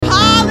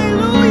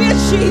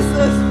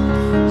Jesus.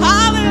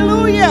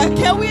 Hallelujah.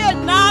 Can we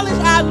acknowledge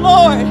our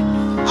Lord,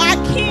 our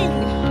King?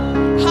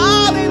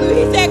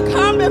 Hallelujah. He said,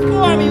 come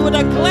before me with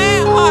a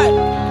glad heart,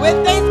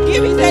 with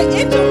thanksgiving. He said,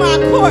 enter my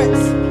courts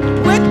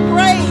with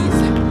praise.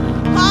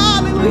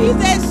 Hallelujah.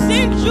 He said,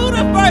 send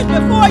Judah first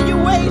before you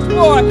wage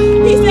war.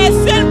 He said,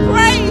 send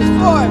praise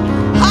for it.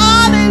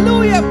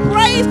 Hallelujah.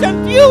 Praise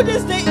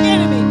confuses the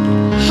enemy.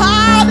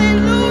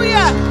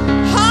 Hallelujah.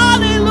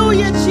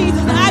 Hallelujah,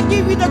 Jesus. I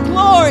give you the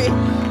glory.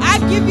 I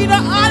give you the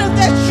honor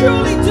that's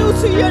truly due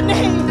to your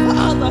name,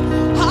 Father.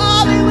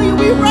 Hallelujah.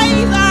 We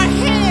raise our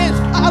hands,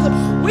 Father.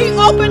 We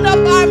open up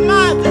our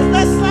minds. This is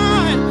a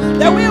sign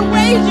that we're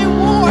waging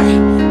war,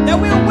 that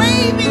we're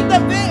waving the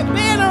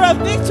banner of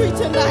victory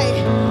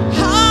tonight.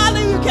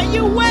 Hallelujah. Can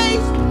you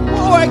wage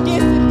war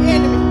against the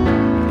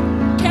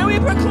enemy? Can we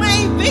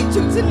proclaim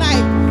victory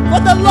tonight for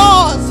the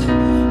lost,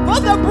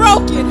 for the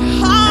broken?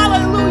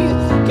 Hallelujah.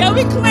 Can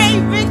we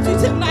claim victory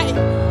tonight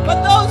for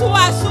those who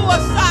are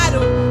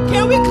suicidal?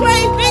 Can we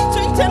claim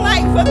victory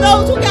tonight for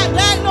those who got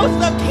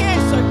diagnosed of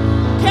cancer?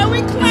 Can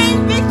we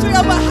claim victory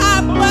over high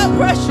blood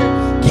pressure,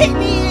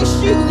 kidney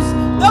issues,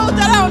 those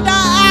that are on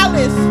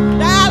dialysis?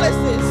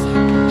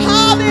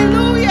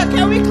 Hallelujah.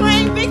 Can we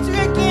claim victory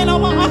again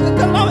on my Uncle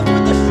Columbus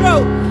with the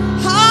stroke?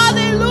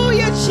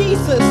 Hallelujah,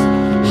 Jesus.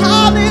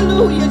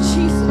 Hallelujah,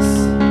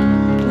 Jesus.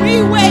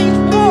 We wage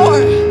war.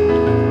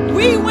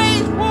 We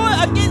wage war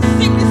against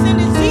sickness and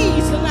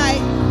disease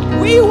tonight.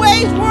 We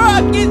wage war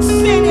against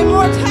sin and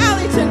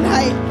mortality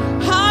tonight.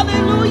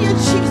 Hallelujah,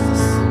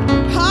 Jesus.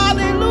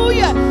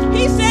 Hallelujah.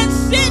 He said,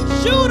 send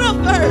Judah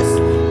first.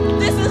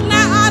 This is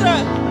not out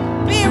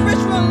of being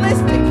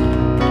ritualistic.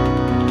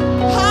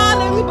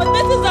 Hallelujah. But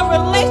this is a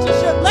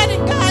relationship,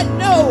 letting God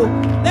know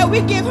that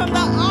we give him the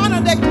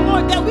honor, the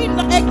glory, that we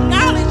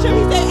acknowledge him.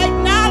 He said,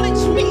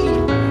 acknowledge me.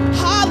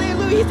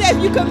 Hallelujah. He said,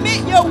 if you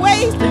commit your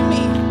ways to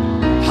me.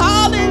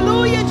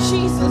 Hallelujah,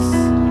 Jesus.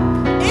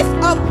 It's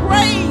a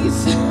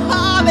praise.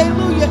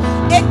 Hallelujah.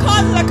 It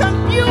causes a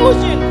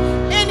confusion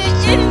in the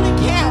enemy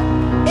camp.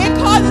 It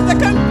causes a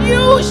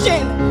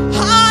confusion.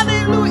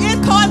 Hallelujah.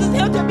 It causes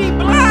him to be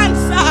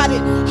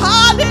blindsided.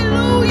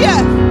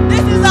 Hallelujah.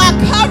 This is our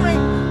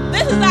covering.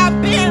 This is our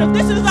banner.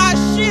 This is our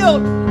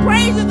shield.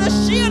 Praise is the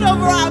shield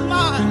over our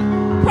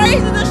mind.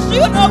 Praise is the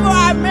shield over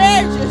our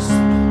marriages,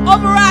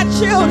 over our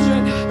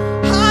children.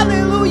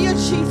 Hallelujah,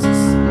 Jesus.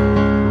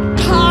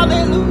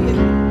 Hallelujah.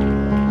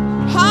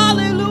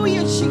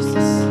 Hallelujah,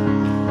 Jesus.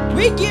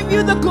 We give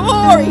you the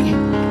glory.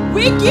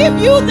 We give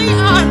you the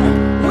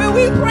honor. When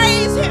we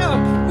praise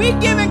him, we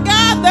giving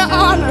God the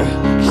honor.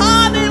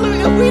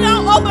 Hallelujah. If we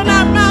don't open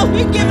our mouth,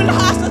 we giving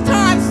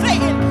Hasatan,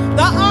 Satan,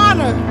 the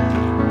honor.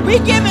 We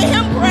giving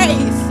him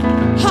praise.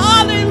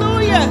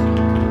 Hallelujah.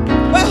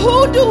 But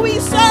who do we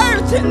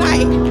serve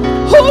tonight?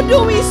 Who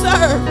do we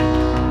serve?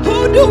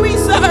 Who do we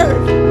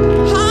serve?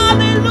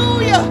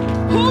 Hallelujah.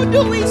 Who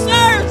do we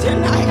serve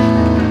tonight?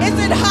 Is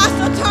it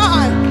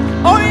Hasatan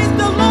or is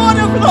the Lord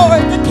of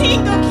Lords, the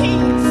King of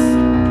Kings?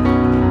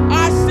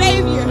 Our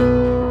Savior,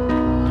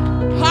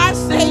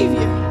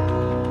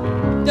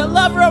 the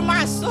lover of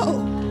my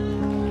soul,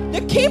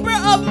 the keeper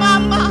of my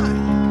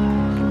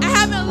mind. I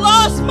haven't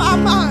lost my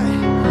mind.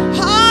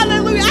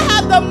 Hallelujah. I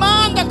have the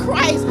mind of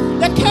Christ.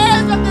 The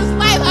cares of this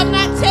life have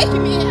not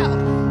taken me out.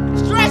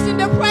 Stress and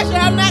depression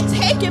have not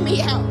taken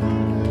me out.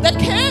 The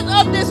cares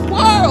of this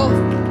world.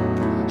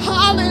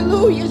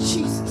 Hallelujah,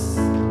 Jesus.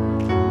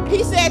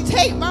 He said,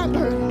 take my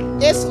burden.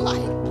 It's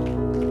light.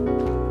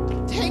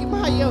 Take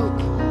my yoke.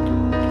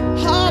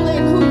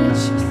 Hallelujah,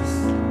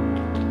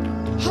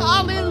 Jesus.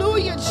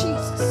 Hallelujah,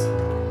 Jesus.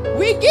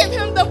 We give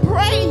him the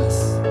praise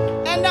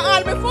and the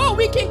honor. Before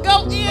we can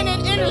go in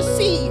and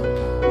intercede,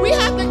 we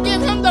have to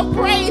give him the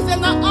praise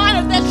and the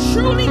honor that's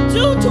truly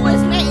due to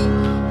his name.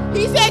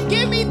 He said,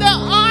 give me the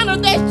honor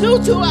that's due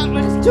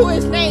to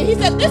his name. He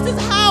said, this is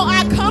how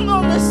I come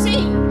on the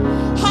scene.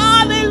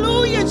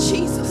 Hallelujah,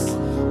 Jesus.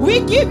 We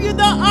give you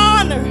the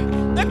honor,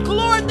 the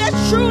glory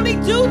that's truly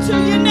due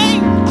to your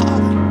name,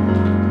 Father.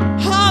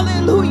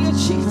 Hallelujah,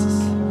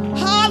 Jesus.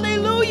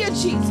 Hallelujah,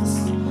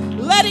 Jesus.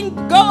 Letting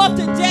go of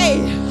today.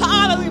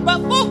 Hallelujah.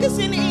 But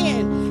focusing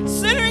in,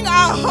 centering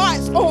our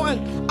hearts on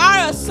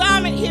our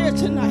assignment here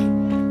tonight.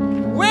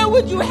 Where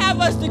would you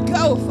have us to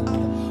go, Father?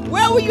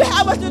 Where will you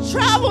have us to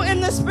travel in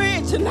the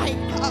Spirit tonight,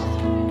 Father?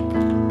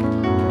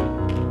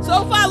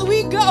 So, Father,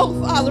 we go,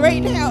 Father,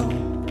 right now,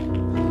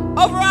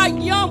 over our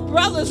young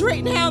brothers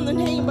right now in the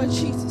name of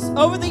Jesus,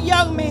 over the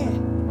young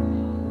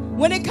man.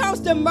 When it comes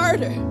to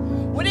murder,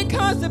 when it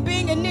comes to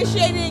being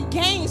initiated in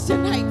gangs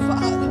tonight,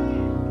 Father,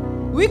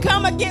 we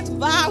come against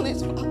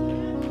violence, Father.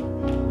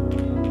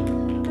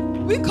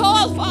 We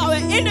call, Father,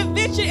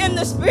 intervention in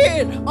the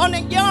Spirit on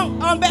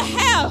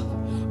behalf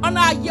of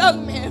our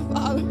young men,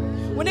 Father.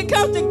 When it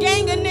comes to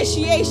gang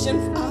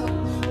initiation, Father.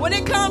 When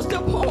it comes to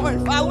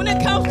porn, Father. When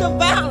it comes to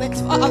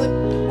violence, Father.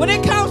 When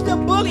it comes to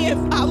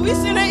bullying, Father. We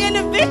send an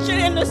intervention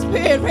in the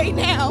Spirit right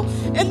now.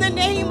 In the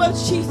name of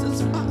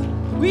Jesus, Father.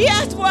 We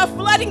ask for a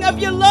flooding of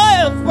your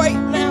love right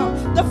now.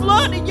 The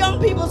flood of young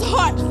people's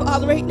hearts,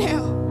 Father, right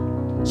now.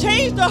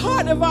 Change the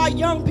heart of our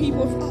young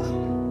people,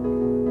 Father.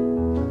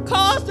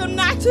 Cause them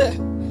not to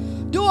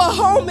do a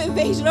home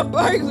invasion or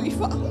burglary,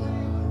 Father.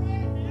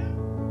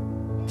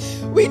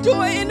 We do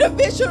an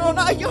intervention on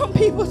our young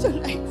people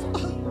tonight,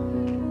 Father.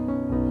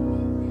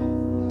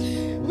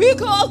 We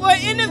call for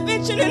an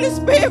intervention in the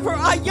spirit for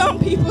our young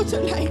people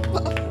tonight,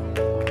 Father.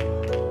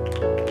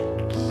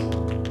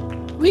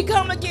 We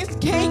come against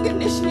gang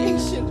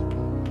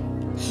initiation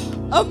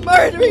of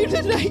murdering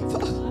tonight,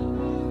 Father.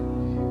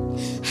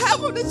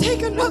 Have them to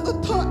take another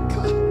thought,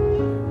 God.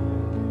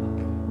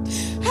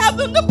 Have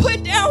them to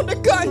put down the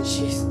gun,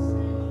 Jesus.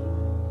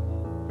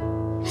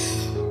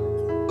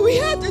 We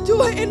have to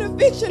do an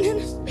intervention in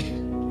the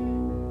spirit.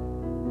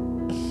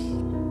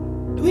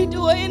 We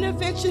do an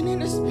intervention in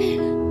the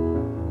spirit.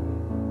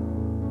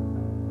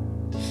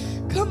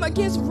 Come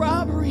against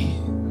robbery,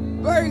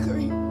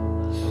 burglary,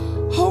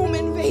 home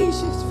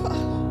invasions,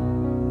 Father.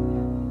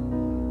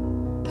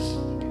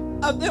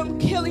 Of them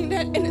killing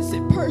that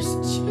innocent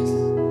person,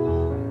 Jesus.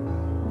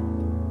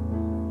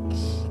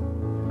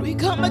 We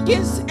come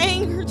against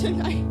anger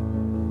tonight.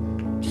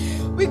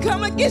 We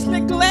come against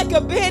neglect,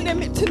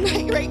 abandonment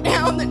tonight, right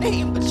now, in the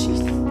name of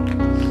Jesus.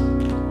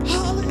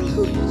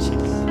 Hallelujah,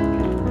 Jesus.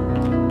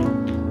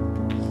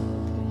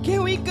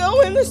 Can we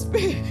go in the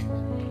spirit?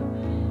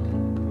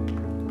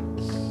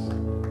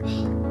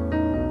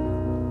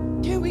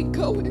 Can we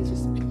go in the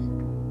spirit?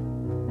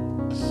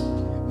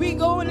 We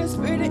go in the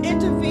spirit and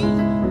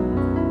intervene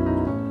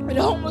with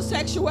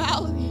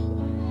homosexuality,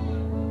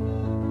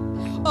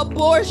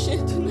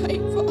 abortion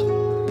tonight,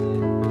 Father.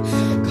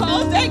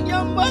 Cause that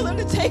young mother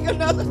to take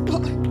another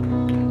thought.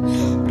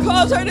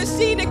 Cause her to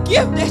see the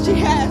gift that she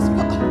has,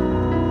 Father.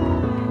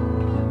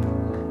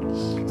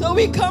 So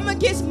we come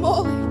against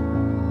more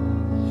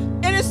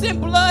innocent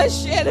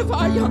bloodshed of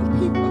our young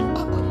people,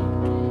 Father.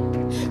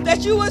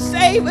 That you will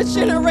save a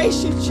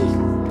generation,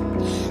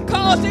 Jesus.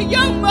 Cause the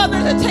young mother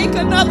to take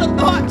another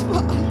thought,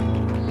 Father.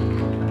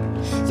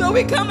 So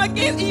we come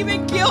against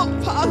even guilt,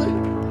 Father,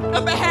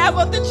 on behalf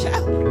of the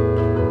child.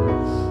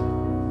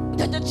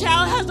 That the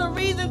child has a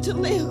reason to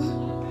live.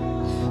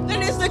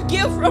 That it's a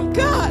gift from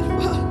God,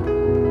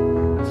 Father.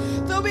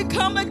 So we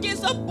come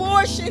against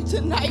abortion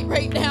tonight,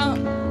 right now.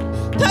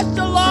 Touch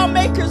the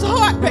lawmaker's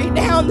heart right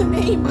now in the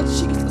name of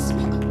Jesus,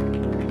 Father.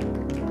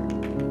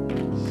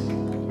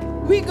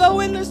 We go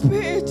in the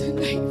spirit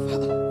tonight,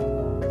 Father.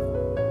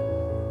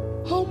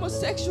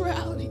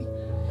 Homosexuality,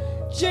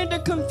 gender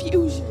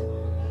confusion,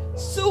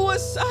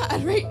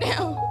 suicide right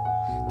now,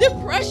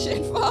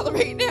 depression, Father,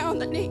 right now in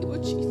the name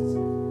of Jesus.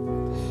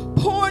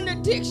 Porn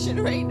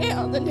addiction right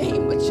now in the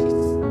name of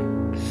Jesus.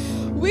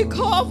 We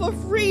call for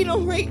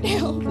freedom right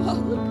now,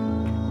 Father.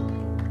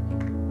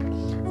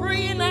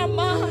 Free in our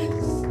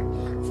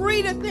minds,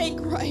 free to think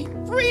right,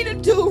 free to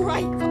do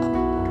right,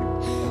 Father.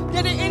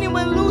 That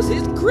anyone lose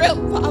his grip,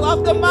 Father,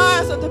 off the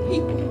minds of the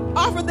people,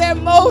 off of their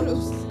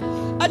motives,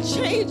 a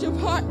change of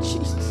heart,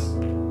 Jesus.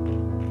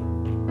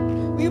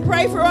 We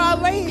pray for our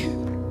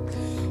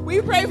land.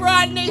 We pray for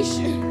our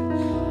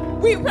nation.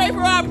 We pray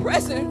for our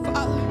president,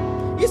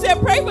 Father. You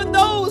said pray for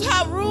those who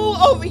have rule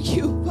over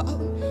you, Father.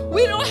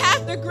 We don't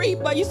have to agree,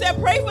 but you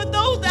said pray for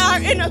those that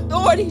are in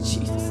authority,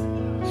 Jesus.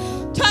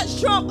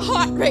 Touch Trump's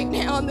heart right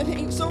now in the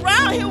name.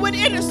 Surround him with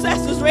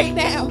intercessors right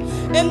now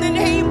in the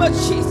name of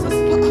Jesus,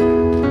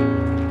 Father.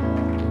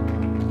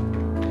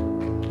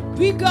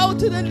 We go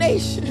to the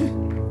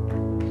nation.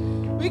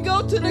 We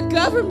go to the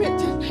government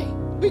tonight.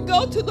 We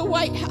go to the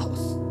White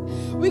House.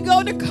 We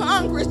go to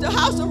Congress, the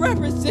House of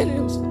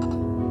Representatives, Father.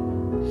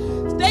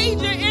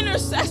 Stage your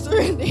intercessor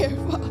in there,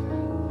 Father.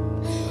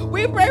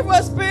 We pray for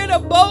a spirit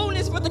of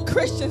boldness for the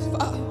Christians,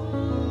 Father.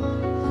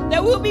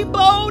 That we'll be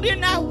bold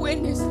in our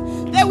witness.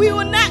 That we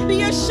will not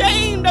be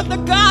ashamed of the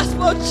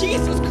gospel of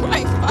Jesus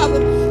Christ, Father.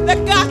 The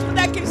gospel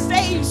that can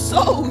save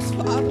souls,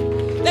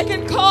 Father. That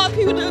can cause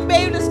people to be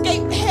able to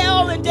escape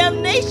hell and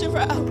damnation,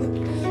 Father.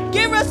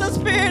 Give us a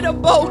spirit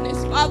of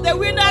boldness, Father. That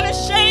we're not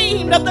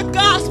ashamed of the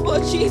gospel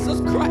of Jesus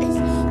Christ.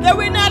 That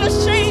we're not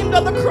ashamed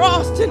of the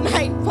cross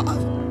tonight,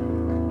 Father.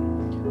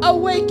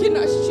 Awaken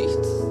us,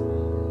 Jesus.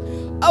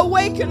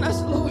 Awaken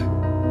us, Lord.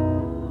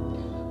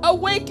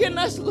 Awaken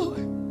us, Lord.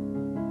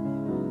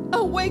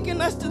 Awaken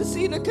us to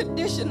see the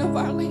condition of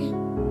our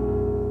land.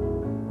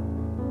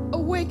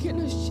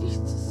 Awaken us,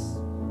 Jesus.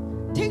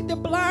 Take the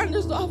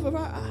blinders off of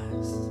our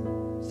eyes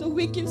so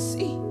we can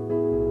see.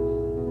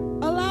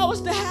 Allow us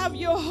to have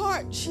your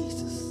heart,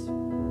 Jesus.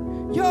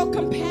 Your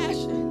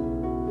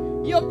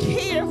compassion. Your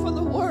care for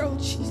the world,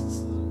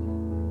 Jesus.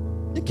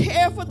 The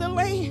care for the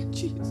land,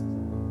 Jesus.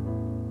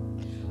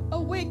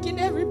 Awaken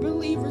every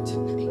believer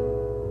tonight.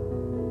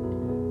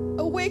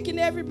 Awaken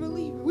every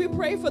believer. We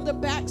pray for the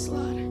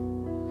backslider.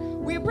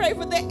 We pray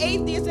for the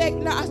atheist,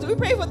 agnostic. We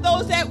pray for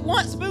those that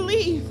once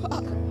believed,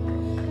 Father.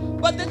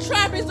 But the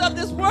trappings of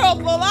this world,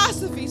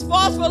 philosophies,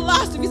 false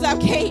philosophies have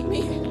came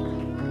in.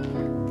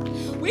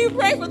 We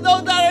pray for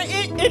those that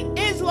are in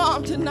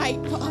Islam tonight,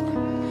 Father.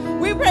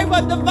 We pray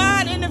for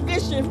divine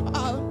intervention,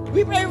 Father.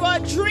 We pray for a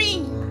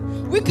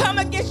dream. We come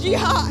against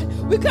jihad.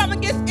 We come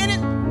against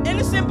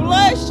innocent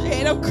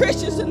bloodshed of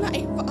Christians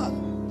tonight, Father.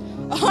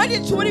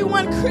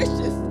 121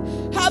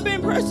 Christians have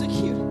been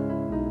persecuted.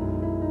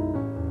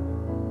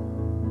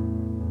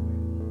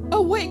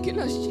 Awaken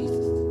us,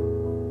 Jesus,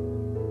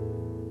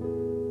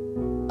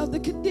 of the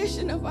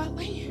condition of our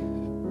land.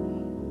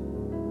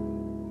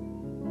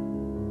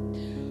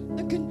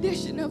 The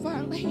condition of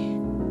our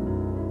land.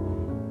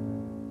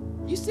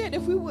 You said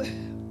if we would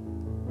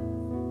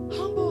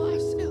humble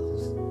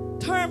ourselves,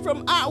 turn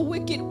from our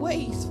wicked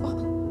ways,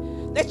 Father,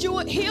 that you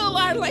would heal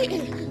our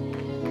land.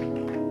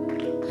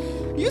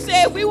 You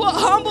said if we would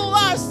humble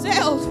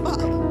ourselves,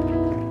 Father,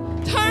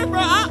 turn from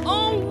our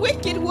own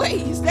wicked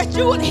ways, that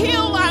you would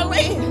heal our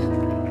land.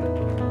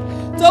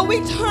 So we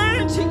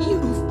turn to you,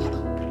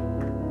 Father.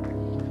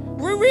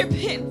 We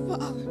repent,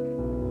 Father,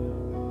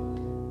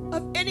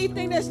 of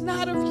anything that's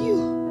not of you.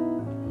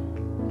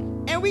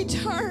 And we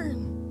turn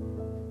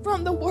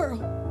from the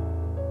world,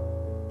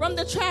 from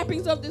the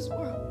trappings of this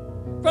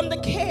world, from the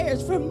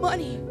cares, from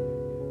money.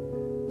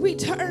 We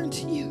turn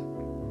to you.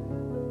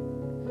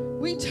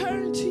 We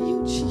turn to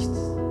you, Jesus.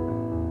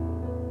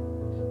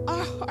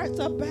 Our hearts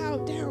are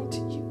bowed down to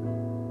you.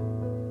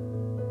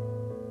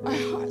 Our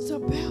hearts are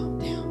bowed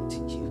down to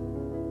you.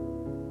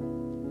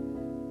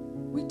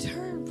 We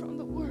turn from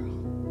the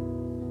world.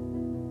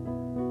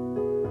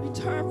 We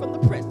turn from the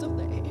prince of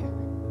the air,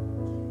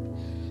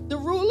 the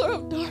ruler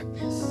of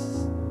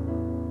darkness,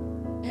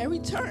 and we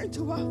turn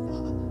to our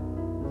Father,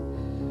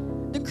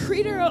 the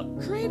creator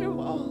of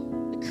all,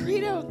 the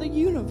creator of the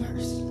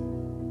universe.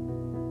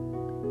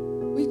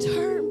 We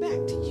turn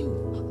back to you,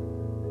 Father,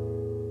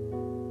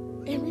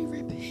 and we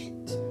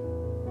repent.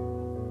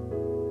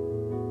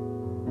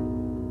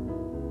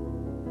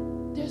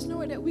 There's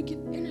nowhere that we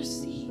can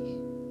intercede.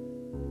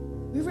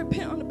 We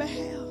repent on the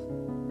behalf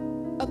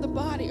of the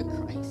body of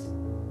Christ,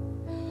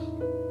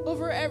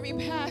 over every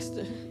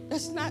pastor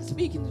that's not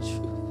speaking the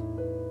truth.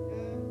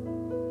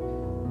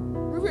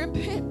 We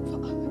repent,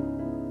 Father,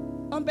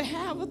 on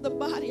behalf of the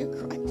body of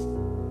Christ,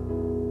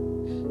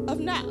 of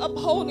not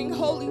upholding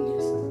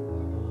holiness,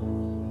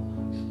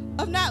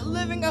 of not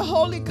living a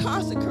holy,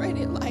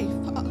 consecrated life,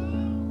 Father.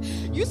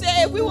 You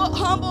said if we will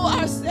humble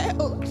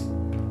ourselves,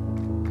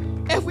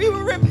 if we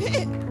will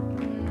repent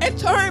and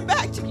turn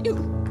back to you,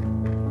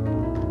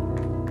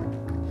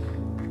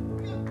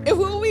 if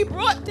we will be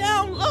brought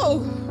down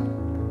low,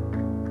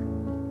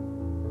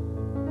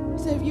 he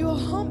said, if you will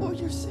humble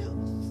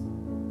yourselves,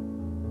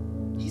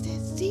 he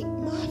said, seek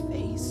my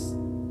face.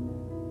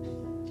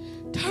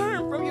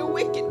 Turn from your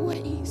wicked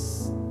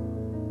ways.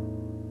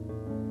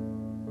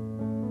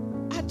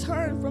 I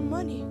turn from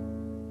money.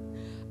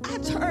 I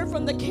turn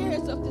from the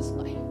cares of this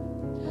life.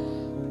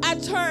 I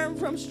turn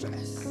from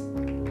stress.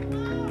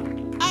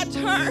 I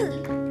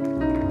turn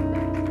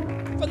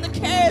from the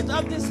cares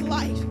of this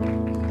life.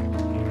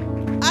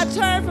 I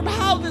turn from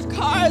houses,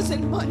 cars,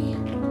 and money.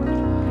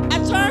 I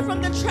turn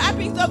from the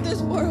trappings of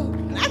this world.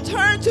 And I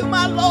turn to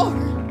my Lord,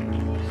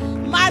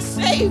 my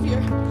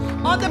Savior,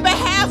 on the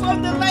behalf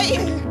of the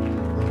land,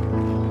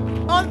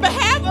 on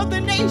behalf of the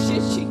nation,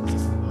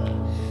 Jesus.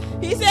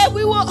 He said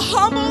we will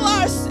humble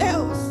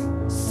ourselves,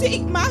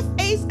 seek my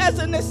face as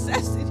a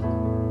necessity.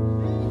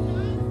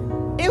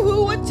 If we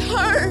would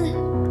turn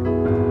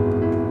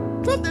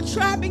from the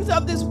trappings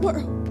of this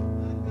world,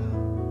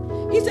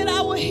 he said,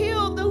 I will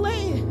heal the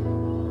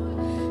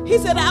land. He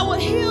said, I will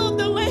heal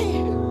the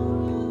land.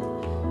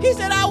 He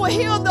said, I will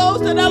heal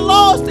those that are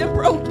lost and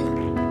broken.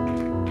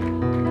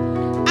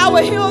 I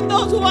will heal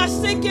those who are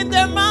sick in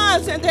their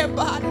minds and their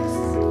bodies.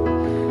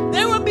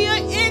 There will be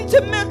an end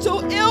to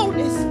mental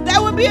illness.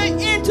 There will be an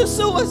end to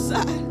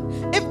suicide.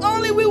 If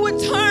only we would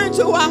turn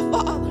to our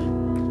Father.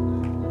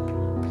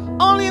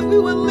 Only if we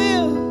would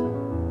live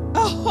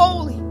a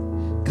holy,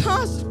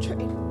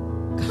 consecrated,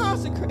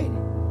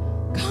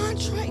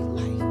 contrite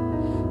life,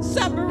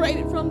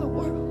 separated from the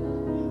world.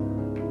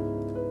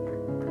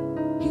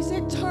 He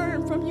said,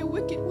 turn from your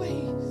wicked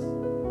ways.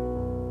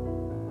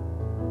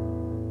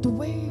 The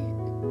way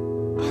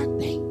our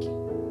thinking,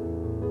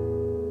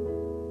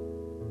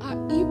 our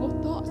evil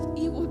thoughts,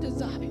 evil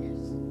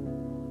desires,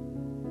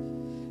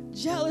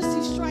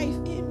 jealousy, strife,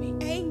 envy,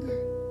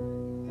 anger,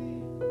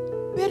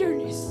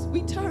 bitterness,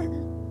 we turn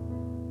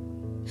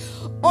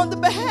on the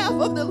behalf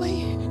of the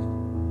land,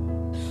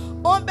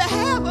 on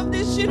behalf of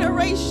this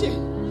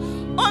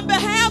generation, on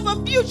behalf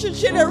of future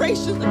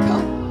generations to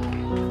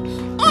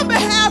come, on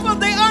behalf of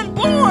the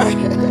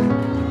unborn.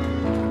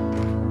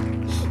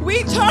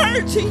 We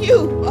turn to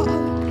you,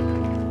 Father.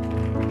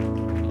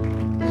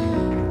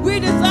 We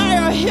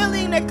desire a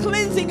healing and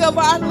cleansing of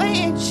our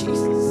land,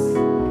 Jesus.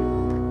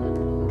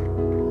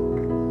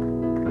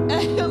 A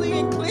healing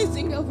and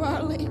cleansing of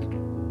our land.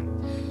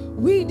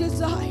 We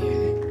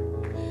desire,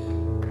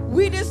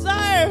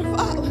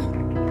 Father,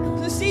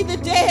 to see the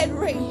dead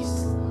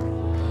raised.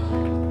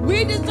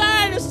 We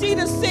desire to see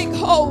the sick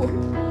whole.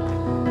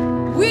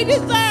 We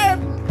desire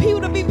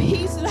people to be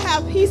peace and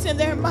have peace in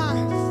their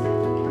minds.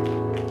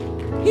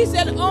 He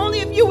said, only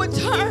if you would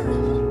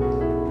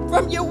turn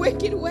from your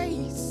wicked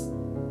ways.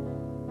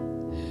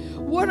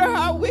 What are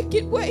our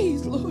wicked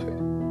ways, Lord?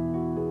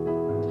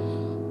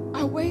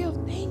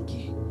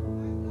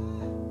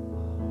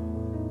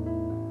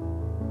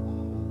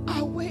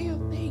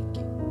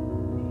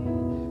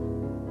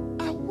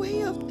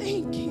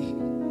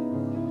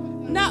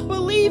 Not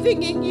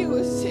believing in you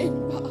is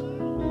sin,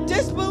 Father.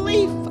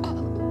 Disbelief,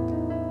 Father.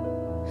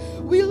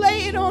 We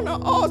lay it on the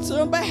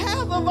altar on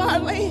behalf of our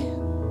land.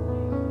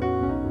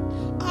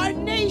 Our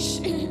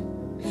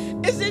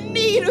nation is in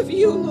need of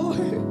you,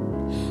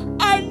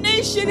 Lord. Our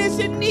nation is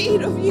in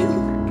need of you.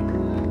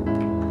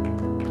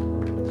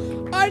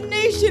 Our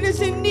nation is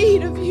in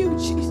need of you,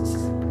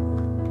 Jesus.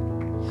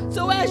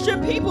 So as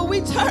your people, we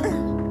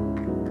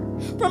turn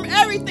from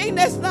everything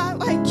that's not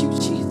like you,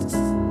 Jesus.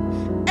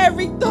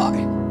 Every thought,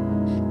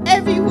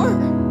 every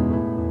word,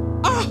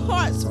 our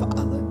hearts,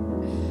 Father,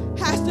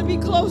 has to be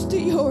close to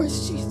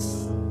yours,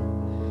 Jesus.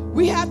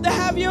 We have to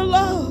have your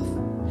love.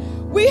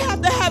 We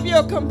have to have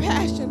your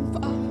compassion,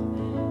 Father.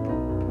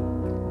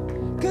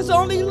 Because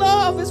only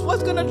love is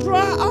what's going to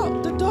draw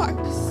out the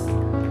darkness.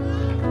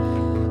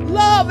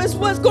 Love is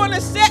what's going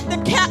to set the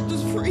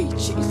captives free,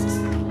 Jesus.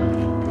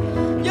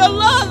 Your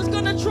love is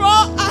going to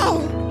draw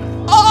out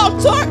all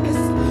darkness.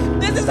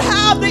 This is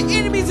how the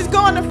enemies is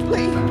going to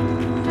flee.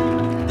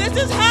 This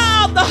is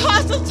how the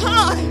hostile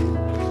time,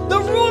 the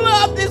ruler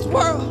of this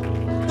world,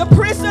 the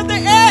prince of the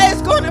air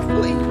is going to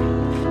flee.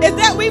 Is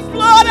that we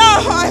flood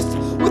our hearts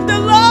with the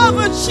love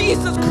of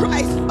Jesus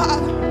Christ,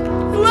 Father.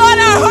 Flood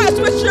our hearts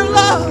with your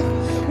love.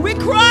 We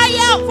cry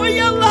out for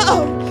your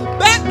love.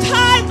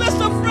 Baptize us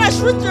afresh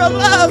with your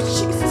love,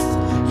 Jesus.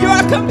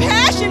 Your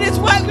compassion is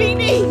what we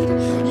need.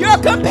 Your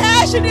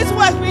compassion is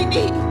what we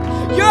need.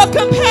 Your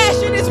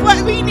compassion is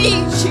what we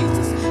need,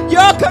 Jesus.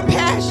 Your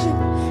compassion.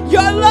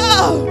 Your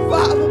love,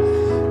 Father.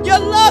 Your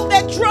love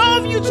that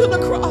drove you to the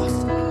cross.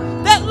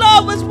 That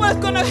love is what's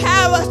going to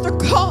have us to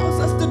cause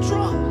us to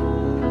draw.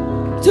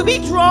 To be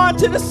drawn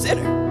to the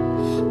sinner.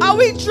 Are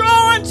we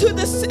drawn to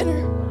the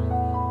sinner?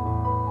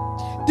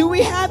 Do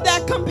we have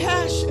that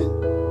compassion?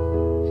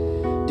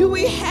 Do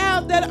we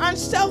have that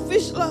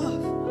unselfish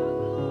love?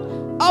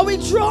 Are we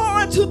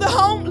drawn to the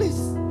homeless?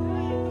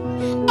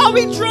 Are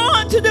we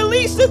drawn to the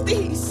least of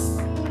these?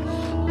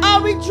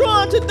 Are we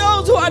drawn to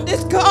those who are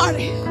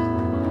discarded?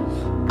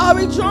 Are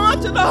we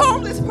drawn to the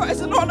homeless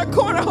person on the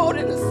corner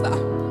holding a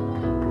sign?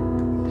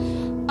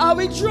 Are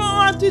we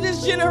drawn to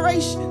this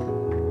generation?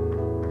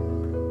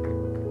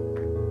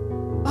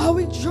 Are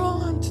we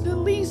drawn to the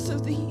least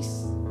of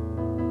these?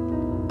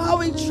 Are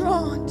we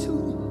drawn to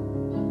them?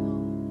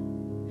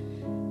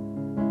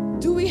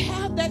 Do we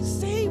have that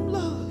same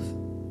love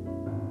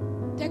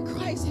that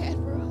Christ had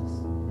for us?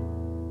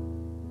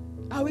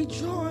 Are we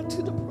drawn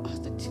to the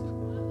prostitute?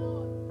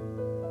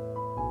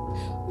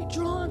 Are we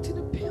drawn to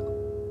the pimp,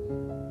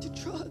 to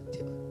drug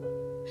dealer,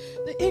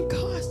 the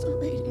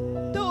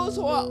incarcerated, those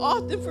who are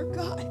often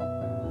forgotten?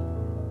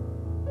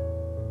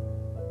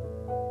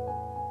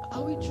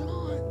 Are we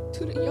drawn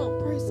to the young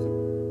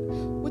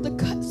person with the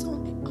cuts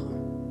on their arm?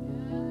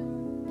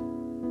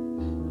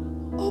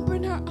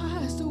 Open our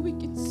eyes so we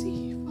can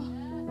see, Father.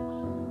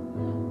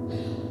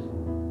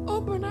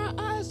 Open our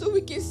eyes so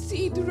we can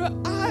see through the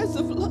eyes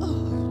of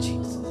love,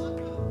 Jesus.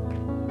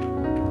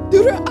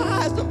 Through the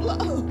eyes of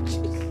love,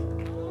 Jesus.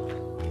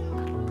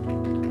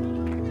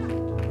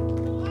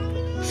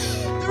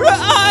 Through the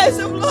eyes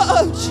of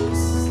love,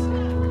 Jesus.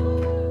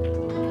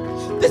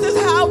 This is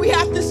how we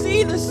have to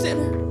see the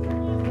sinner.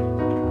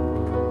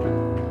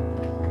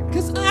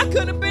 Because I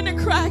could have been a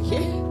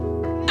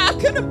crackhead. I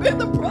could have been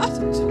the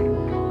prostitute.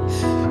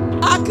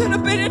 I could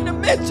have been in the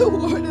mental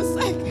ward and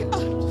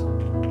psychiatry.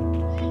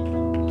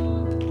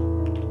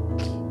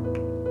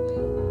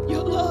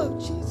 Your love,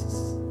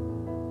 Jesus.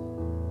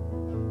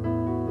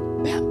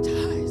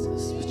 Baptize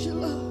us with your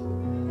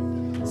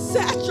love.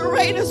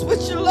 Saturate us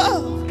with your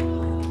love.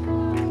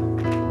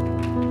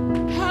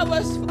 Have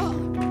us,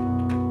 Father,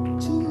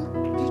 to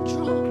be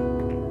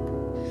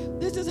drawn.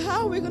 This is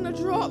how we're going to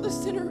draw the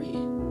sinner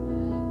in.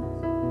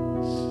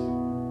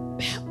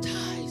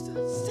 Baptize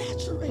us,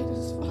 saturate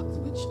us, Father,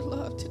 with your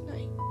love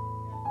tonight.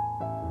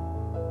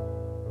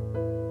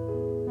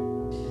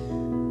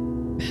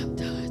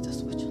 Baptize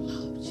us with your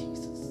love,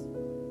 Jesus.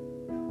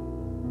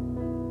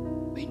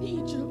 We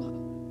need your love.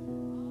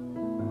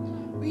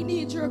 We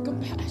need your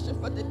compassion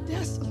for the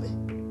desolate.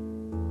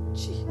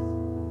 Jesus.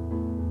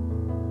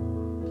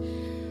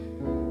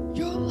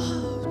 Your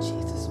love,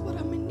 Jesus, what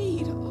I'm in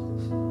need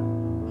of.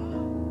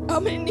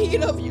 I'm in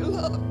need of your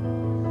love.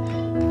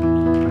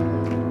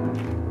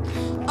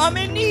 I'm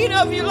in need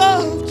of your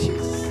love,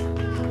 Jesus.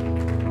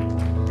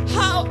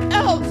 How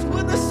else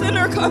will the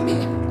sinner come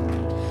in?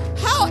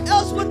 How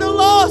else will the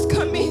lost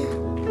come in?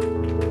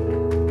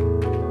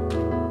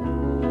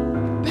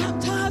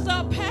 Baptize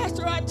our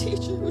pastor, our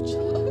teacher with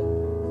your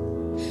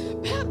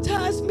love.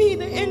 Baptize me,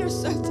 the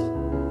intercessor.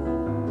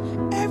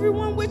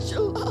 Everyone with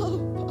your love,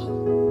 Father.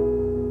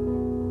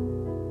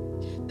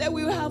 That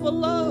we will have a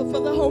love for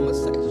the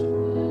homosexual,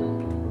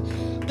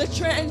 the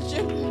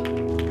transgender.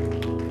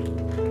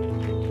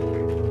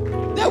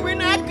 That we're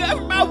not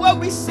governed by what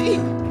we see,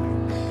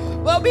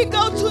 but we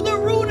go to the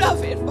root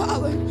of it,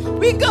 Father.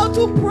 We go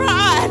to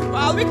pride,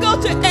 Father. We go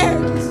to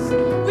arrogance.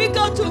 We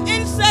go to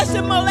incest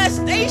and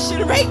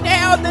molestation right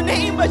now in the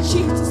name of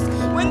Jesus.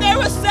 When they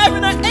were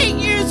 7 or 8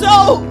 years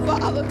old,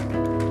 Father.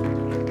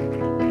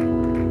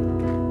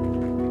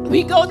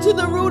 We go to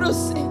the root of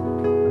sin.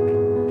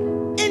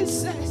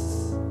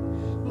 Incest,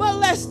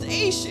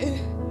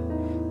 molestation.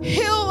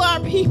 Heal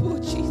our people,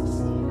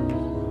 Jesus.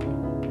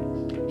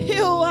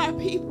 Heal our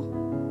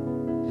people.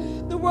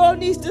 The world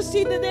needs to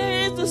see that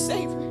there is a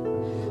Savior,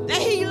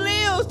 that He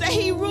lives, that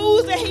He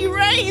rules, that He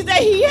reigns,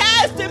 that He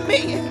has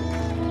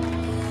dominion.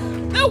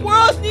 The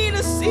world needs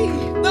to see.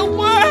 The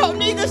world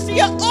needs to see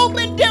an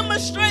open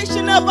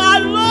demonstration of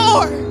our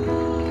Lord.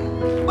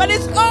 But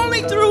it's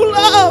only through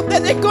love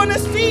that they're going to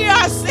see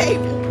our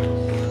Savior.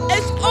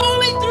 It's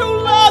only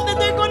through love that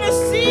they're going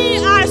to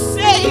see our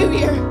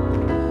Savior.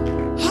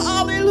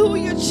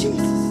 Hallelujah,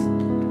 Jesus.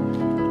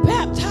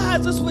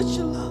 Baptize us with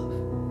your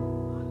love.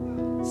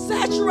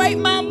 Saturate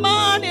my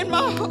mind and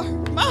my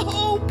heart, my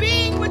whole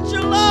being with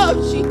your love,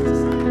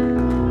 Jesus.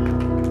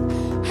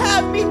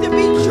 Have me to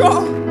be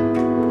drawn.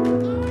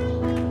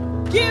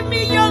 Give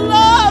me your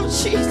love,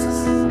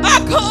 Jesus.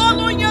 I call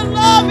on your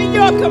love and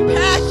your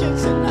compassion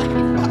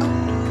tonight,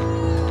 Father.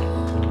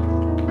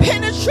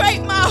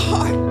 Penetrate my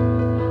heart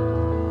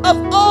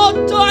of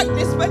all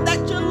darkness, but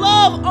that your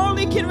love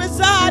only can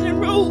reside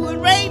and rule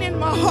and reign in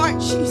my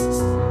heart,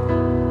 Jesus.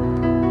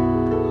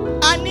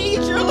 I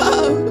need your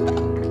love.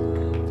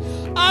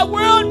 Our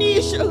world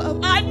needs your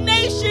love. Our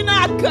nation,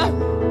 our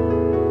government,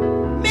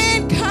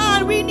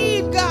 mankind, we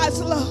need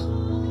God's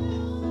love.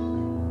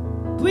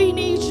 We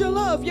need your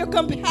love, your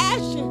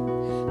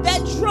compassion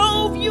that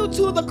drove you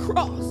to the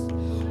cross.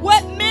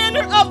 What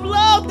manner of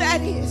love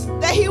that is,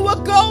 that He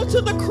will go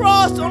to the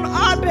cross on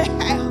our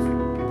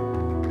behalf.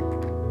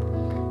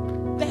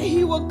 That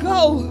He will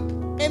go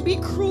and be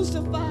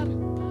crucified,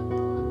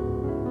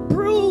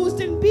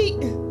 bruised and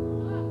beaten.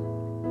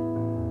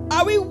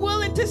 Are we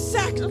willing to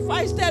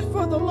sacrifice that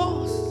for the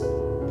lost?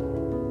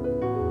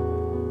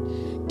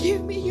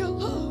 Give me your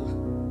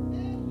love.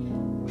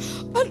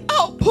 An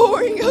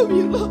outpouring of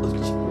your love,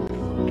 Jesus.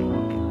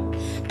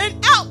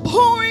 An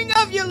outpouring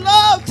of your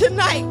love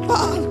tonight,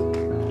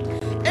 Father.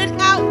 An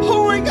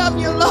outpouring of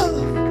your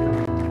love.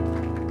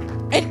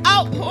 An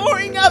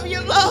outpouring of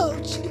your love,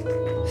 Jesus.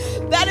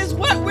 That is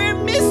what we're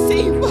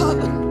missing,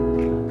 Father.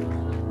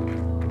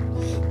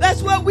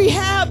 That's what we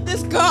have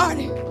this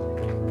garden.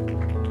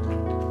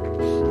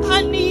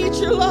 I need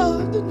your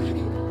love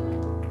tonight.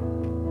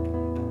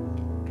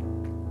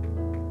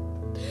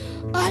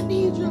 I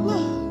need your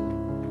love.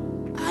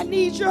 I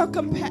need your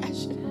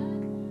compassion.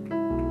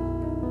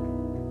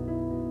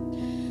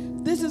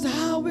 This is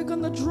how we're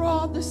going to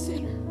draw the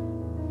sinner.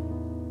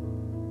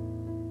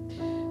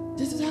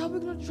 This is how we're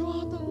going to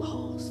draw the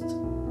lost,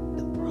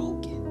 the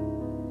broken.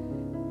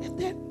 If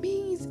that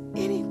means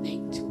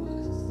anything to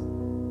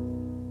us.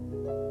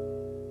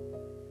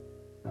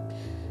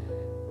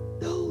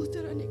 Those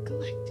that are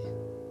neglected.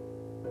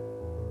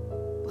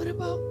 What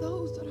about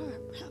those that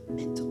have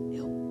mental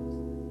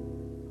illness?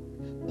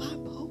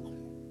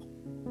 Bipolar.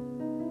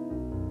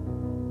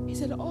 He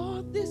said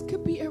all this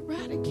could be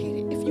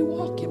eradicated if you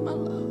walk in my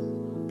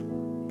love.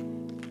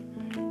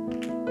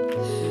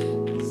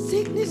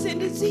 Sickness and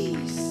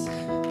disease.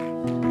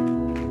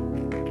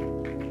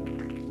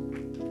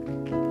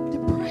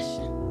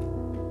 Depression.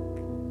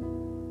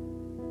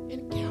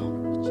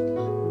 Encounter with your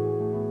love.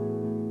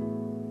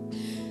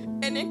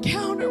 An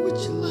encounter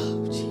with your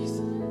love,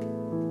 Jesus.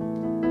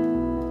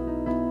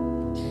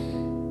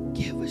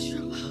 Give us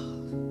your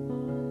love.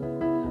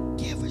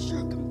 Give us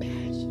your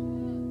compassion.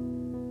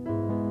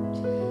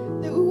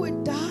 That we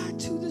would die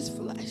to this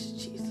flesh,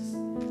 Jesus.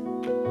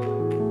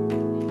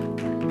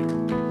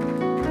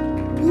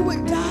 We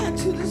would die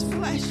to this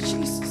flesh,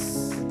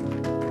 Jesus.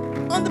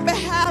 On the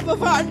behalf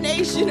of our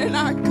nation and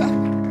our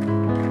government.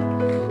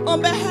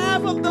 On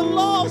behalf of the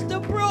lost, the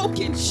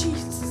broken,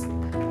 Jesus.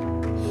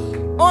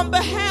 On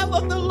behalf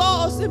of the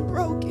lost and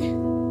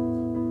broken.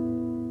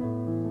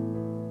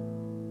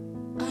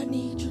 I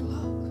need your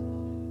love.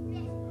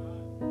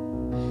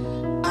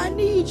 I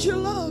need your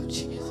love,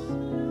 Jesus.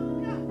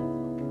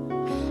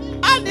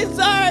 I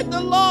desire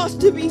the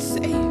lost to be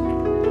saved.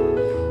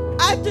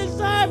 I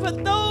desire for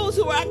those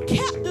who are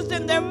captives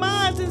in their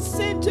minds and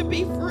sin to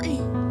be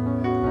free.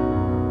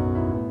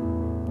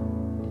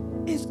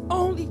 It's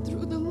only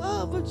through the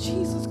love of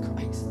Jesus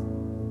Christ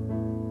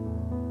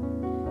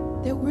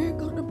that we're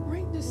going to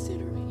bring the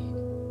sinner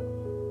in.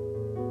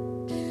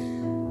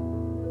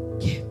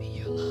 Give me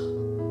your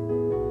love.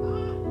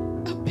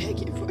 I'm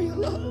begging for your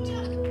love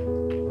tonight.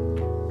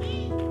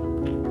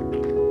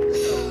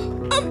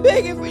 I'm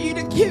begging for you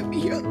to give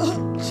me your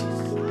love,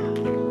 Jesus.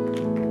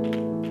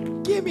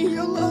 Give me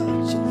your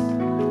love,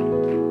 Jesus.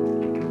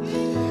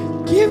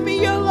 Give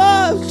me your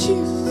love,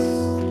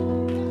 Jesus.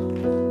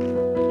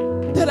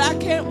 That I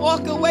can't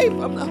walk away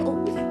from the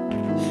homeless.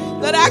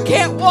 That I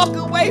can't walk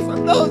away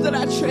from those that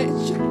are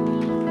transgender.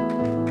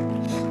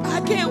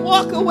 I can't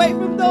walk away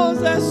from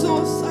those that are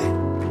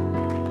suicidal.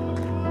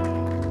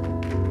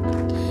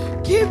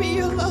 Give me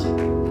your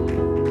love.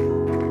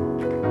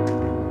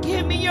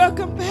 Give me your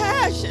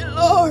compassion,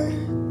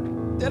 Lord.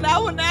 That I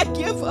will not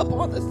give up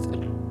on the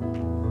sinner.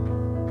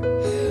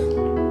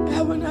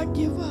 I will not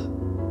give up.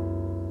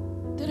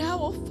 That I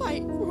will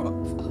fight for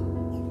him,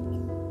 Father.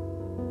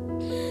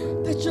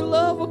 But your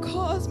love will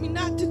cause me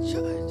not to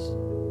judge,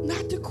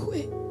 not to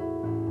quit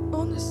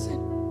on the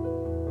sin.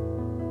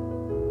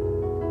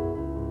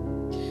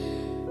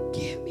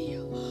 Give me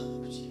your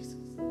love, Jesus.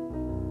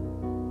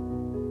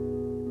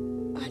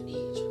 I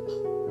need your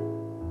love.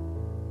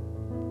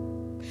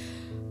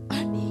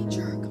 I need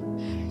your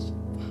compassion,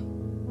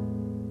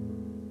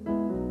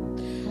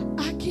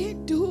 Father. I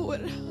can't do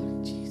it without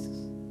it,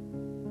 Jesus.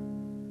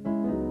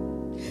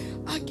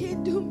 I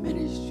can't do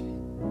ministry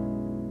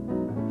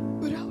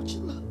without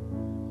your love.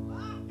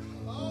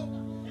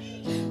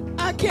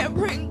 I can't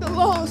bring the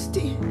lost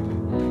in.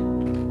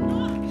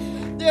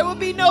 There will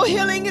be no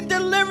healing and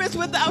deliverance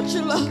without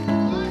your love.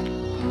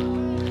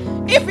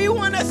 If we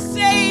want to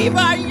save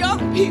our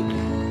young people,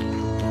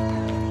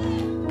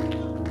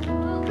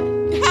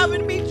 have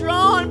it be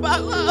drawn by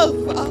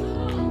love, Father.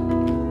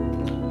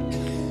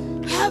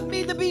 Have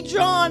me to be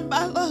drawn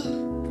by love.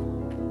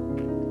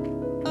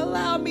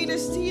 Allow me to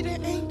see the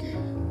anger,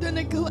 the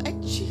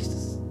neglect,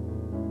 Jesus.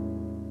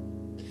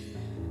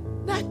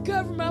 Not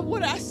governed by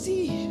what I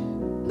see,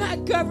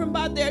 not governed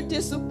by their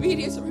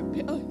disobedience or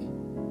rebellion.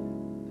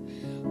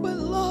 But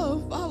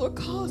love, Father,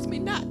 calls me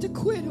not to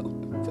quit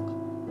on them,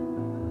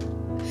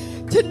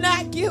 to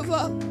not give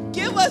up.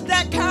 Give us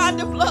that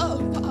kind of love,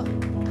 Father,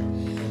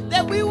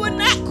 that we will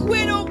not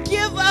quit or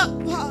give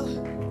up, Father,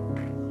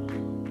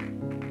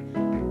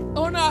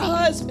 on our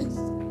husbands,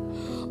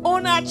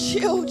 on our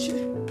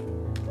children,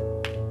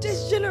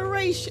 this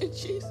generation,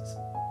 Jesus.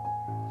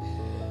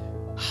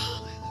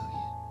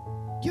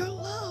 Hallelujah. Your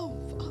love,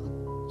 Father,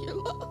 your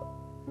love.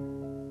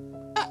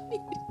 I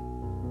need it.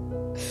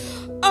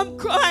 I'm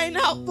crying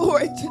out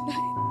for it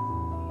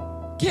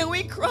tonight. Can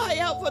we cry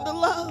out for the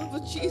love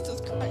of Jesus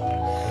Christ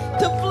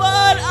to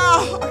flood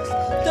our hearts,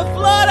 to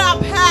flood our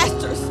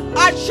pastors,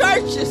 our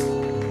churches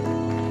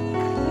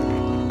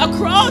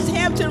across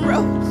Hampton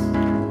Roads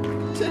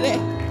today?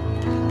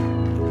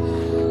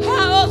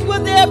 How else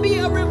will there be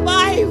a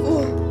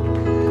revival?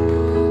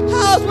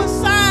 How else will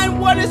signs,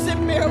 wonders,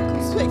 and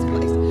miracles take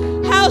place?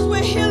 How else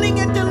will healing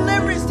and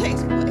deliverance take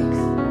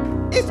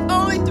place? It's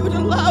only through the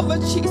love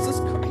of Jesus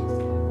Christ.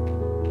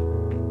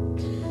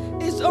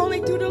 It's only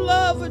through the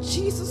love of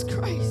Jesus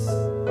Christ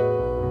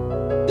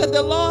that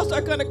the lost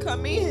are going to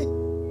come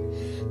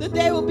in, that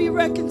they will be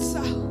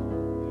reconciled.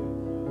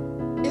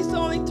 It's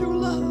only through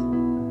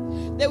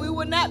love that we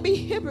will not be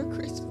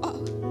hypocrites,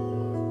 Father.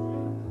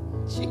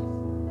 Jesus.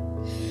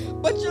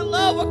 But your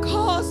love will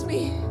cause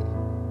me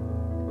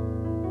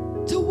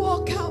to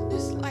walk out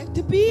this life,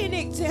 to be an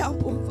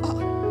example,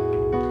 Father.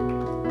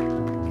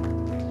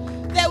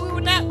 That we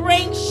will not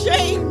bring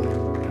shame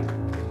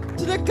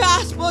to the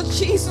gospel of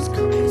Jesus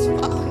Christ,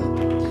 Father.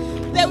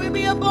 That we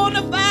be a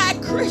bona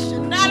fide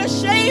Christian, not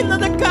ashamed of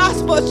the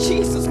gospel of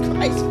Jesus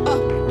Christ,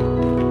 Father.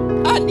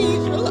 I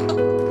need your love.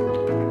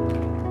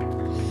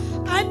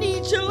 I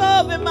need your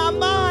love in my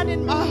mind,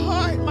 in my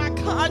heart, my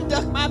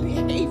conduct, my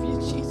behavior,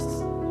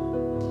 Jesus.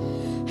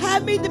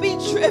 Have me to be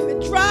driven.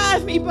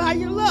 Drive me by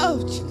your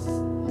love, Jesus.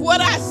 What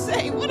I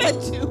say, what I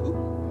do.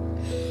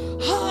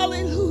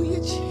 Hallelujah,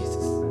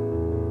 Jesus.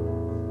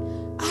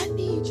 I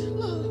need your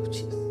love,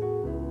 Jesus.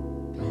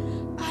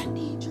 I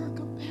need your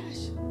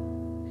compassion.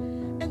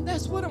 And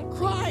that's what I'm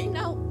crying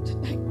out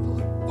tonight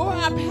for. For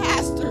our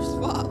pastors,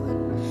 Father.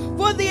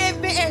 For the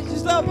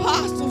evangelists, the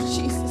apostles,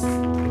 Jesus.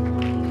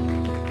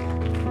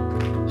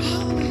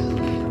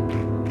 Hallelujah.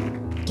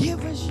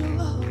 Give us your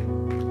love.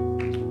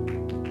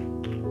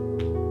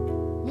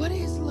 What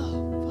is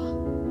love,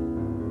 Father?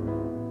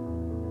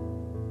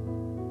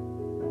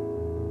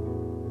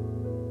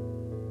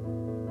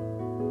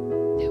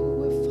 That we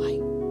would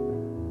fight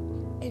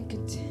and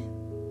contend.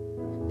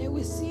 That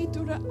we see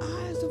through the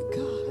eyes of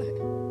God.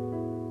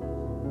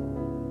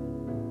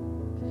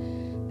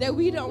 That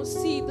we don't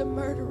see the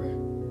murderer.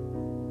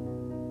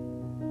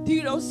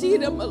 You don't see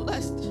the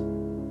molester.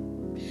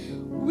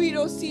 We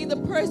don't see the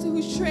person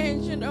who's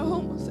transgender or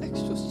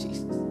homosexual,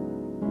 Jesus.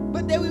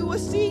 But that we will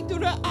see through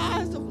the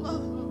eyes of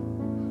love.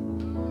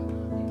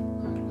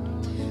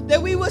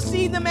 That we will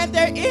see them at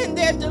their end,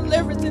 their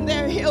deliverance, and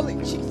their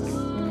healing, Jesus.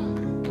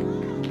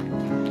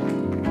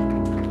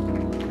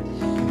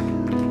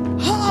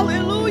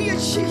 Hallelujah,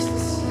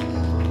 Jesus.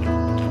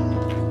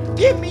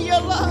 Give me your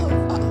love,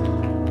 Father.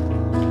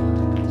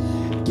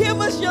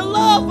 Give us your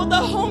love for the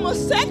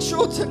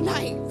homosexual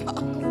tonight, Father.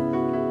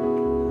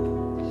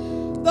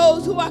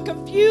 Those who are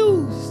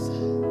confused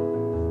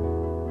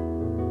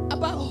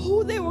about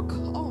who they were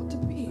called to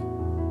be,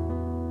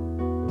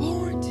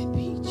 born to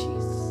be,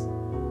 Jesus.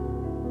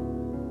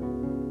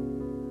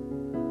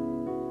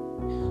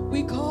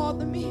 We call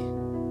them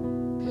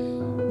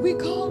in. We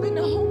call in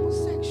the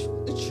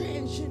homosexual, the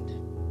transgender,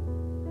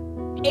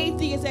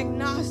 atheist,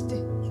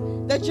 agnostic,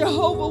 the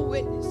Jehovah's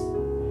Witness,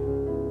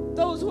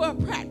 those who are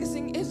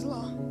practicing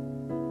Islam.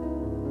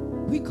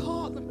 We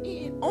call them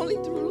in only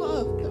through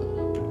love, though.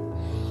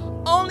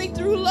 Only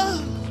through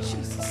love,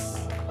 Jesus.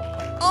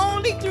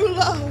 Only through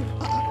love,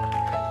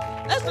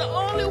 Father. That's the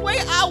only way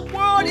our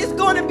world is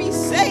going to be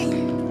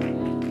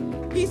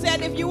saved. He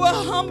said, if you will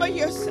humble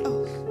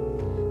yourself,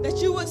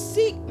 that you would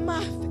seek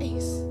my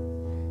face,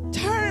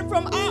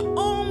 from our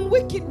own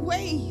wicked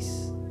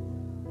ways,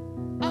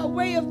 our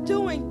way of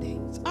doing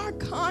things, our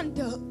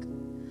conduct,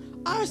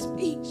 our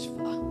speech,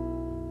 Father.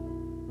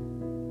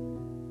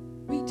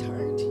 We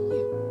turn to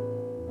you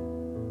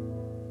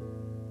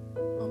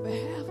on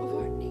behalf of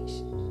our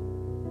nation.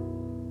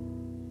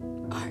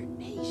 Our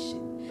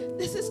nation.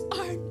 This is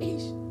our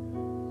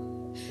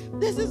nation.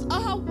 This is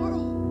our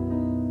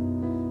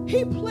world.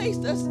 He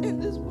placed us in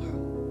this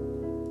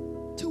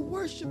world to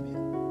worship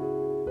him,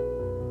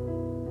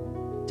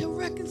 to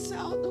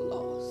reconcile the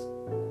lost.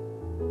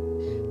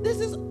 This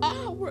is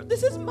our world.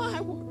 This is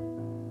my world.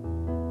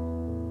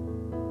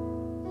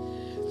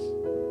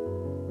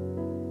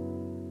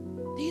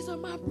 These are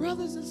my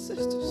brothers and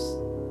sisters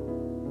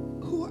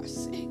who are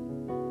sick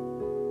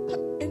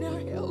and are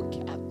held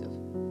captive.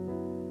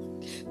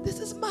 This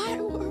is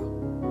my world.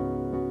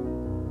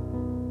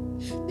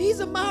 These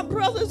are my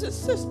brothers and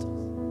sisters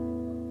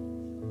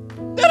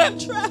that are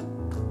trapped.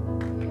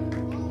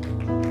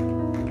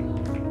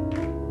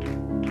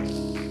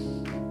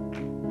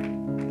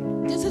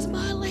 This is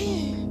my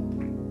land.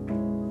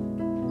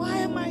 Why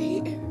am I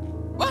here?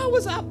 Why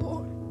was I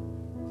born?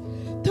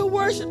 To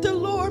worship the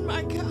Lord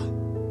my God.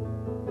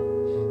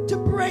 To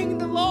bring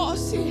the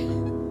lost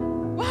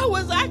in. Why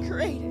was I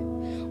created?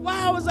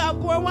 Why was I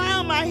born? Why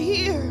am I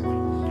here?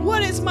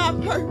 What is my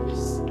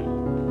purpose?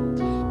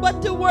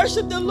 But to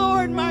worship the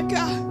Lord my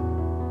God.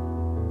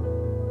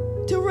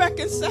 To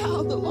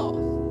reconcile the lost.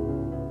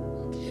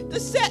 To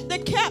set the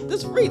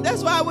captives free.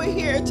 That's why we're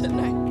here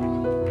tonight.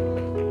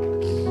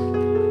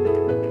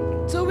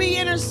 So we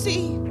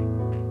intercede.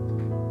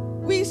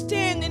 We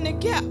stand in the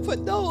gap for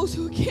those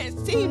who can't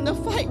seem to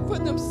fight for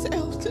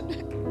themselves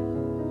tonight.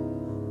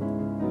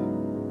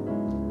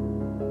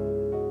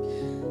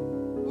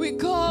 We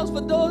call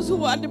for those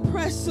who are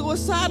depressed,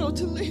 suicidal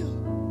to live.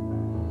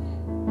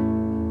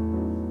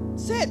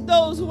 Set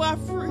those who are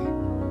free.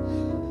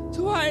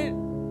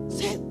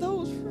 Set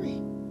those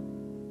free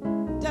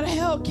that are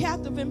held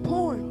captive in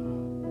porn.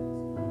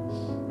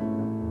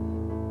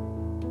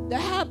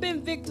 That have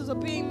been victims of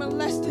being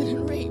molested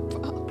and raped,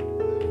 Father.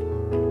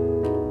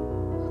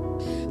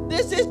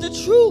 This is the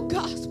true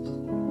gospel.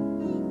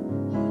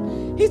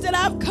 He said,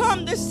 I've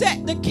come to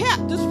set the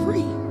captives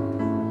free.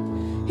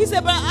 He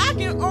said, but I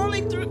can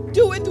only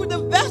do it through the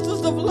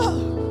vessels of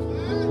love.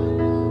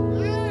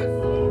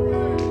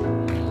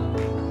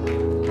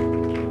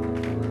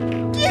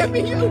 Give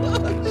me your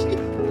love, Jesus.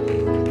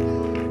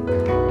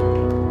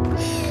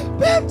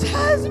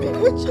 Baptize me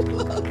with your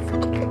love,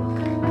 Father.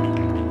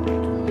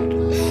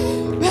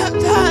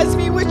 Baptize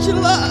me with your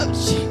love,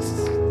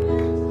 Jesus.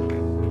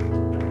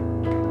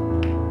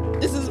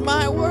 This is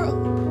my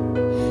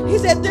world. He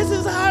said, this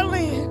is our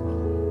land.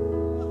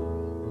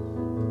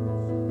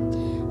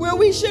 Where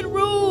we should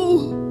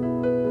rule,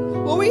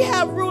 where we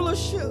have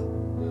rulership.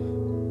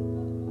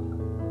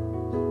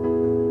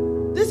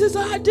 This is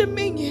our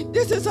dominion.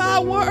 This is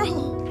our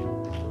world.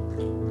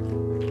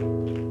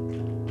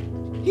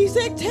 He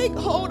said, take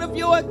hold of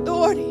your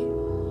authority,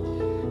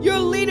 your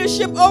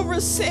leadership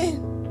over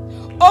sin,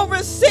 over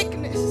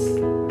sickness.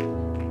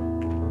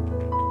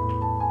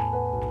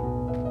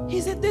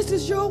 He said, this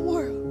is your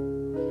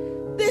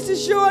world. This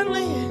is your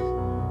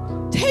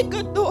land. Take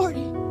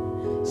authority.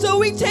 So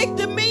we take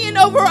dominion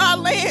over our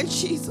land,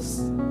 Jesus.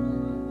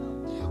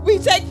 We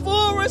take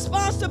full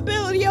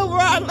responsibility over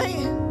our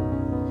land.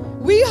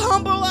 We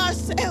humble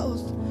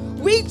ourselves.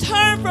 We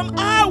turn from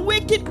our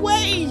wicked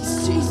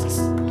ways, Jesus,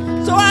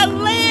 so our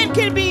land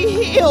can be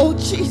healed,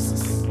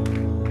 Jesus.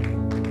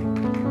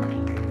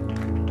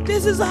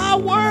 This is our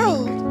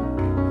world.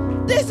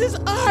 This is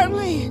our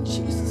land,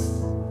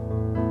 Jesus.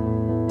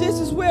 This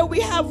is where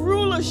we have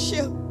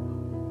rulership.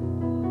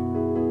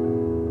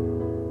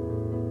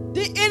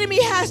 The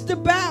enemy has to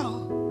bow.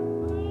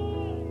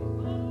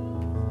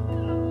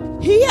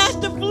 He has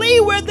to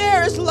flee where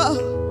there is love.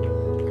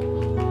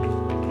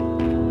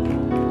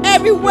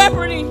 Every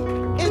weaponry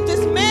is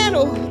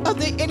dismantled of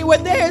the enemy where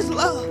there is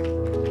love.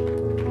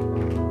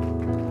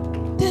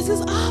 This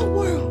is our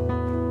world.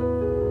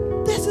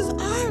 This is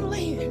our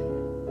land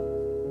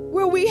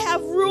where we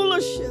have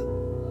rulership,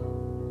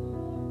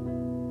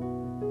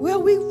 where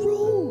we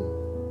rule,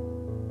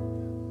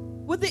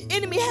 where the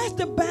enemy has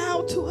to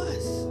bow to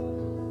us.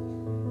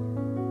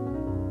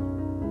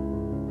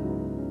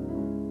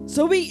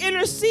 So we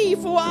intercede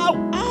for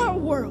our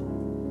world,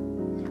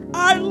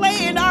 our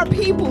land, our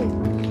people,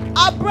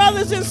 our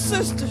brothers and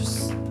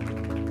sisters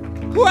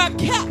who are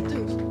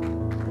captive.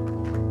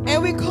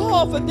 And we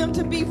call for them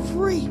to be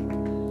free.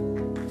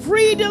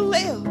 Free to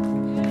live.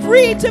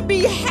 Free to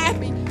be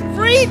happy.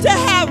 Free to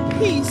have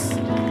peace.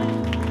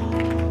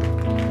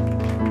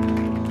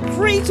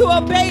 Free to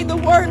obey the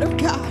word of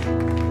God.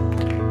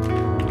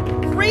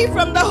 Free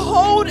from the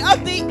hold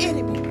of the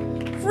enemy.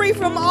 Free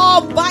from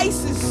all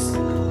vices.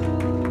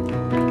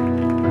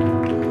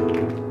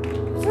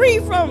 Free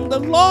from the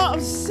law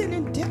of sin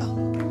and death.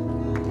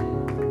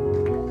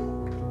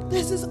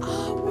 This is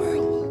our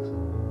world.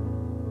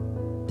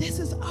 This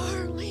is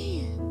our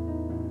land.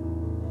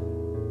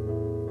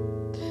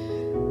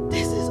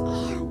 This is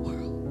our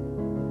world.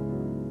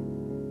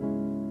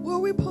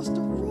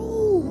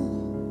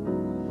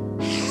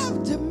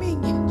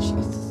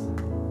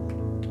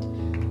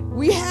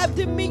 have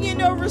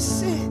dominion over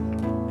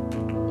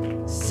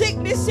sin,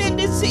 sickness, and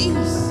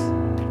disease.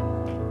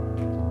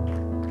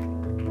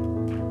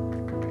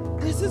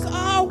 This is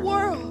our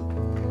world,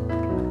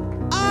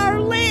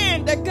 our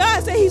land that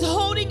God said He's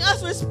holding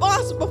us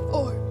responsible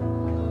for.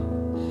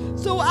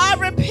 So I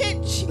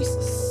repent,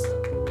 Jesus,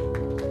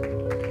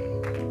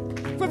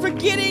 for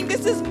forgetting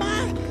this is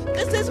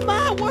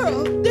my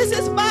world, this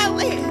is my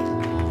land.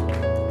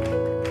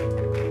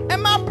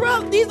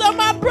 And these are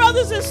my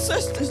brothers and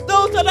sisters,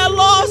 those that are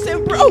lost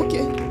and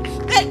broken,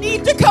 that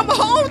need to come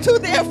home to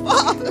their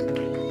Father.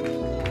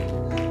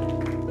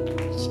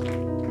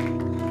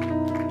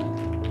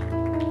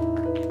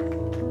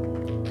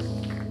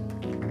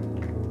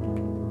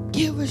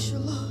 Give us your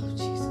love,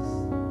 Jesus.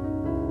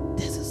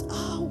 This is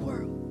our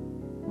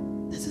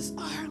world. This is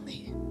our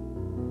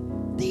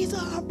land. These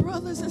are our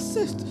brothers and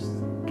sisters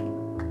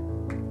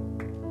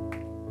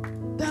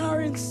that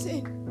are in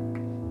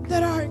sin,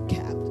 that are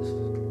captive.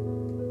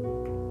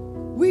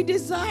 We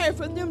desire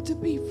for them to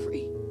be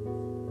free.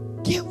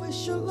 Give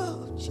us your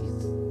love,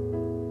 Jesus.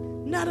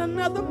 Not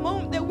another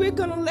moment that we're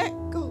going to let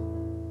go,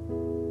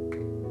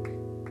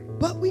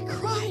 but we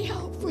cry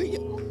out for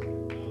you.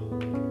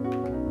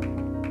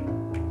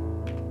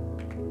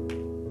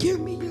 Give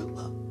me your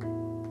love.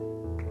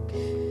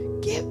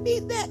 Give me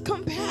that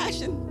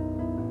compassion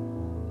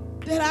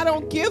that I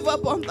don't give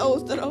up on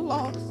those that are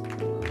lost,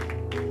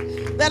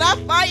 that I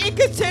fight and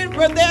contend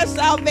for their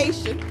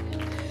salvation,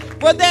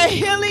 for their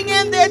healing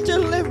and their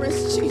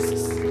deliverance,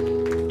 Jesus.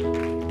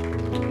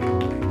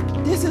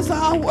 This is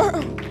our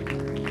world.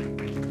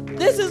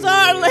 This is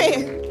our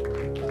land.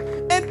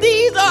 And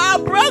these are our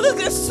brothers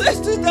and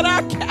sisters that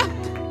are captive.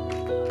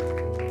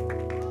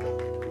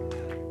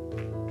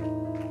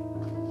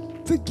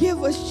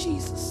 Forgive us,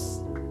 Jesus.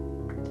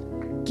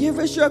 Give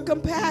us your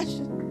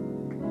compassion,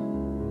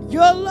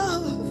 your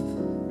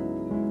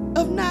love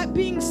of not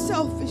being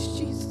selfish,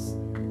 Jesus.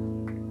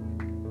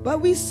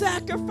 But we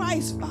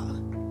sacrifice, Father,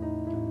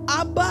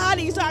 our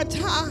bodies, our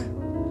time,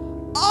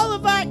 all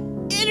of our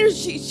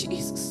energy,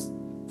 Jesus,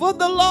 for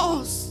the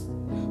lost,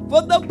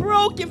 for the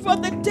broken, for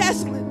the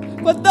desolate,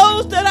 for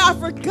those that are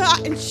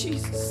forgotten,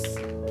 Jesus.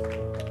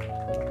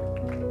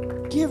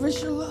 Give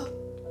us your love.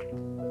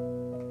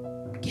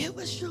 Give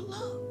us your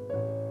love.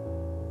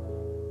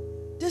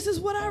 This is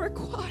what I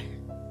require.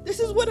 This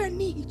is what I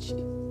need,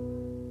 Jesus.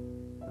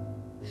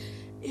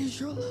 Is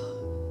your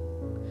love.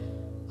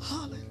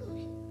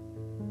 Hallelujah.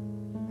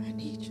 I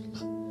need your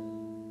love.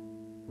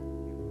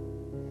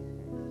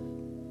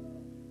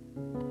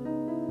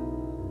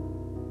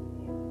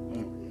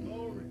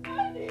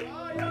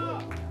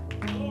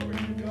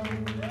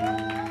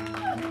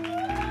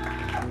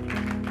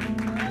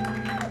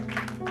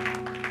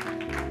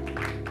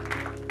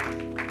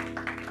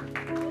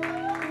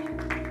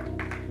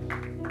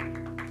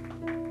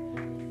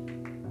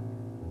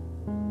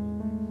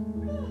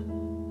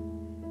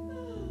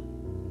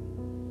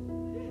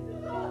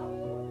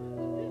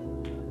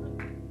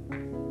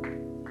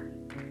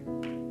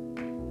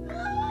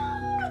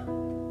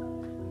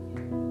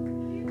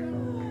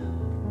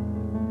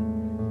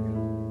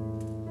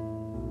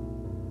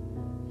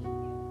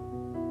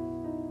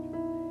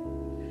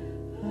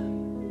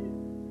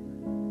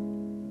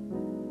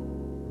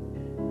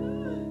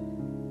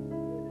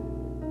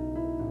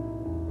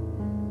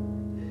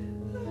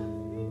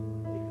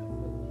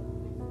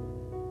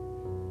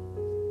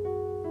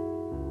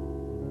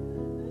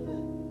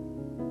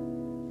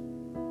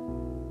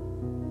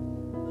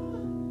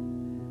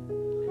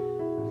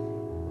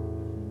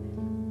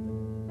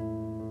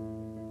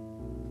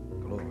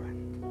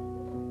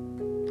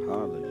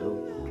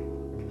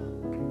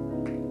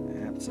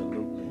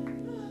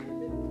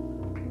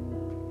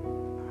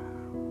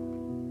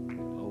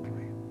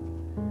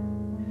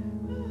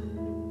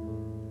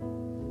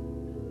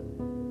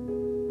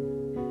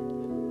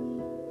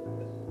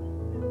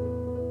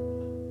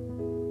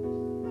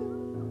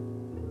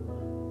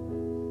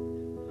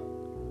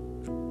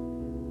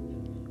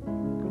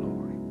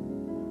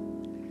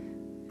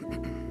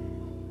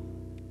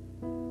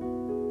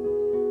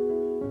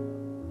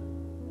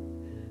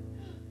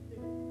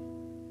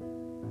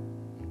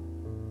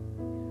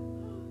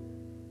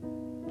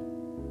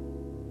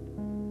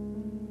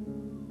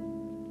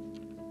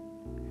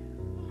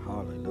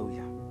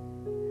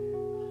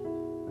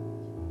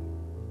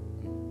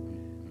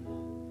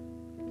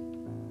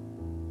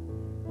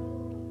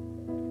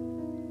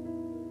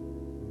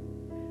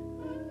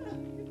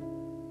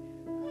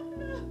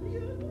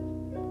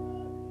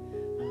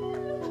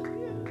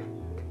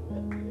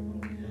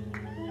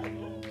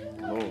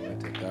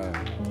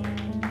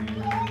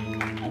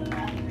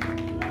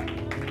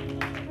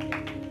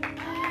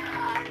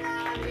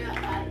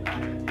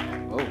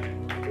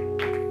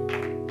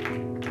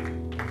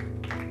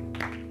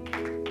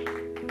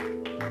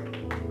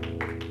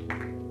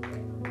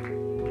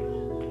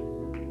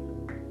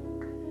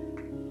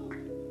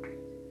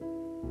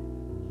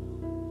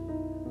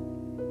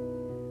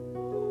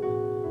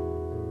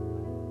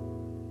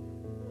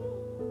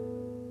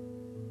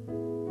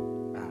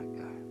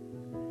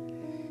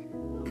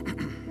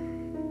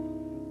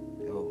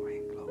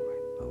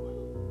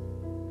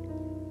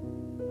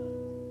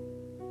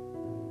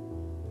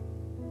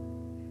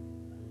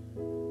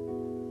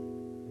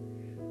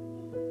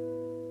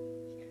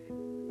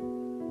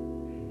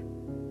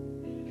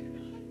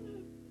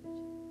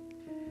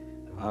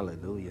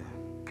 Hallelujah.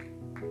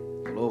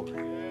 Glory.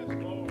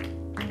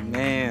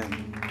 Man.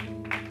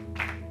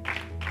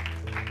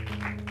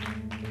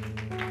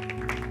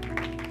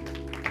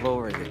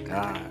 Glory to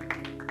God.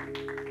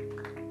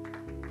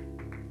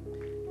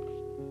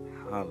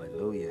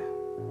 Hallelujah.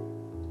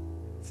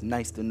 It's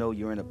nice to know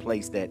you're in a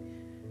place that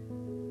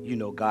you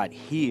know God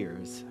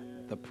hears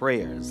the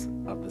prayers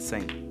of the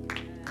saint.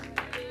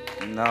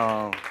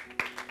 No.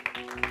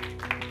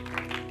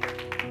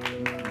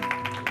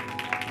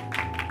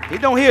 He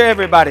don't hear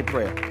everybody's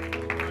prayer.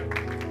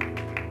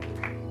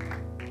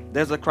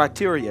 There's a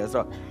criteria, there's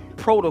a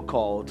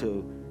protocol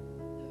to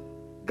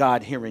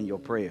God hearing your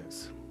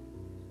prayers.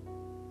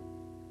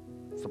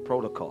 It's a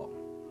protocol.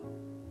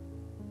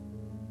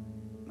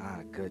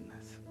 My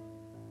goodness.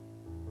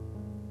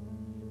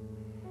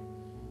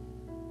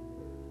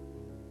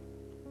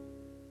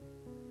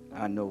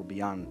 I know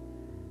beyond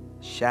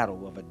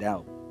shadow of a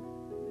doubt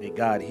that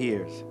God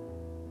hears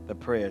the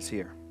prayers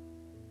here.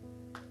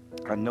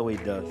 I know he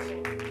does.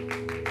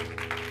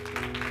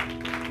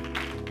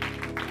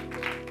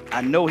 I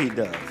know he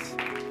does.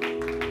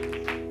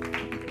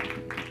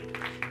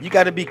 You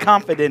got to be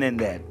confident in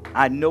that.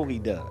 I know he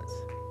does.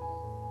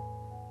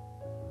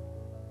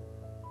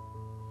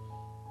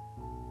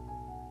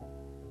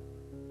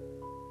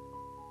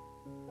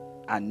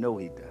 I know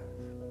he does.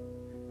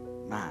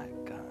 My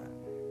God.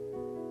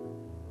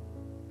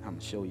 I'm going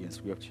to show you in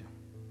scripture.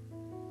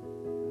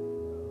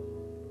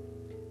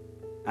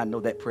 I know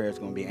that prayer is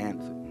going to be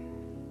answered.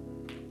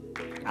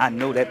 I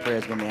know that prayer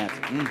is going to be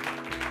answered.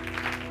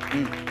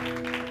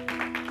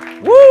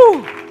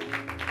 Woo!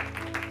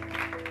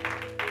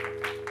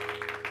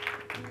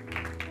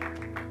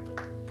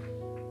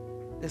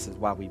 This is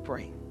why we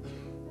pray.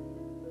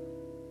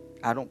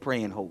 I don't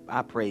pray in hope.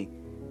 I pray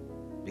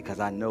because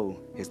I know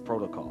his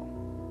protocol.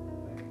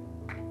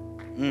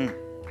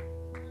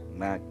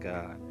 My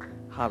God.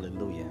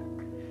 Hallelujah.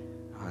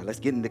 All right,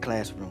 let's get in the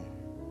classroom.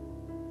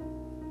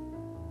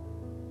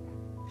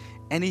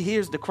 And he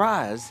hears the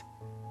cries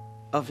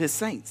of his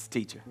saints,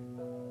 teacher.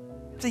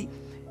 See,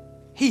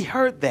 he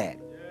heard that,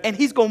 and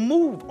he's going to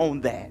move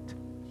on that.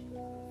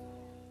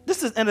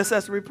 This is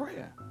intercessory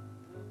prayer.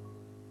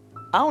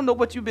 I don't know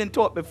what you've been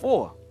taught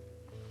before.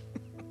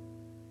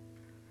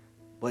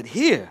 But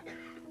here,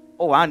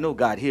 oh, I know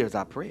God hears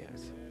our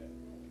prayers.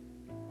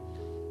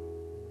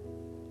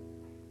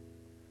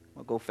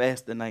 I'll go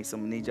fast tonight, so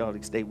I'm going to need y'all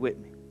to stay with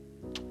me.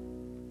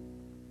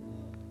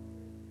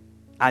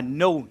 I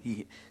know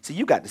he, see,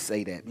 you got to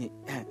say that.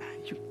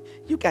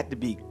 You got to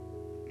be,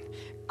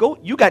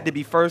 you got to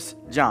be 1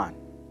 John.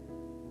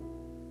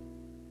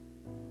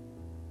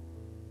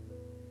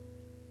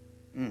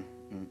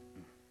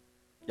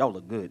 Y'all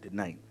look good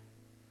tonight.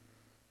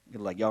 You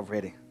look like y'all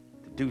ready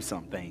to do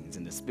some things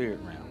in the spirit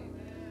realm.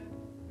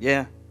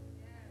 Yeah?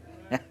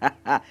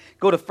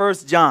 Go to 1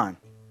 John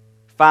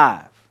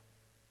 5.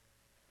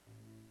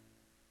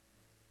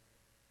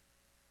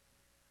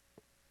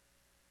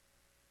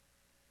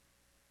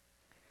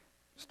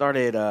 Start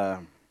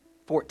at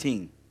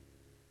 14.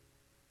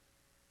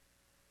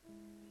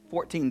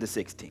 14 to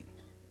 16.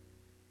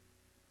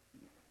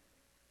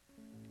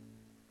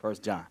 1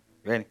 John.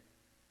 Ready?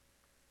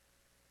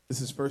 This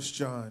is 1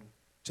 John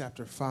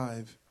chapter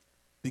 5,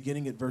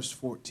 beginning at verse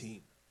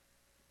 14.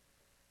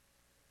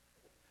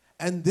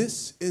 And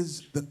this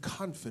is the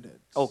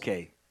confidence.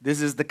 Okay,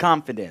 this is the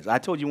confidence. I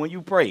told you when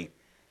you pray,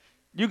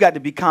 you got to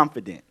be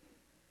confident.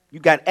 You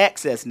got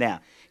access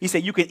now. He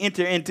said you can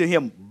enter into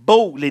him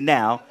boldly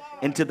now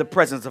into the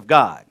presence of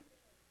God.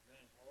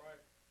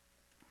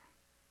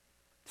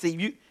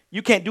 See,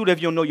 you can't do that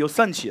if you don't know your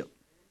sonship.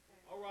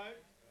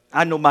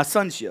 I know my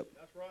sonship.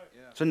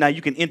 So now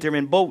you can enter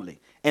in boldly.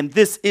 And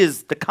this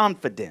is the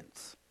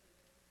confidence.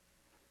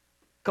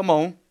 Come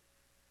on.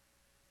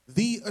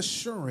 The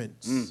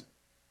assurance,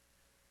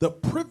 the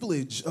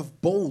privilege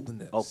of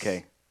boldness.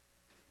 Okay.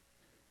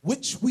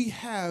 Which we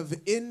have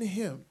in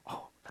him.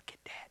 Oh, look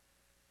at that.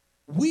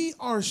 We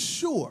are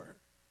sure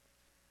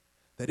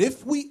that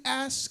if we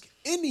ask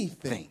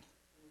anything,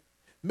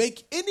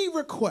 make any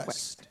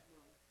request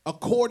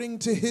according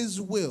to his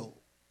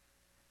will,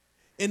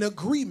 in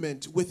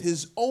agreement with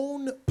his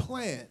own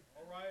plan,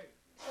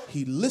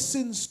 he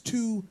listens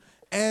to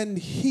and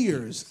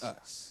hears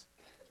us.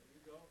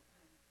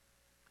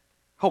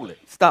 Hold it.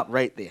 Stop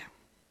right there.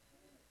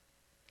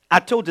 I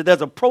told you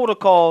there's a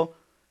protocol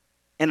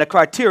and a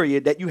criteria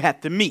that you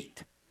have to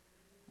meet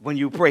when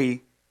you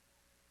pray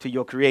to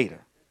your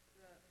Creator.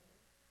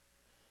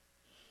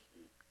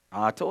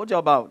 I told you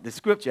about the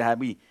scripture, how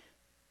we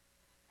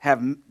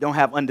don't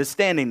have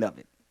understanding of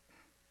it.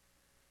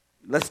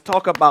 Let's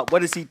talk about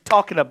what is he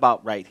talking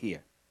about right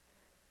here.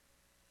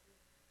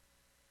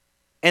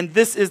 And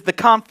this is the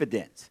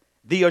confidence,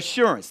 the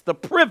assurance, the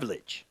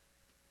privilege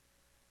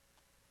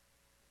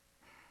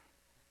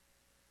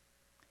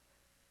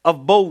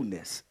of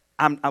boldness.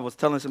 I was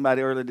telling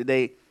somebody earlier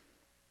today,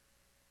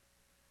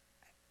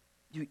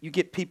 you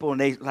get people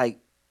and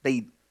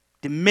they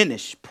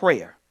diminish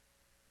prayer.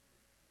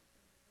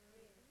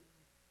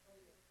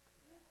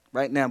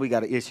 Right now we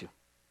got an issue.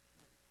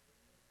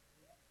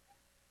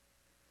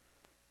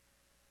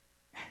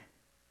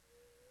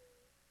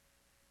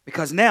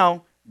 Because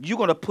now you're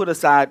going to put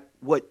aside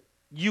what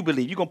you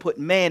believe. You're going to put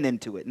man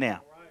into it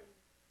now.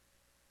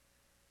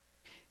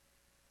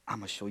 I'm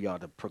going to show y'all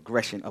the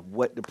progression of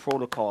what the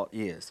protocol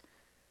is.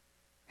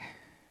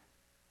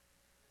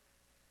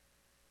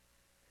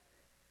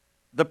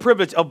 The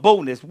privilege of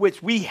boldness,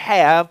 which we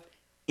have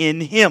in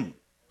him.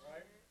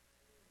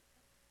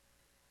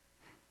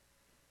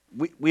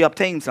 We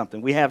obtain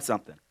something. We have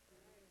something.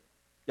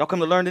 Y'all come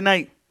to learn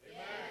tonight? Yeah.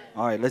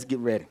 All right, let's get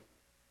ready.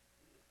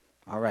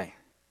 All right.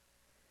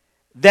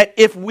 That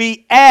if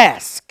we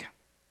ask,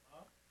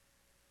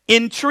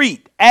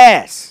 entreat,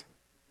 ask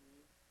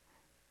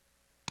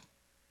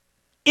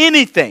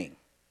anything,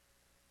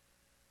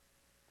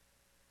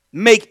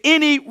 make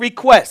any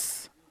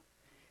requests,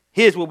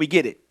 here's where we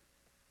get it.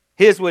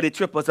 Here's where they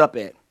trip us up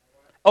at.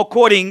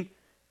 According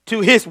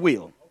to his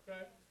will.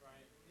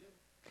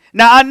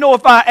 Now, I know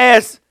if I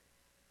ask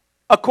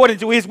according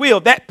to his will,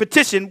 that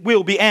petition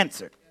will be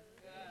answered.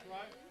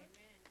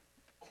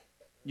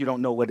 You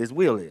don't know what his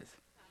will is.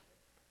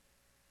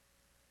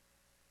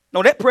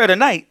 No, that prayer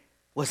tonight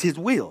was his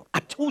will. I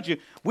told you,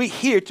 we're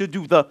here to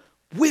do the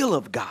will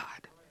of God.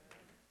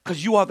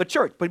 Because you are the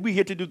church, but we're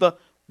here to do the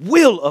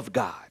will of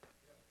God.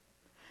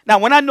 Now,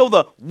 when I know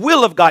the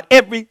will of God,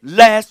 every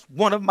last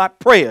one of my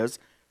prayers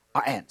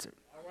are answered.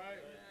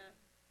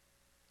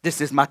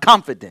 This is my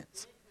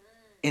confidence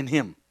in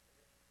him.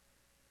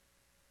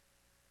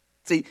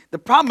 See, the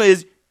problem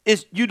is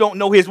you don't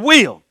know his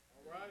will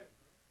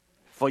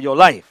for your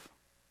life.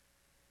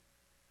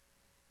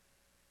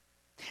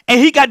 And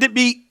he got to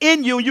be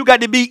in you. You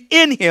got to be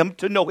in him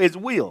to know his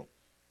will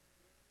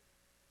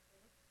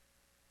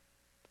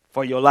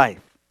for your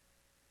life,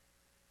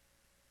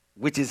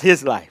 which is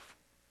his life.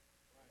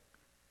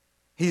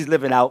 He's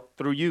living out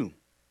through you.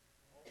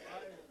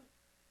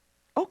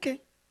 Okay.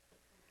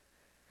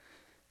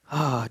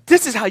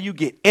 This is how you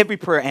get every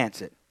prayer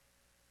answered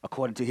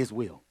according to his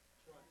will.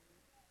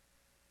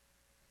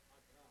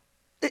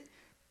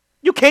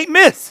 You can't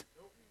miss.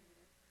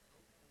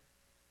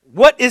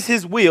 What is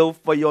his will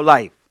for your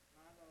life?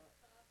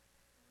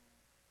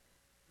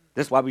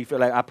 That's why we feel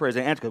like our prayers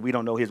are answered, because we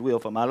don't know his will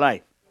for my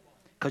life.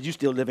 Because you're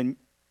still living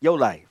your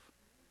life.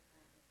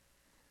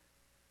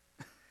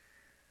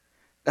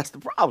 That's the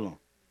problem.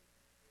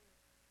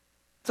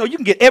 So you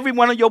can get every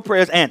one of your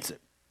prayers answered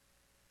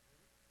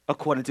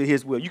according to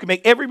his will. You can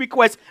make every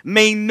request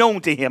made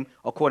known to him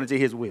according to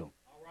his will.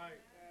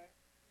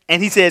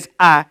 And he says,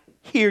 I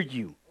hear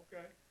you.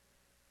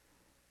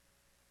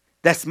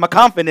 That's my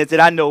confidence that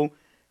I know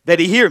that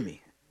he hear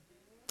me.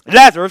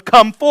 Lazarus,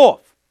 come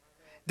forth.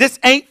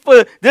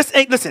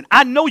 Listen,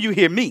 I know you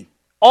hear me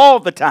all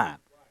the time,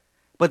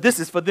 but this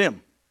is for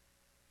them.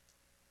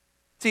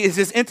 See, it's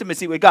his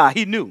intimacy with God.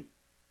 He knew.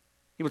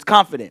 He was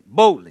confident,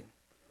 boldly.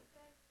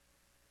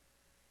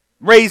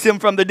 Raised him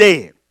from the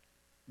dead.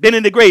 Been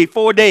in the grave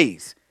 4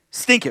 days.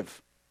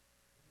 Stinketh.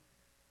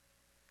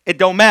 It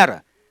don't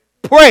matter.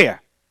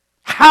 Prayer.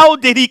 How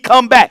did he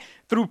come back?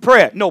 Through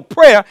prayer. No,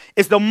 prayer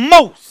is the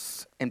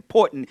most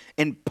important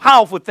and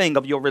powerful thing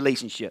of your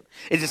relationship.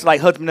 It's just like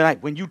husband and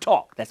wife. When you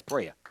talk, that's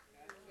prayer.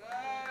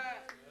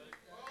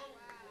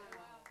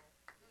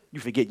 You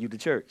forget you the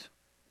church.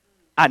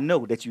 I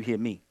know that you hear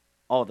me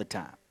all the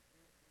time.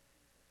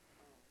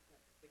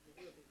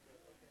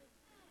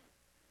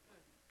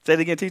 Say it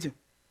again, teacher.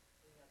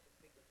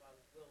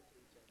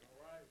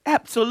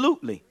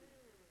 Absolutely.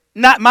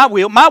 Not my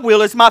will. My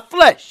will is my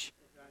flesh.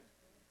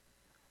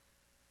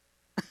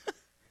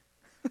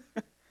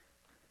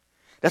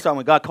 That's why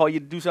when God calls you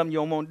to do something, you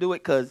don't want to do it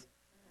because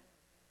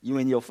you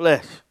in your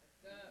flesh.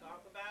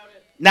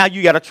 Now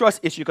you got a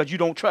trust issue because you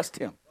don't trust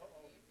him.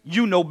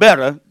 You know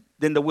better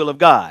than the will of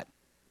God.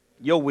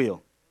 Your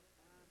will.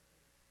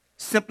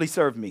 Simply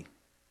serve me.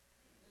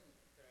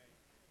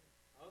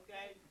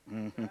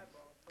 Mm-hmm.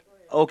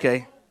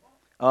 Okay.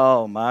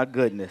 Oh, my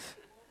goodness.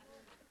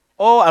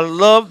 Oh, I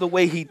love the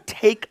way he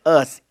take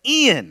us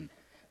in.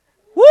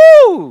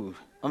 Woo!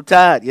 I'm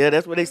tired. Yeah,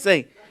 that's what they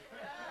say.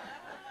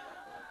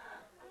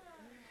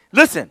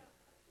 Listen.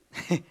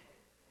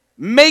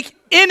 Make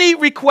any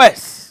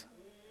requests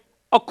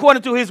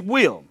according to his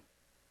will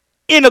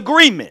in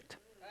agreement.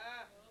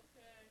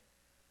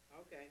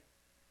 Okay.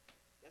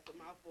 That's a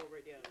mouthful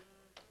right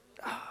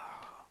there.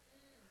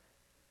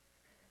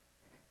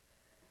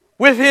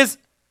 With his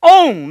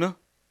own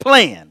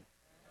plan.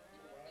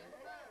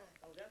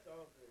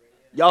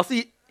 Y'all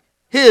see,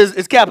 his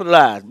is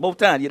capitalized both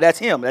times. Yeah, that's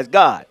him. That's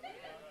God.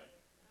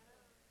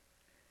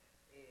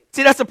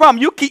 See, that's the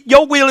problem.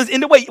 Your will is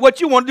in the way. What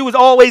you want to do is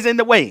always in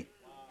the way.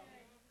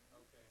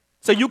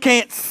 So you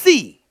can't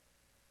see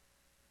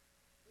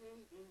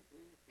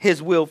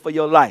his will for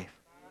your life.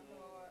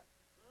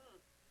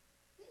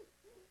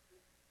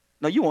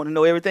 No, you want to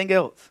know everything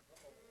else.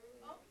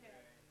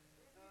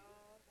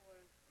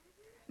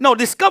 No,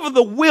 discover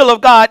the will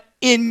of God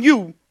in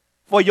you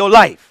for your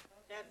life.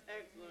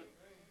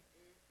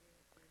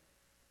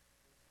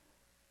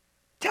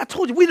 I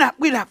told you,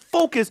 we're not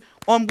focused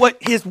on what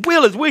his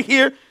will is. We're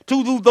here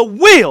to do the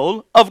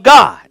will of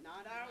God.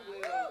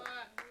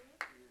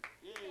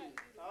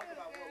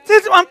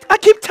 I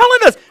keep telling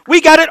us,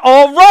 we got it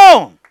all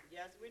wrong.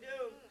 Yes, we do.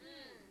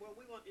 What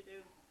we want to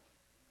do.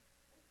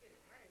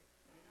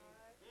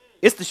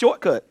 It's the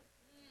shortcut.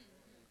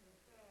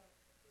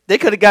 They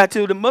could have got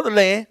to the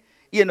motherland,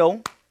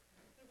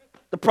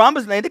 the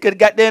promised land. They could have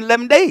got there in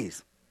 11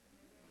 days.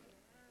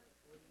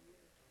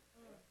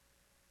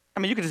 I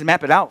mean, you can just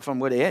map it out from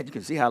where they're at. You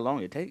can see how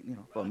long it takes,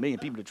 for 1 million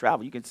people to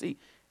travel. You can see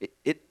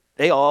it.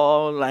 They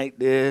all like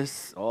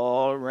this,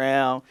 all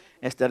around,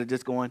 instead of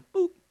just going,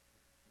 boop.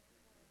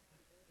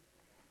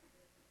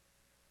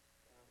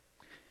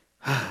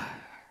 I'm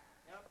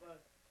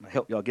going to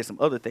help y'all get some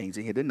other things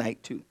in here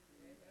tonight, too.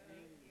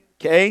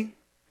 Okay?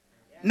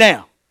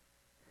 Now,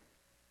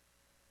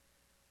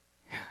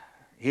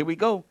 here we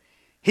go.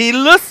 He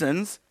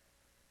listens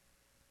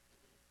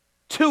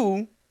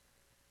to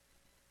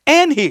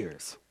and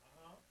hears.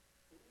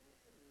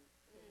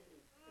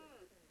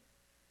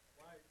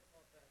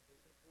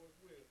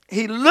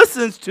 He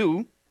listens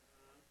to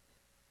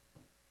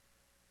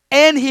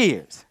and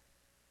hears.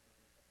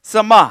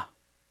 Sama.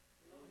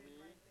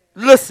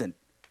 Listen.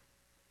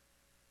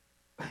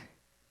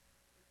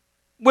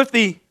 With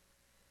the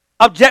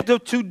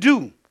objective to do.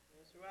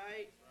 That's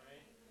right.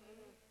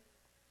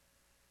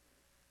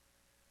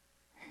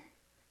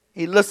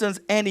 He listens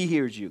and he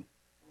hears you.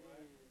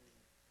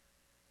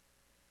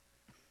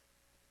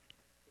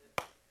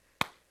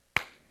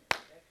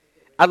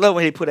 I love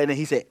when he put that in.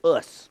 He said,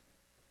 us.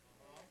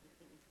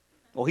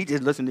 Oh, he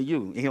just listened to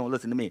you. He don't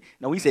listen to me.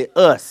 No, he said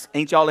us.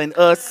 Ain't y'all in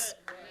us?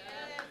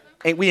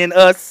 Ain't we in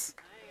us?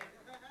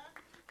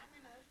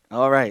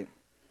 All right.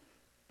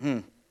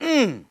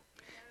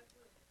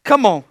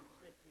 Come on.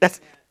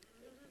 That's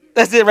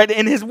it right there,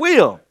 in his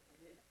will.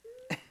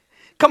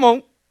 Come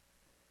on.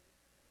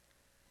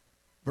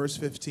 Verse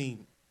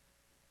 15.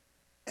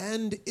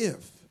 And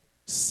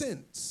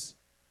since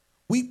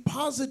we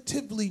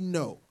positively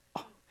know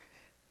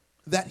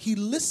that he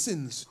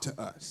listens to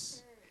us.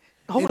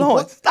 Hold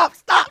on. Stop.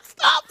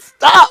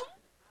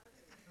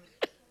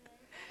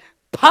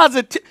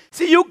 Positive.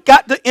 See, you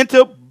got to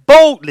enter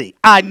boldly.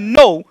 I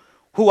know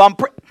who I'm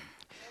praying.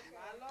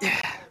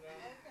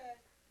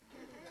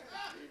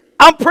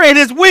 I'm praying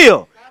his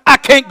will. I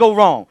can't go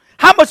wrong.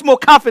 How much more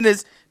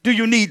confidence do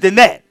you need than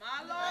that?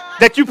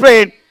 That you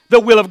praying the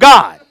will of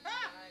God.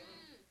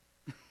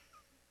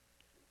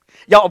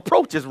 Your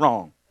approach is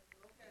wrong.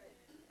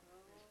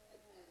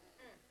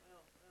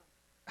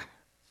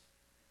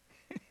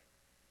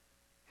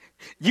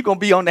 You're going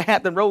to be on the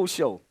Hampton Road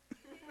show.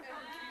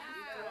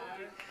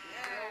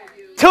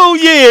 2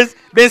 years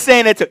been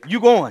saying that to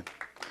you going.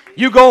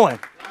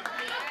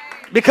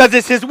 Because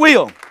it's his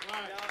will.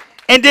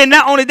 And then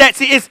not only that,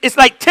 see, it's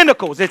like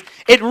tentacles. It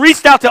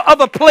reached out to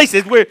other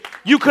places where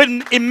you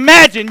couldn't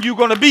imagine you're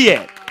going to be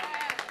at.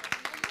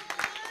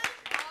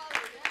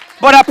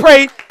 But I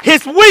pray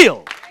his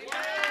will.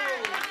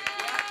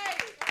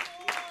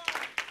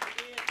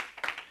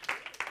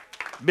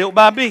 Built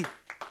by me.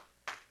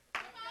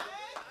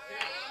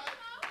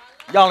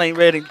 Y'all ain't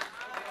ready.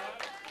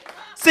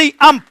 See,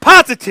 I'm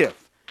positive.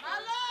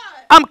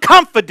 I'm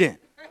confident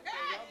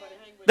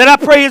that I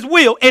pray his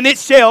will and it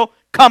shall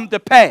come to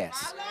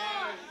pass.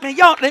 Man,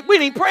 y'all, we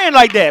ain't praying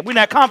like that. We're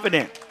not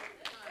confident.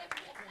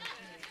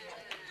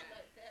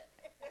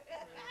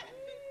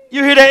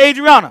 You hear that,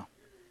 Adriana?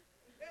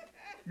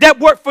 That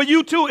worked for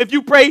you too if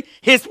you pray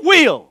his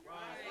will.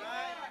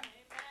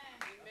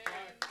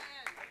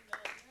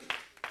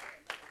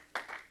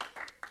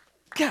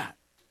 God,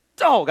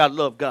 dog, I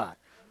love God.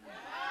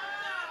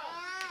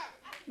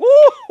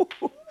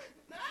 Woo!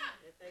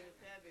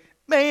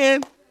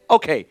 Man,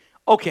 okay.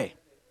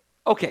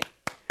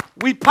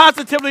 We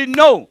positively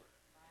know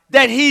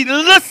that he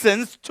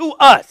listens to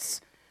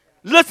us.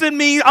 Listen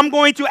means I'm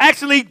going to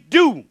actually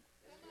do.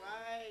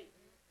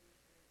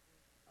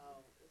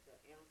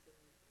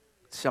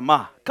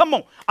 Shema. Come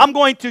on. I'm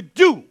going to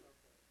do.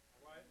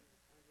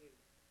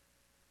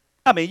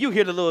 I mean, you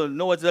hear the little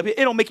noise up here.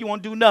 It don't make you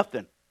want to do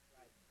nothing.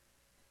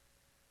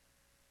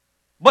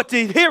 But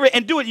to hear it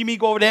and do it, you mean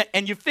go over there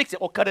and you fix it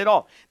or cut it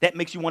off. That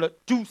makes you want to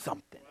do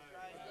something.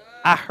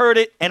 I heard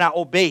it and I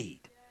obeyed.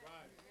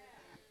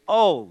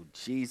 Oh,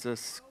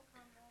 Jesus,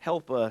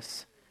 help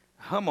us.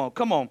 Come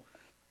on.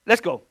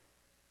 Let's go.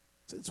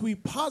 Since we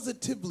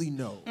positively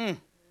know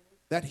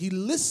that he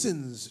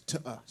listens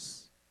to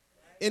us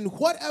in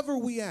whatever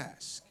we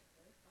ask,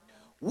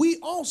 we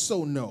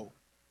also know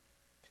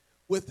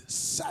with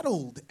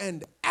settled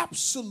and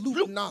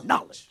absolute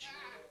knowledge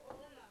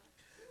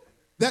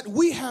that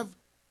we have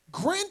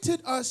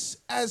granted us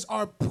as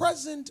our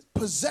present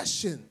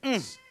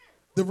possessions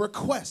the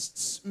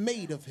requests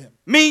made of him.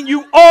 Mean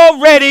you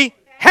already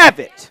have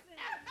it.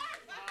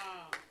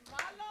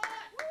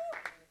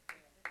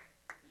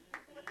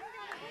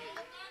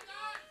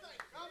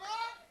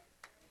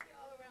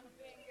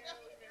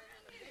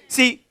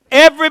 See,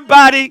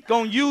 everybody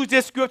gonna use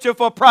this scripture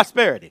for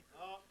prosperity.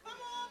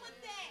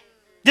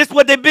 This is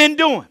what they've been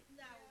doing.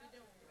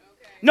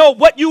 No,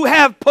 what you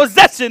have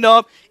possession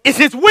of is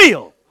his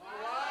will.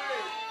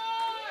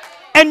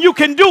 And you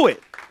can do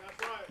it.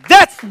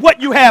 That's what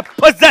you have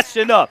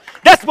possession of.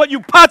 That's what you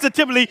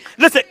positively,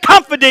 listen,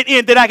 confident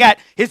in, that I got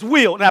his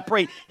will, and I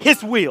pray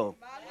his will.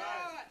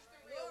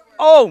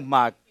 Oh,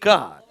 my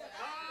God.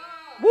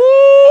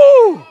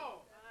 Woo!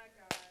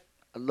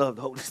 I love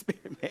the Holy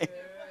Spirit, man.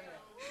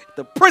 If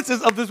the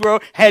princes of this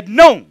world had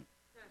known,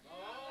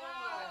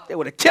 they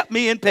would have kept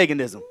me in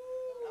paganism.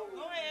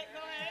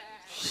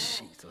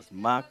 Jesus,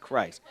 my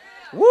Christ.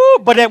 Woo,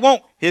 but that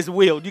won't his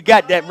will. You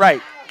got that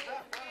right.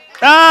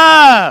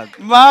 Ah,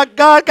 my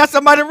God, got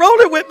somebody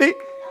rolling with me.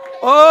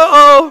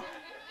 Uh-oh.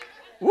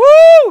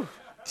 Woo!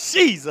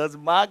 Jesus,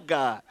 my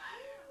God.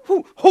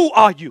 Who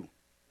are you?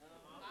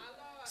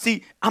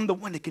 See, I'm the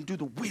one that can do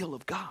the will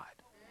of God.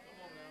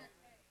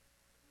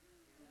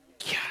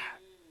 God,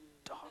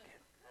 dog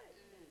it.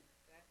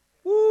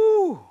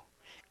 Woo!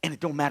 And it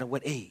don't matter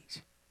what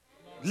age.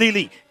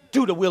 Lily,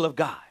 do the will of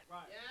God.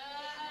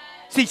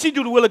 See, she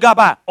do the will of God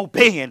by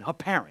obeying her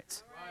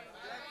parents.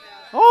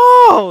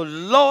 Oh,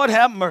 Lord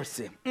have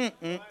mercy.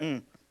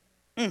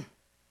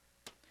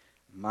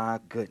 My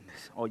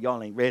goodness. Oh,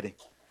 y'all ain't ready.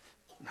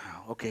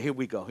 Okay, here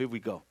we go. Here we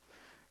go.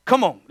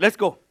 Come on, let's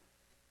go.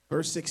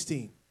 Verse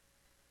 16.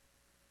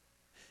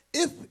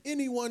 If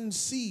anyone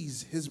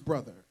sees his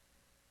brother,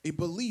 a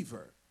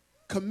believer,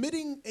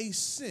 committing a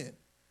sin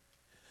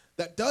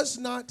that does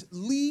not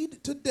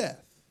lead to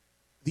death,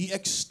 the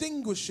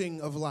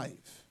extinguishing of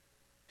life,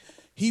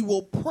 he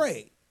will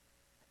pray,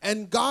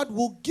 and God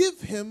will give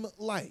him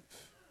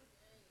life.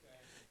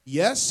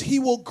 Yes, he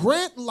will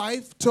grant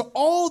life to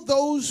all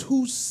those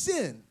whose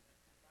sin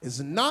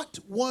is not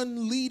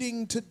one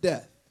leading to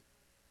death.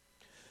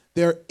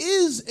 There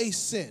is a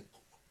sin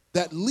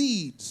that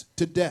leads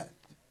to death.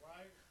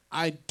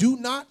 I do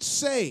not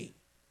say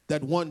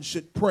that one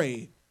should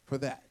pray for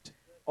that.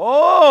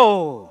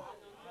 Oh.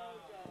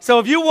 So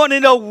if you want to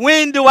know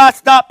when do I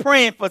stop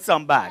praying for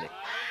somebody?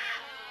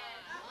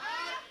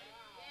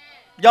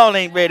 Y'all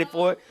ain't ready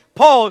for it.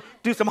 Paul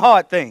do some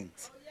hard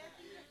things.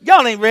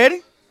 Y'all ain't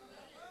ready.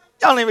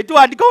 Y'all ain't ready. Do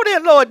I go there,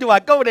 Lord? Do I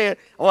go there?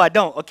 Or I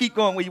don't? Or keep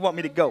going where you want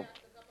me to go?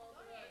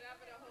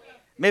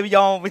 Maybe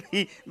y'all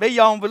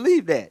don't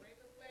believe that.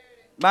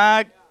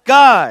 My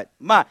God.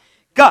 My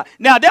God.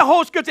 Now, that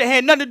whole scripture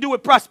had nothing to do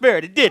with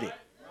prosperity, did it?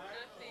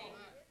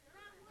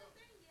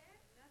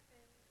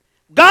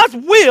 God's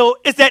will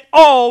is that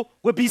all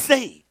will be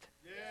saved.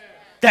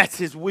 That's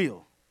his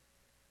will.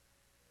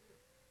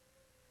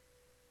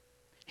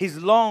 He's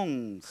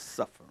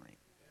long-suffering.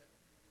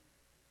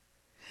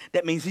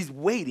 That means he's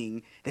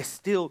waiting. There's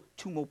still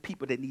 2 more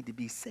people that need to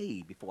be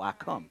saved before I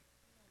come.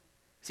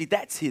 See,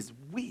 that's his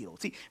will.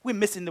 See, we're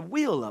missing the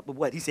will up of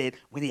what he said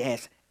when he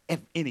asked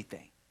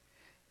anything.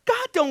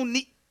 God don't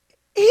need,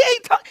 he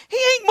ain't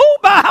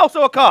moved by a house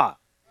or a car.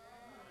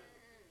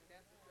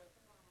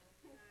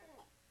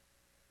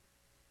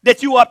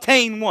 That you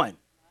obtain one.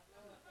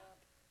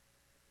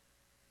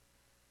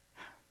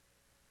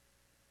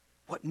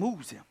 What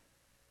moves him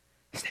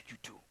is that you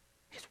do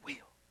his will.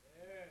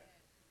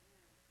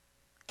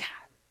 God,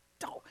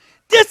 dog.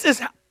 This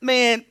is,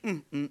 man,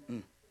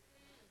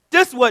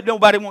 this is what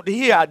nobody wants to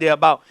hear out there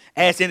about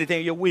ask anything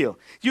in your will.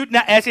 You're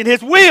not asking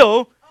his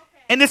will,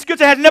 and this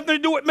scripture has nothing to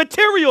do with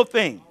material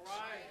things.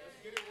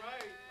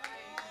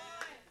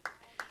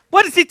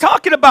 What is he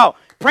talking about?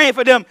 Praying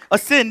for them a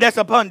sin that's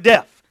upon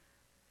death.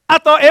 I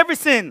thought every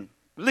sin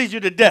leads you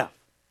to death.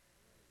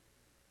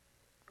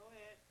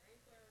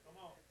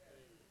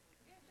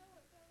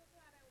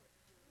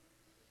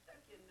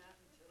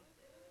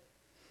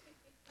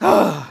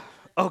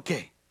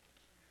 Okay.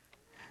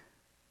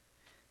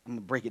 I'm going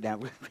to break it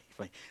down real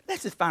quick.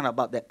 Let's just find out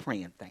about that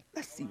praying thing.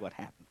 Let's see what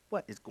happens.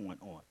 What is going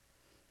on?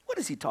 What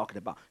is he talking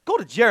about? Go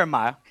to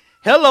Jeremiah.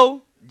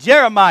 Hello,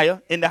 Jeremiah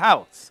in the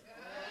house.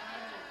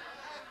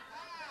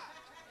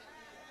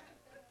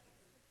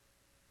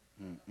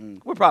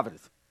 What prophet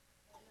is?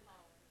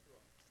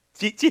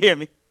 She hear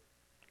me?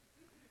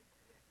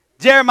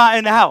 Jeremiah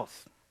in the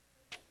house.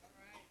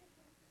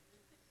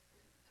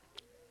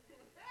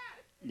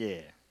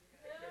 Yeah.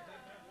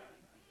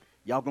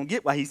 Y'all gonna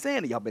get why he's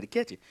saying it. Y'all better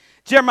catch it.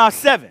 Jeremiah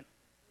 7.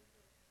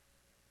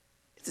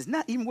 This is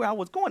not even where I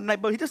was going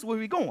tonight, but this is where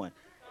we're going.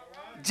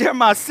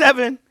 Jeremiah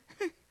 7.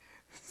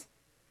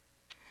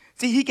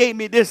 See, he gave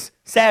me this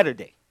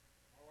Saturday.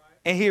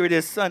 And here it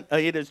is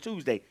it is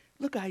Tuesday.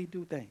 Look how you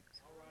do things.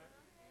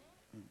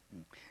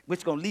 Which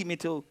is going to lead me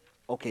to,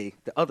 okay,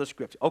 the other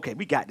scripture. Okay,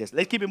 we got this.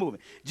 Let's keep it moving.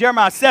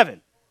 Jeremiah 7,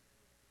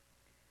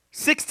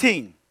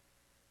 16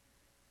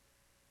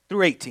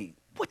 through 18.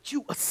 What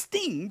you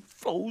esteem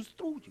flows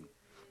through you.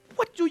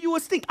 What do you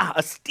esteem? I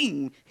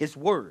esteem his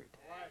word.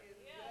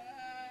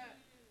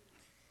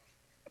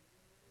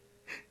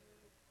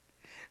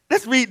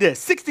 Let's read this,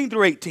 16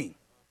 through 18.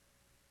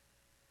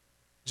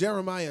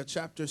 Jeremiah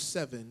chapter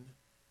 7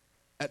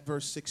 at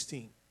verse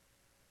 16.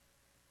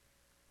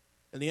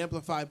 In the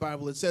Amplified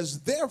Bible, it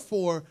says,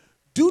 therefore,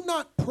 do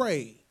not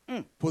pray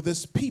for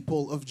this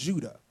people of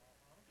Judah,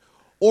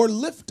 or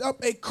lift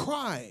up a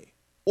cry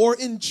or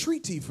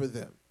entreaty for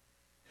them,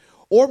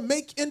 or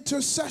make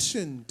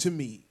intercession to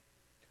me,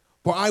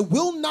 for I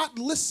will not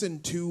listen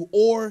to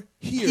or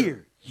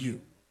hear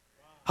you.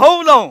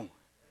 Hold on.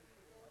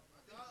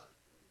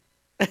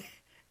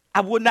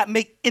 I will not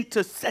make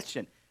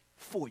intercession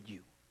for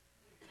you.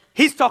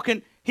 He's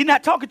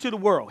not talking to the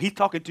world. He's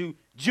talking to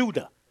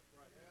Judah.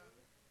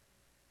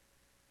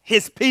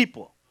 His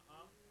people.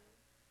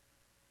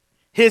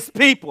 His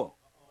people.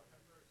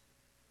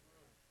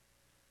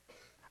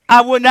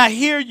 I will not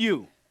hear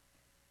you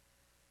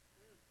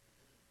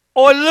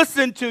or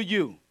listen to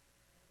you.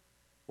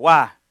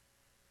 Why?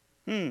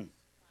 Read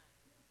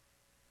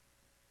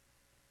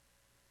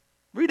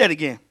that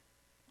again.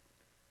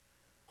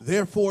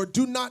 Therefore,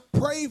 do not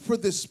pray for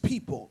this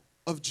people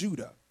of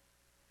Judah,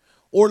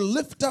 or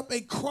lift up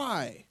a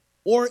cry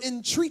or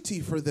entreaty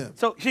for them.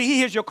 So he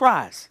hears your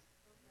cries.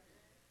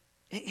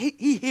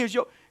 He hears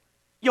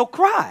your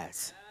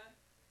cries.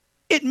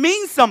 It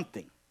means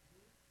something.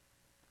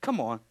 Come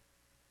on.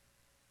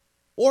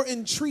 Or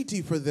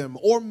entreaty for them,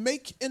 or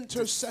make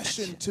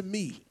intercession to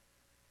me,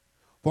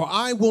 for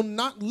I will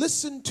not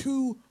listen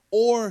to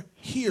or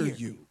hear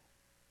you.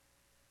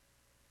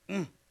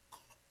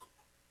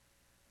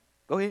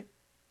 Go ahead.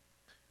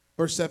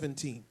 Verse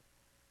 17.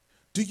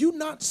 Do you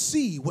not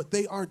see what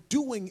they are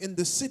doing in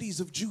the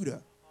cities of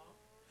Judah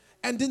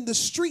and in the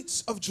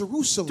streets of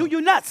Jerusalem? Do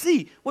you not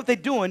see what they're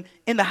doing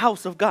in the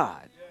house of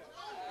God?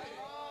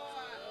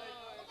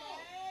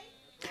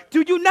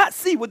 Do you not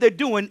see what they're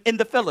doing in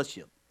the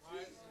fellowship?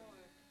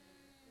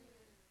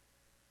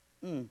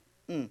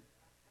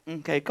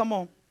 Okay, come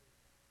on.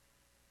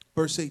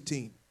 Verse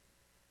 18.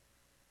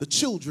 The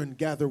children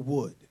gather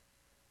wood.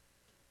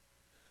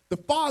 The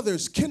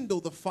fathers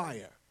kindle the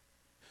fire.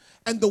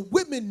 And the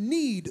women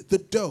knead the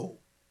dough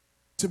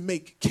to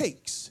make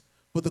cakes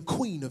for the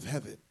Queen of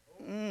Heaven.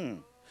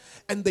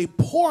 And they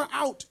pour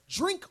out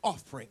drink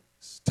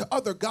offerings to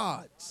other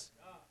gods,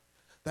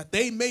 that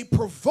they may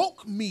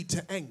provoke me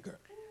to anger.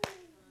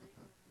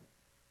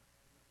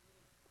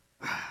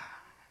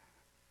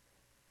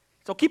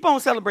 So keep on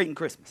celebrating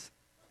Christmas.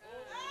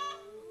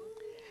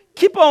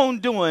 Keep on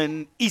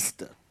doing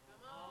Easter.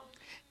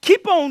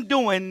 Keep on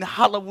doing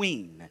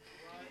Halloween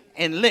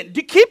and Lent.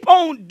 Keep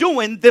on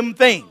doing them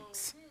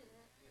things.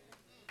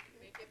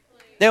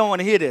 They don't want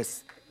to hear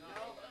this.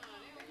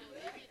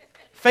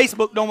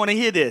 Facebook don't want to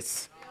hear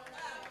this.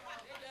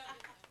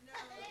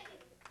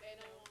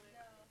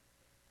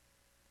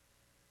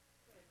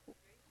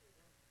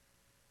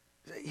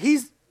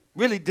 He's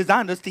really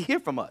designed us to hear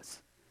from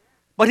us.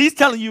 But he's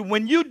telling you,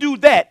 when you do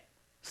that,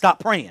 stop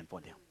praying for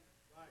them.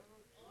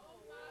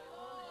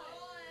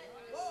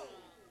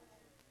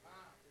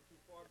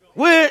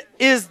 Where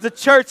is the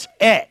church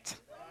at?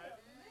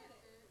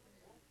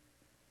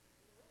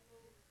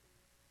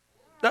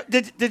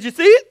 Did you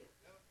see it?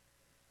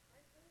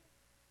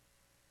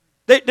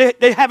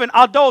 They're having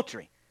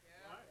adultery.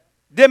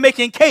 They're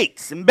making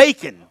cakes and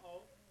baking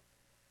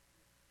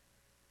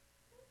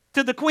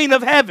to the Queen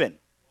of Heaven.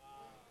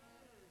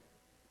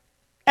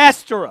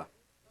 Ashtoreth.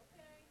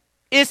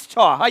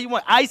 Ishtar. How you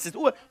want? Isis.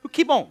 Who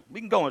keep on. We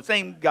can go on.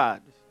 Same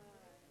God.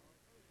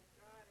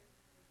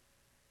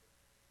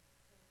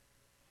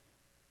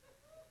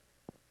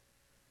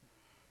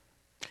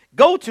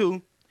 Go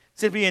to,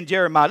 since we're in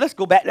Jeremiah, let's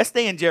go back. Let's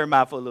stay in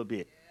Jeremiah for a little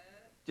bit.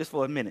 Just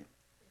for a minute.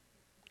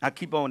 I'll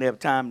keep on there,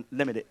 time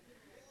limited.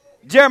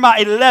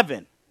 Jeremiah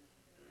 11.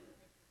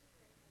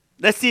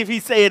 Let's see if he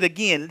say it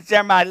again.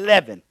 Jeremiah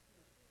 11.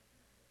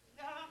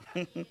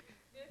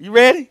 You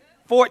ready?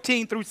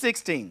 14 through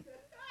 16.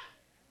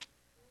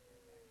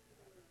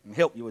 I'll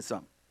help you with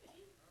something.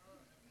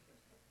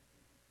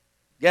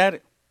 Got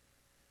it?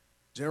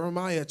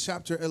 Jeremiah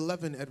chapter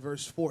 11 at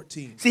verse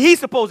 14. See, he's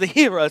supposed to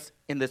hear us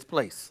in this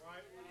place.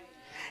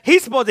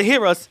 He's supposed to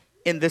hear us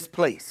in this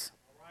place.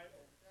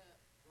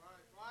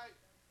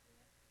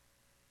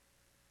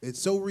 It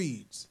so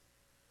reads,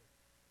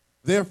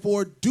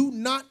 therefore do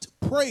not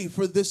pray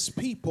for this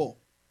people,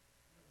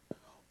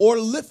 or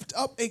lift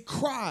up a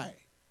cry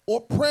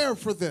or prayer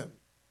for them,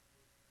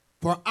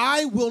 for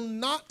I will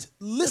not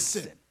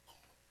listen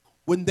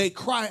when they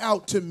cry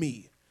out to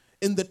me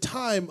in the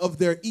time of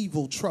their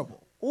evil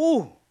trouble.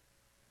 Ooh.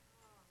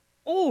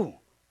 Ooh.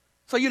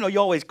 So you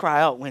always cry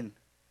out when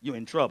you're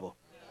in trouble.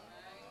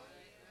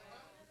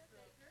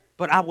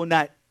 But I will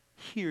not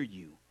hear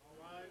you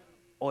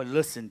or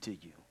listen to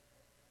you.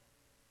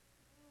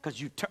 Because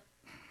you turn.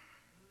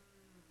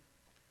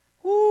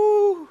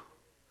 Ooh.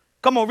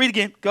 Come on, read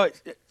again. Go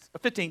ahead.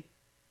 15.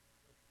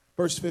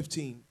 Verse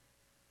 15.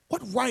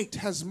 What right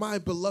has my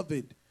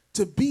beloved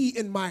to be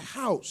in my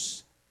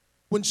house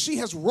when she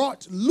has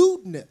wrought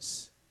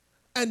lewdness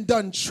and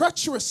done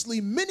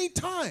treacherously many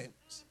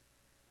times?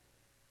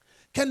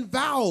 Can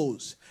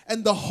vows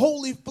and the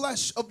holy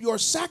flesh of your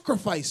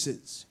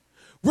sacrifices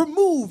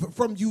remove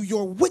from you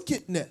your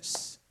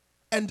wickedness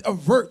and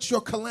avert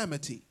your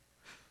calamity?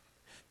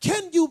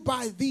 Can you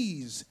by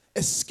these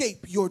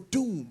escape your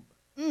doom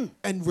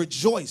and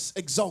rejoice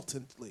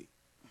exultantly?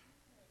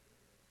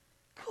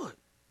 Good.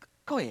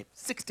 Go ahead.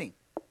 16.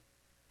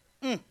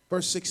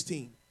 Verse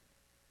 16.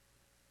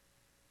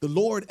 The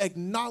Lord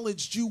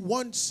acknowledged you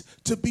once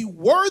to be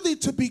worthy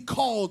to be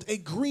called a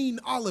green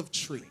olive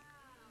tree,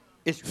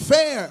 It's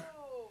fair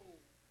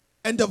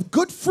and of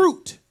good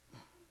fruit,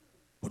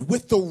 but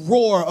with the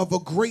roar of a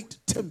great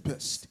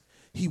tempest,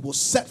 he will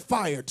set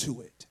fire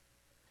to it,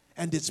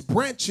 and its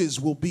branches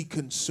will be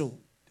consumed.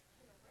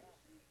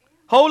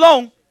 Hold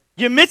on.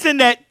 You're missing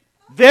that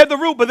they're the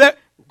root, but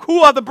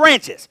who are the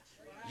branches?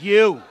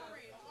 You.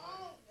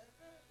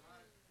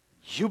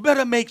 You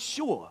better make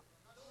sure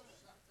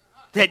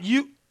that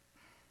you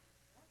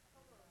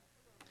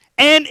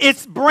and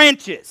its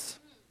branches,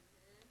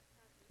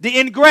 the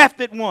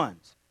engrafted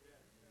ones.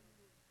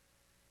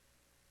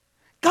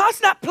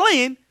 God's not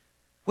playing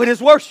with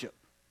his worship.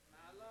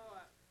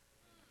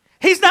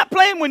 He's not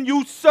playing when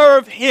you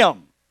serve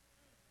him.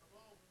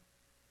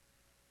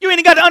 You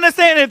ain't got to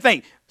understand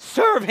anything.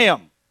 Serve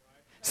him.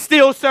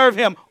 Still serve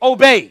him.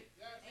 Obey.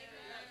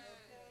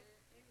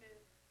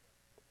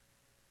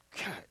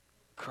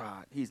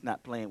 God, he's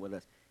not playing with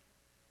us.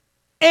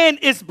 And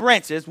its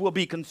branches will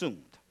be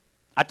consumed.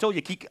 I told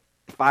you, keep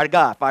fire to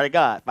God, fire to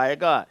God, fire to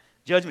God.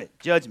 Judgment,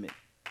 judgment.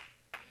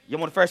 You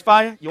want a fresh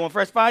fire? You want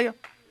fresh fire?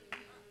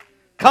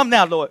 Come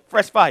now, Lord,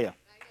 fresh fire.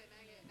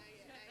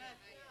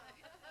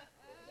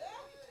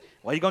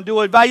 Well, you're going to do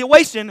an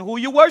evaluation. Who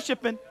you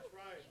worshiping?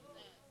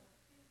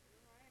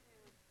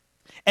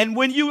 And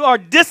when you are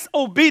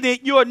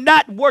disobedient, you are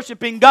not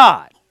worshiping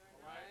God.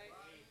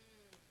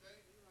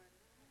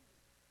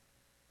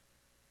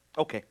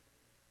 Okay.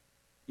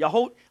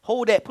 Y'all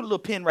hold that. Put a little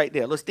pin right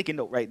there. A little sticky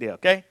note right there,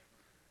 okay?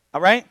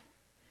 All right?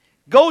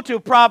 Go to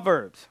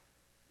Proverbs.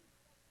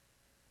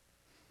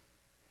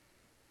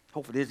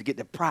 Hopefully this is to get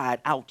the pride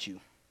out you.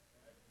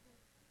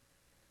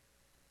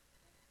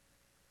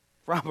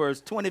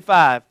 Proverbs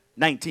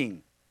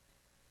 25:19.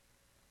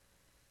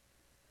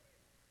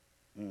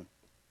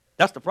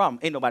 That's the problem.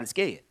 Ain't nobody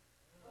scared.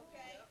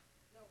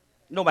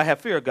 Nobody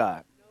have fear of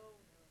God.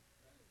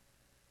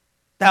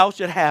 Thou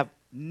should have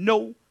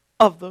no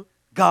other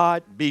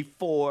God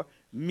before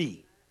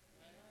me.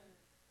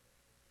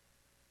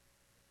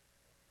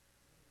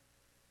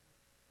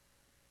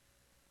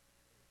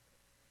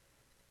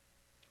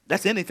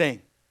 That's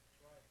anything.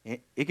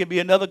 It can be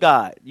another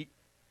God.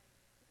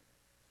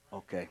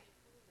 Okay.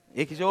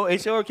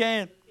 It sure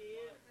can.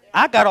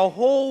 I got a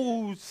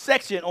whole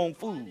section on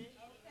food.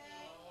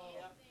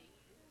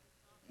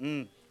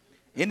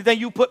 Anything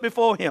you put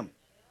before him,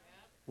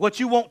 what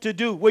you want to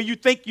do, where you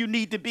think you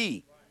need to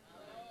be.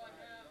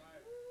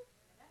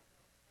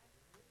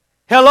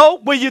 Hello?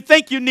 Where you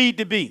think you need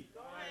to be.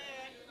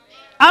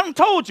 I done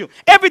told you,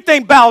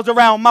 everything bows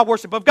around my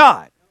worship of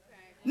God.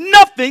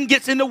 Nothing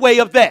gets in the way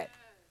of that.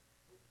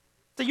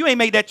 So you ain't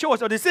made that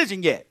choice or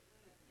decision yet.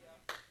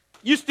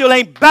 You still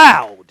ain't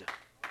bowed.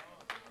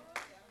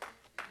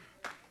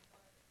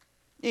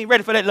 You ain't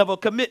ready for that level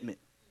of commitment.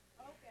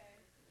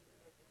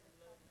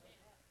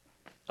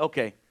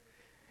 Okay.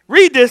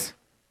 Read this.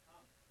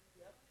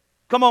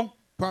 Come on.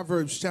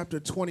 Proverbs chapter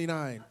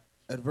 29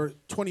 at verse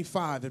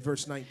 25 at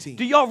verse 19.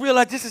 Do y'all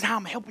realize this is how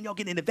I'm helping y'all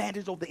get an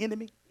advantage over the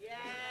enemy? Yes.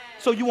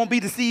 So you won't be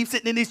deceived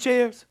sitting in these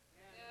chairs?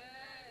 Yes.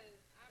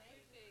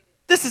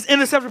 This is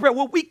intercessory prayer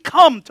where we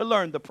come to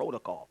learn the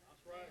protocol.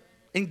 Right.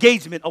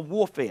 Engagement of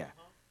warfare.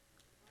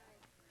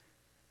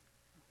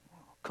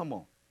 Come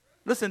on.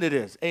 Listen to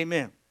this.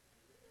 Amen.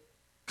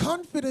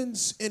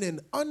 Confidence in an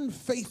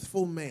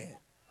unfaithful man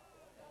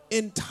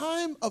in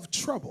time of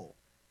trouble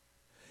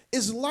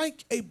is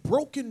like a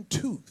broken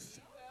tooth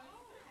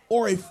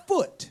or a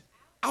foot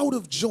out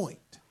of joint.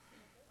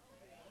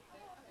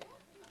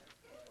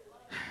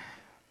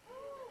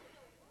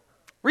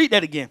 Read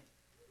that again.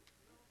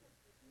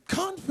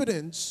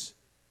 Confidence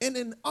in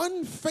an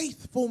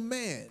unfaithful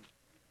man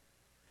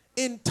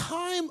in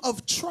time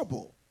of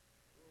trouble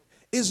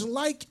is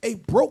like a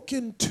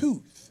broken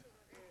tooth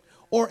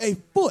or a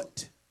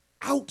foot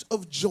out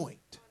of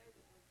joint.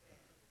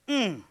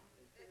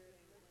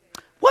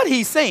 What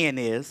he's saying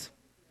is,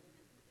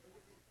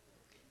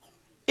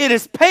 it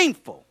is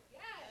painful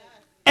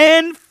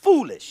and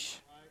foolish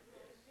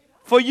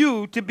for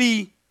you to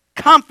be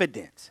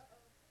confident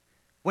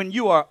when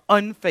you are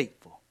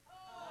unfaithful.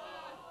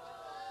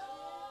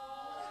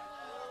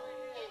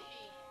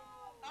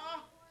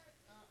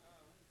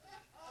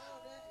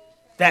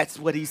 That's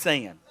what he's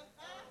saying.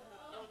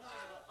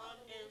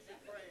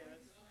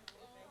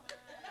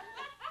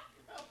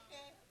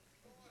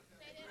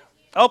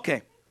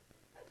 Okay.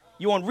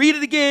 You want to read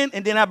it again,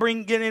 and then I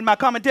get in my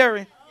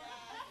commentary?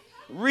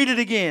 Read it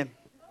again.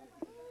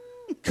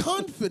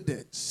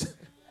 Confidence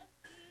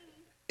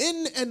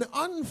in an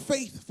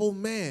unfaithful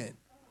man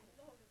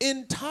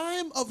in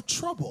time of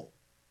trouble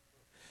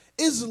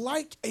is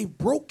like a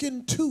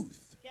broken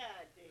tooth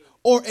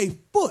or a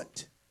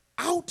foot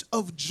out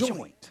of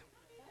joint.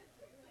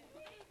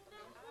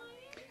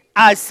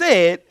 I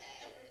said,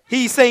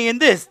 he's saying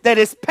this, that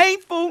it's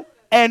painful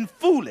and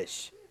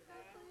foolish.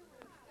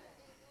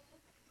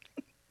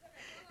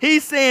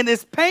 He's saying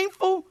it's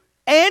painful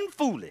and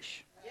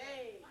foolish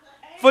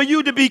for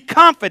you to be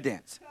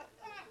confident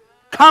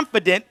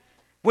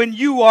when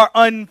you are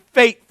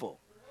unfaithful.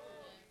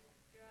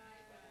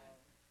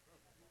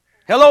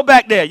 Hello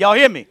back there. Y'all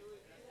hear me?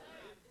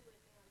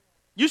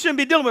 You shouldn't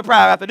be dealing with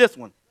pride after this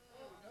one.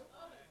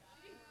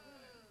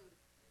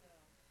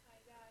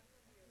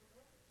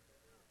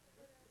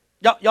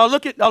 Y'all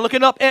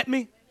looking up at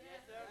me?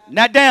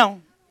 Not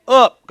down,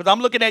 up, because I'm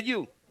looking at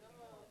you.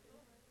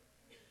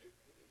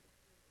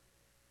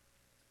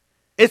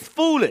 It's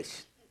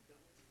foolish,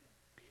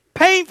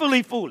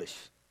 painfully foolish,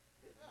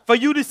 for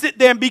you to sit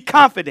there and be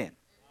confident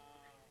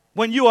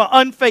when you are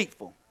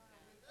unfaithful.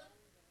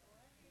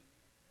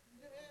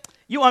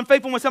 You're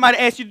unfaithful when somebody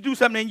asks you to do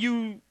something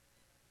and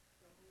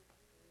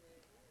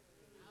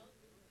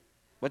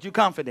but you're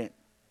confident.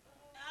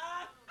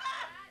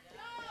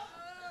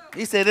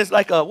 He said it's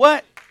like a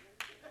what?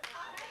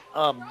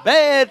 A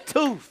bad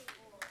tooth.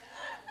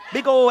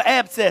 Big old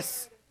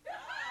abscess.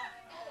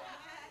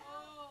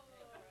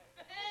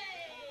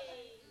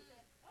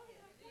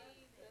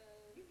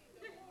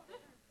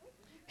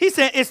 He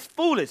said it's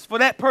foolish for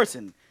that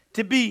person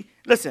to be,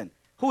 listen,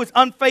 who is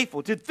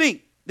unfaithful, to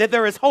think that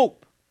there is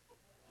hope,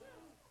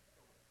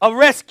 a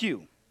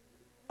rescue,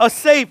 a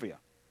savior,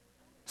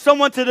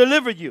 someone to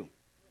deliver you.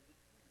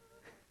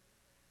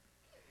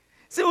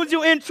 See, when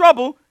you're in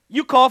trouble,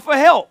 you call for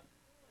help.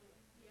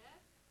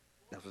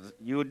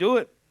 You will do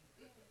it.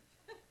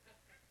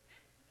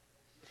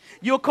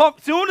 You'll call,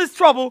 soon as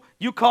trouble,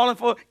 you calling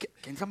for,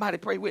 can somebody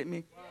pray with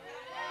me?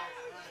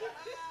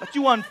 But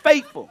you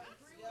unfaithful.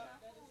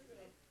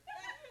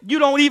 You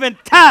don't even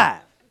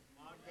tithe.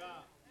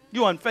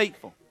 You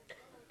unfaithful.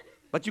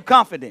 But you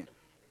confident.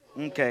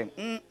 Okay.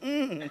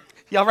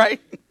 Y'all right?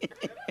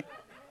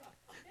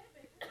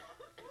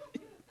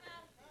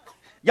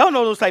 Y'all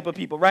know those type of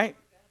people, right?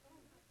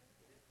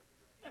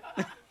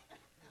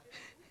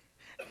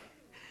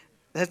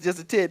 That's just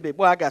a tidbit.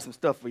 Boy, I got some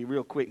stuff for you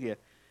real quick here.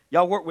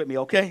 Y'all work with me,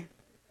 okay?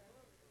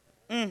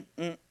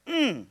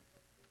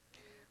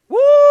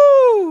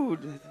 Woo!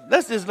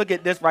 Let's just look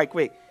at this right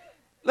quick.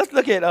 Let's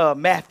look at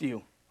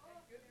Matthew.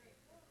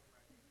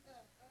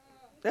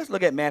 Let's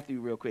look at Matthew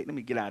real quick. Let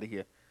me get out of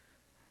here.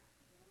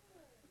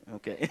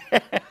 Okay.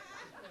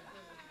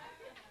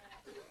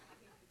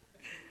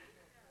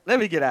 Let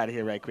me get out of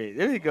here right quick.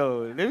 Let me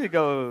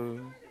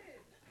go.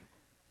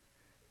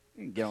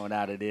 Get on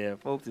out of there.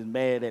 Folks is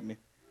mad at me.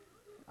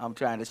 I'm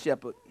trying to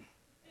shepherd.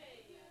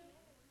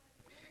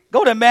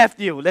 Go to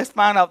Matthew. Let's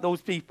find out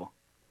those people.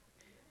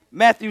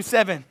 Matthew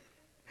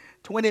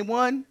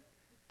 7:21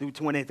 through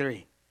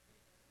 23.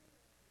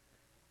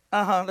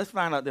 Let's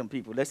find out them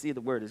people. Let's see if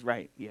the word is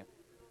right here.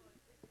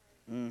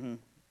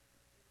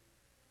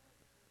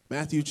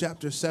 Matthew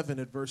chapter 7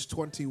 at verse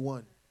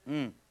 21.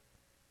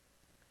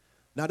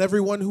 Not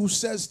everyone who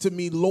says to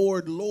me,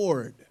 Lord,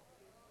 Lord,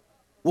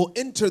 will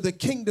enter the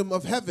kingdom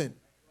of heaven,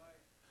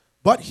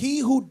 but he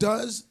who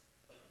does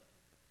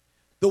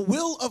the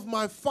will of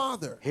my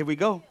Father. Here we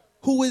go.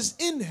 Who is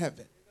in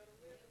heaven.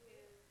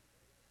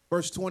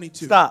 Verse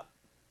 22. Stop.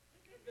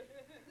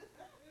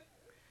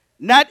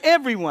 Not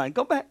everyone,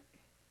 go back,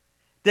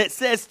 that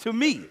says to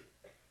me,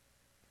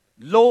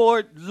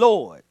 Lord,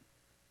 Lord.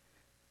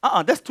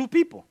 That's two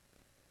people.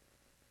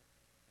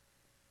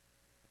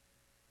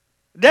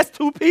 That's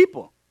two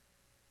people.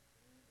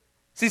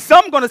 See,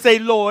 some going to say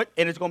Lord,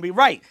 and it's going to be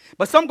right.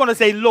 But some going to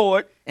say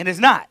Lord, and it's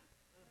not.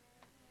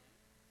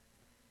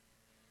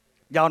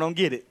 Y'all don't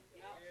get it.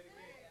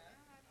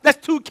 That's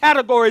two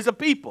categories of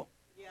people.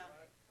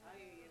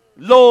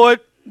 Lord,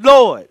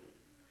 Lord.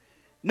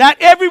 Not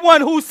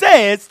everyone who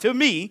says to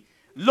me,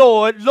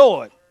 Lord,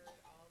 Lord,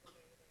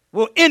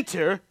 will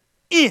enter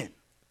in.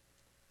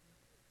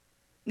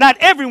 Not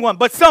everyone,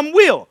 but some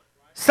will.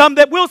 Some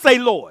that will say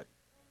Lord.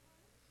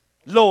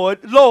 Lord,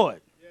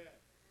 Lord.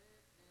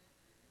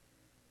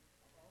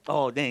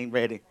 Oh, they ain't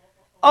ready.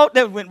 Oh,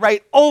 that went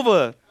right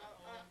over.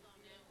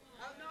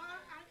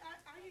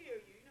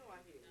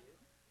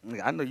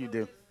 I know you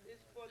do.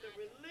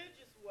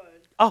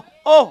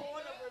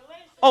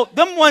 Oh,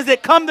 them ones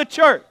that come to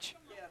church.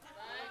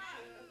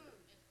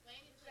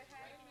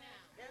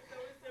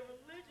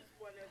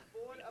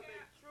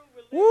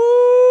 Woo!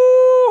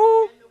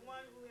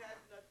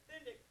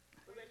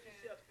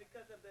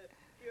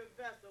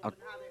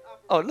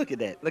 Oh, look at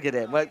that. Look at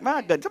that.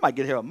 My God, somebody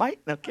get here a mic,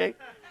 okay?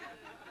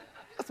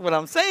 That's what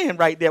I'm saying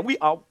right there. We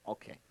all,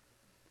 okay.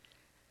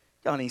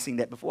 Y'all ain't seen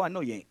that before. I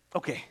know you ain't.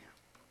 Okay.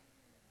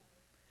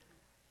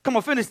 Come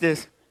on, finish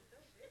this.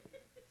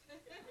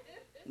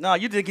 No,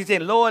 you just keep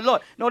saying, Lord,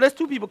 Lord. No, there's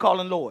two people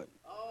calling Lord.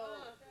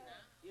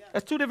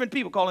 That's two different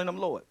people calling him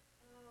Lord.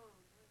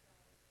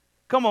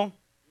 Come on.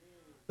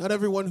 Not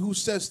everyone who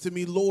says to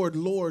me, Lord,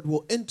 Lord,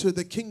 will enter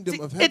the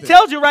kingdom of heaven. It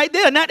tells you right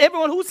there, not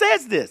everyone who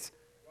says this.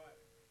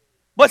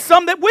 But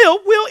some that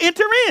will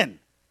enter in.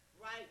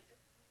 Right.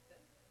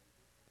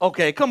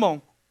 Okay, come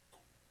on.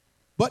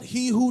 But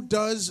he who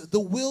does the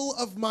will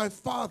of my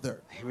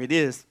Father. Here it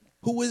is.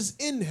 Who is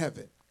in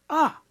heaven.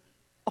 Oh.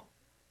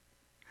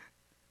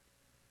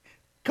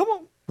 Come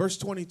on. Verse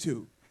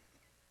 22.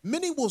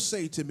 Many will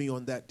say to me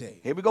on that day.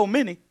 Here we go,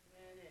 many.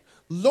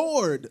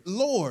 Lord,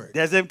 Lord.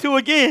 There's them two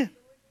again.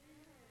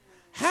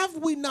 Have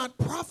we not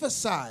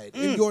prophesied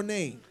in your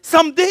name?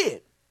 Some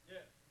did.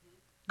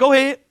 Go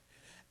ahead.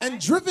 and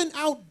driven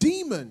out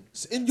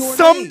demons in your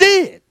Some name.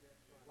 did.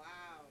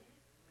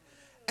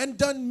 And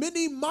done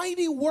many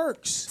mighty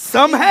works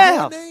Some in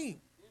have. your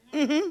name.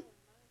 Mm-hmm.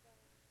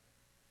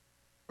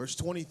 Verse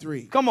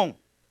 23. Come on.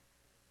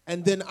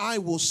 And then I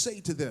will say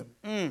to them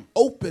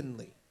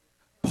openly,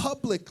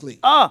 publicly,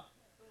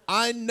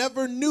 I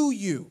never knew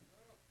you.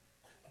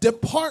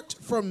 Depart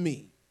from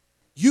me,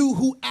 you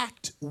who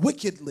act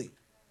wickedly,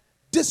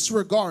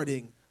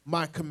 disregarding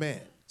my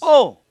commands.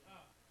 Oh.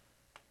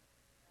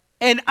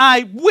 And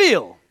I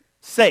will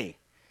say.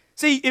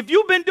 See, if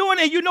you've been doing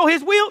it and you know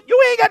his will,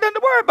 you ain't got nothing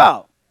to worry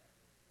about.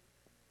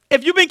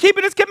 If you've been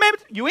keeping his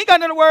commandments, you ain't got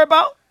nothing to worry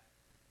about.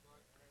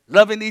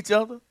 Loving each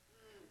other.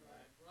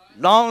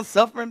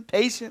 Long-suffering,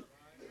 patient,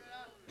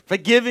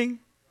 forgiving,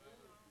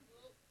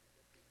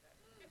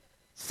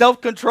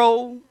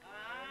 self-control.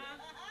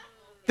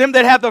 Them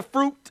that have the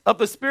fruit of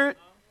the Spirit,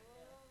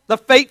 the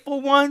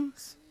faithful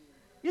ones,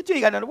 you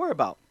ain't got nothing to worry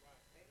about.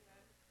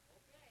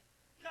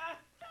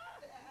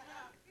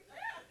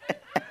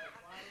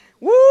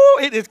 Woo,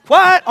 it is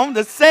quiet on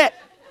the set.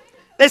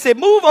 They said,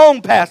 move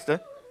on,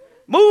 Pastor.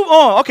 Move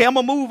on. Okay, I'm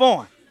going to move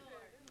on.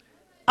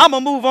 I'm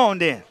going to move on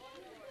then.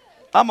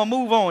 I'm going to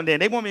move on then.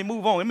 They want me to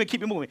move on. Let me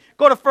keep it moving.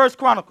 Go to 1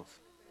 Chronicles.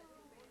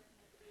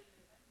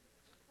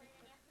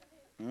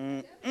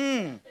 Ooh,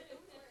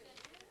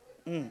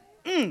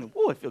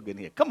 it feels good in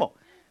here. Come on.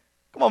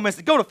 Come on,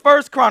 mister. Go to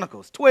 1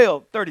 Chronicles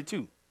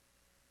 12:32.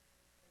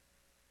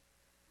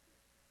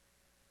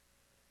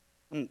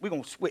 We're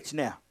going to switch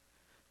now.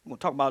 We're going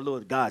to talk about a little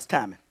God's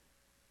timing.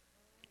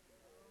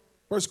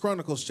 1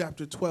 Chronicles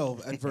chapter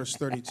 12 and verse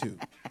 32.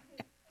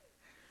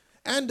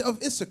 And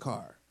of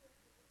Issachar,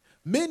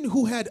 men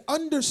who had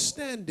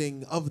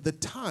understanding of the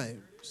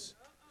times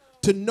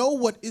to know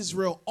what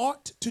Israel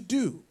ought to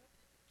do.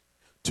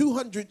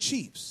 200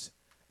 chiefs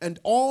and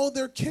all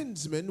their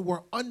kinsmen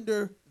were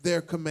under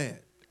their command.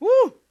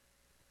 Woo!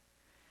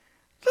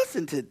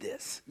 Listen to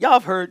this. Y'all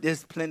have heard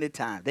this plenty of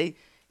times. They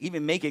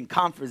even making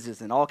conferences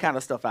and all kind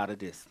of stuff out of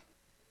this.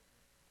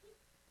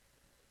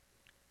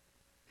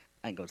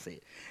 I ain't going to say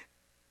it.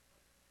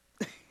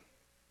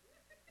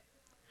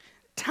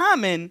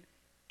 Timing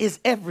is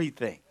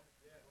everything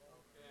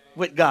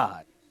with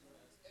God.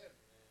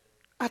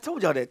 I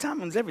told y'all that.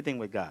 Timing is everything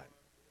with God.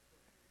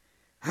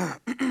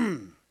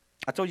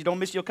 I told you don't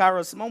miss your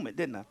Kairos moment,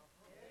 didn't I?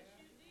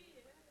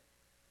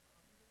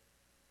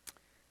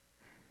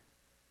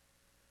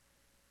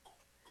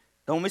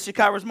 Don't miss your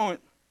Kairos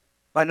moment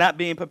by not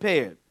being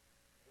prepared.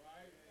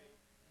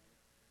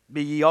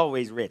 Be ye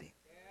always ready.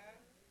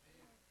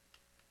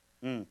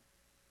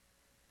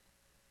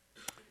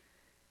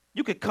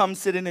 You could come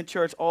sitting in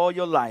church all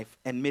your life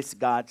and miss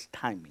God's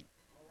timing.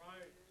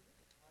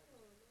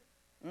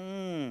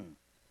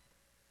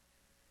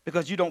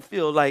 Because you don't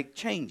feel like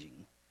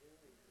changing.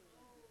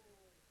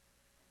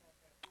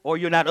 Or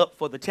you're not up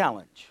for the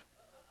challenge.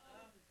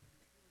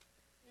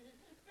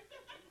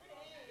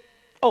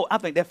 Oh, I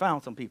think that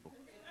found some people.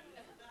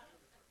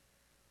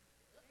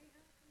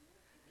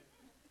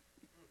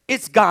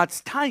 It's God's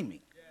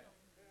timing.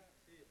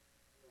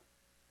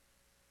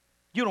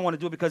 You don't want to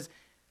do it because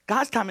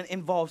God's timing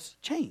involves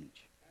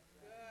change.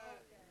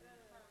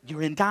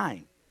 You're in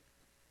time.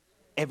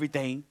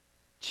 Everything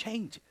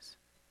changes.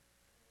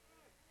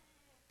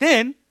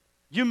 Then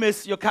you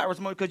miss your Kairos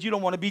moment because you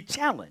don't want to be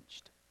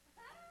challenged.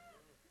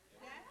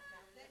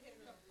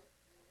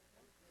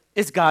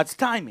 It's God's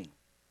timing.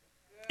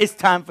 It's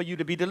time for you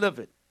to be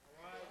delivered.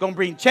 Gonna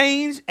bring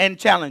change and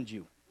challenge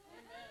you.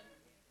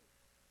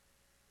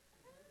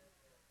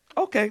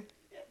 Okay.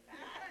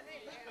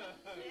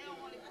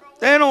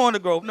 They don't want to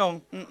grow.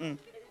 No.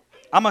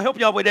 I'm gonna help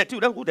y'all with that too.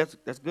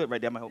 That's good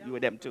right there. I'm gonna help you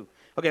with that too.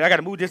 Okay, I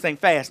gotta move this thing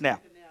fast now.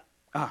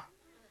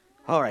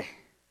 All right.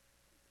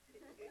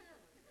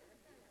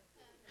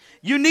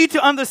 You need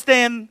to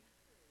understand.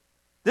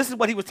 This is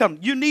what he was telling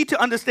me. You need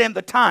to understand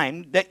the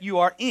time that you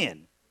are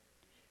in.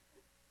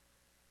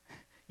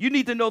 You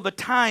need to know the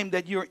time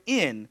that you're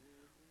in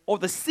or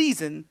the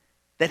season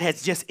that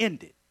has just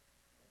ended.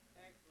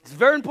 It's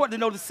very important to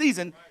know the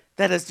season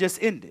that has just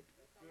ended.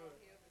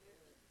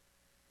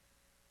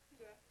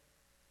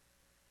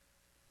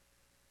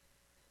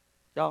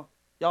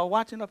 Y'all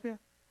watching up here?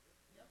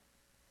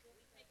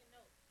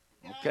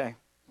 Okay.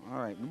 All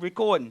right. We're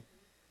recording.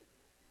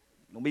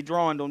 Don't be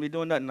drawing. Don't be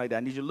doing nothing like that. I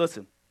need you to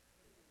listen.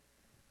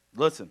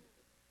 Listen.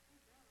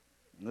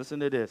 Listen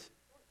to this.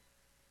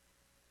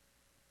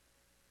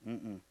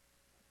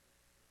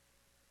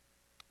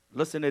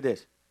 Listen to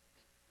this.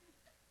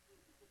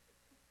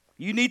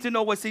 You need to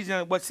know what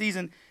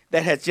season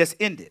that has just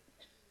ended.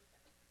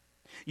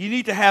 You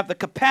need to have the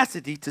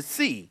capacity to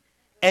see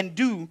and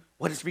do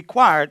what is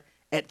required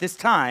at this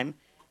time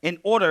in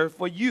order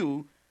for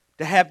you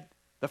to have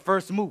the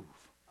first move.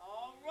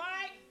 All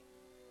right.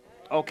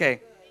 Okay.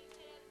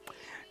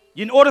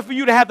 In order for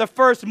you to have the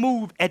first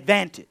move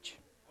advantage.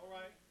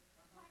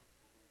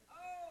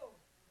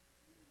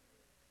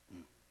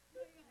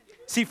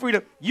 See,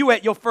 Frida, you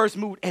at your first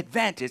move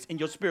advantage in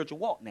your spiritual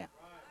walk now.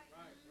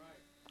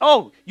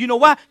 Oh, you know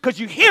why? Because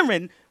you're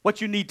hearing what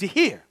you need to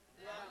hear.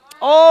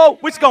 Oh,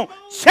 which is going to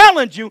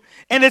challenge you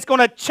and it's going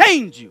to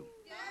change you.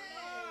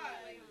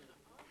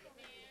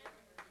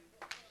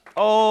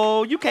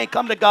 Oh, you can't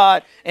come to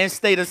God and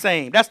stay the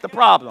same. That's the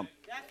problem.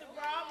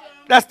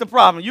 That's the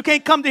problem. You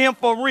can't come to him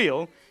for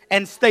real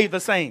and stay the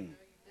same.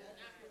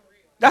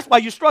 That's why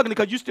you're struggling,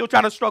 because you're still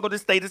trying to struggle to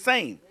stay the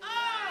same.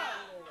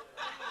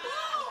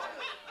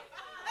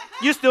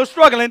 You're still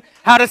struggling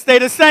how to stay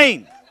the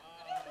same.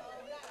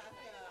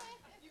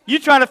 You're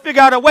trying to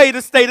figure out a way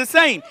to stay the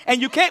same,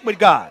 and you can't with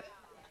God.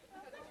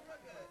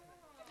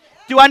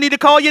 Do I need to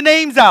call your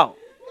names out?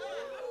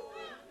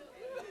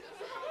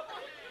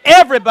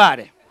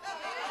 Everybody.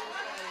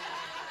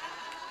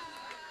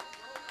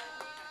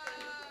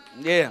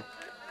 Yeah.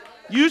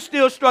 You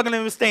still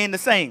struggling with staying the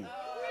same.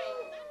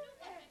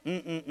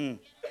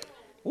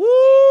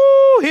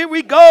 Woo, here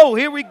we go,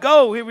 here we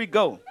go, here we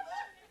go.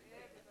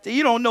 See,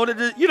 you don't know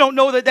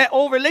that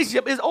old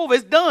relationship is over,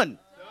 it's done.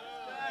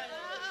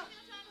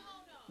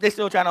 They're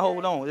still trying to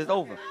hold on, it's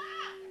over.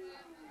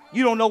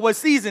 You don't know what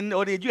season,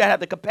 or did you have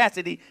the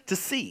capacity to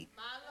see.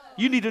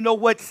 You need to know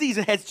what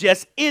season has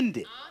just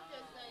ended.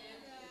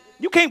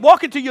 You can't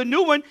walk into your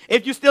new one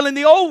if you're still in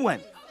the old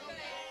one.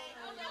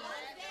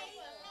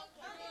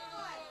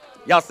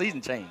 Y'all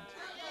season changed.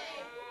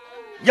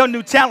 Your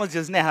new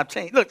challenges now have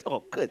changed. Look,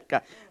 oh, good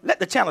God. Let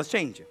the challenge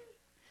change you.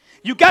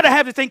 You got to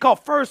have this thing called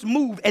first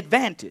move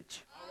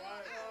advantage.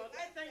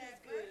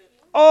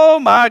 Oh,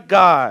 my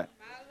God.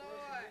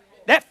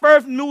 That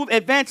first move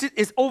advantage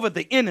is over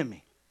the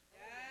enemy.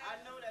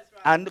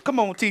 I know, come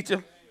on,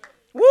 teacher.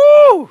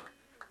 Woo.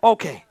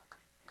 Okay.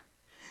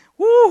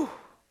 Woo.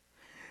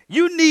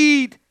 You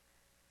need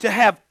to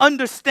have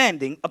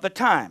understanding of the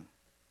time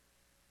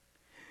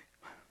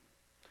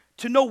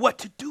to know what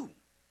to do.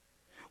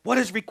 What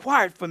is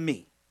required for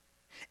me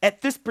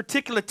at this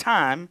particular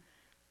time,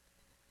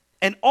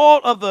 and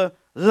all of the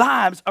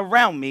lives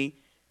around me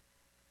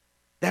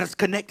that is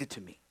connected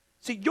to me.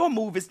 See, your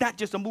move is not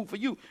just a move for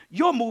you.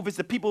 Your move is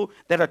the people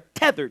that are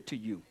tethered to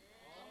you.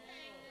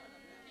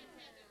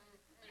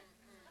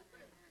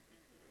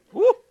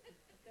 Woo.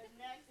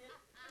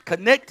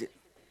 Connected.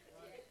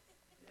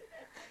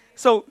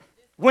 So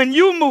when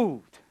you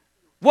moved,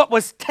 what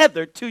was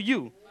tethered to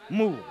you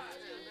moved.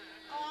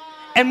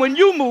 And when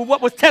you move,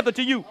 what was tethered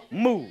to you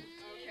moved.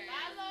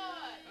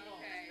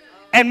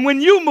 And when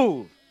you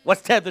move,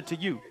 what's tethered to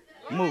you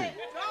moved.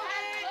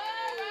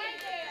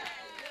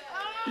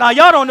 Now,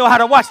 y'all don't know how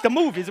to watch the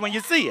movies when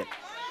you see it.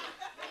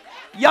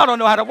 Y'all don't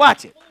know how to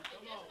watch it.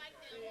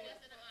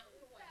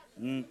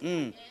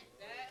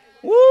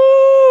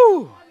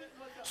 Woo!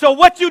 So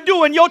what you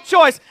do in your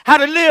choice, how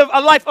to live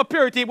a life of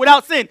purity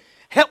without sin,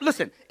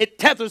 listen, it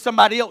tethers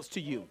somebody else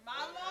to you.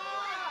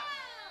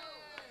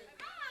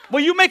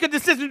 When you make a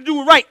decision to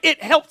do right,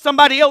 it helps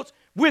somebody else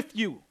with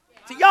you.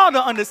 See, y'all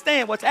don't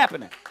understand what's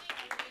happening.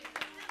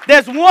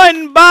 There's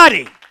one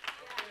body.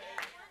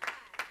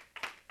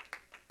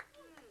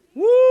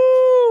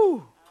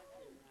 Woo!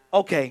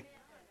 Okay.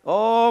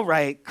 All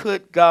right.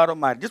 Good God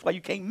Almighty. That's why you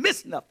can't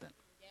miss nothing.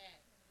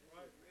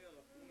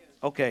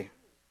 Okay.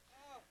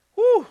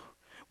 Woo!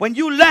 When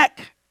you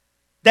lack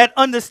that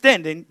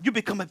understanding, you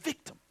become a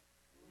victim.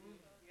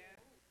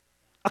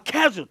 A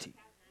casualty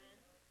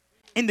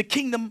in the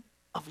kingdom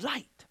of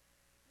light.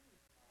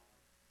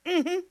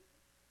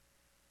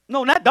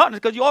 No, not darkness,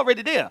 because you're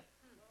already there.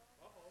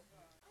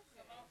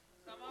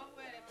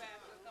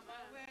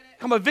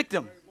 Come a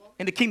victim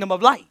in the kingdom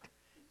of light,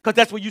 because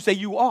that's what you say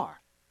you are.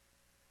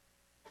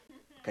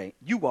 Okay,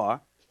 you are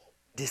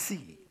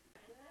deceived.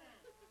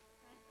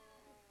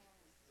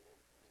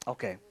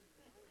 Okay.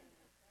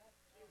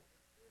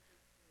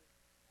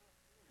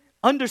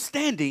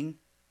 Understanding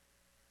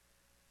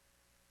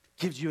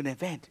gives you an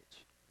advantage.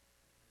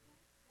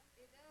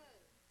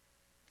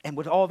 And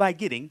with all thy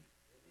getting,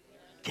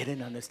 get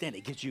an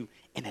understanding. It gives you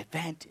an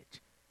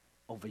advantage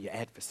over your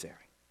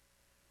adversary.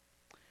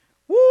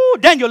 Woo!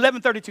 Daniel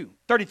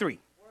 11:33.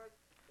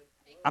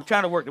 I'm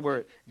trying to work the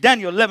word.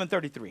 Daniel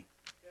 11:33.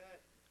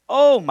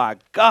 Oh, my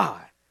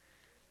God.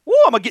 Woo,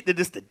 I'm going to get to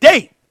this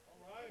today.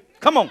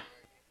 Come on.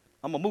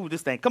 I'm going to move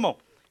this thing. Come on.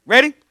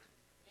 Ready?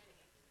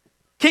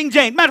 King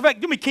James. Matter of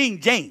fact, give me King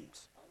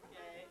James.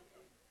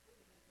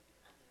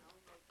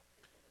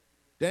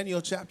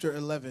 Daniel chapter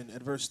 11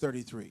 at verse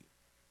 33.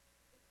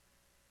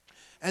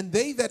 And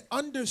they that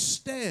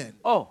understand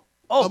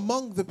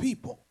among the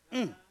people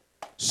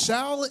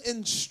shall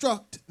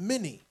instruct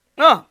many.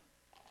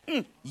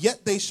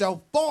 Yet they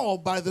shall fall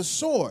by the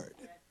sword,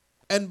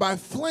 and by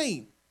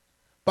flame,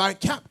 by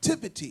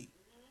captivity,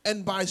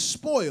 and by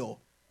spoil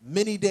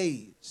many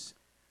days.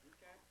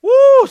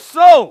 Woo,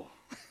 so.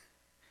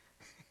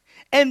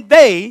 And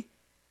they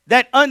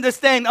that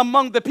understand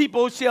among the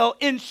people shall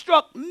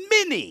instruct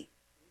many.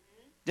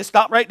 Just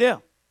stop right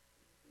there.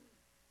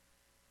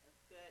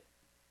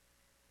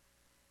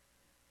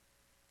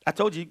 I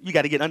told you, you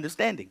got to get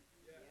understanding.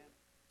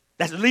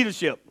 That's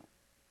leadership.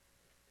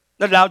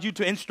 That allows you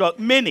to instruct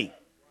many.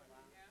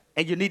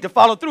 And you need to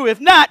follow through. If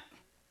not,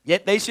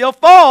 yet they shall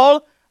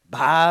fall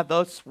by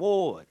the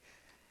sword.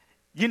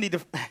 You need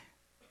to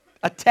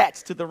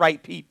attach to the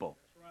right people.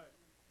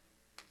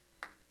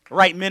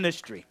 right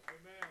ministry.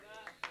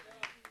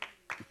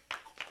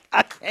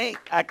 I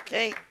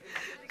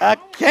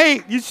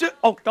can't. You should.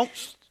 Oh, don't.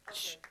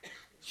 Shh.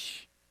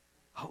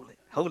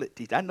 Hold it,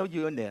 teacher. I know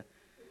you're in there.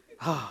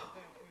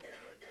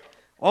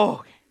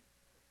 Oh.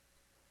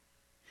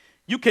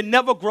 You can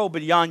never grow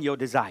beyond your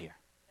desire.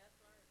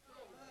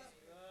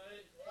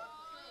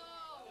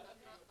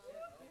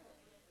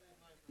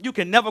 You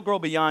can never grow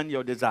beyond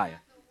your desire.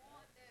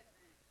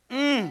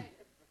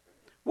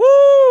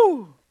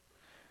 Woo!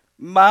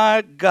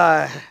 My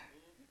God.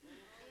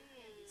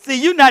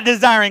 See, you're not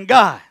desiring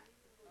God.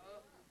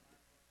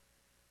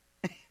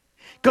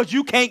 Because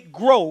you can't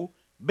grow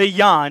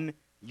beyond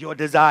your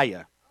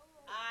desire.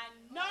 I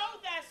know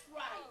that's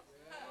right.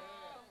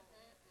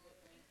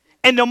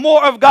 And the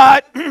more of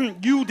God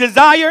you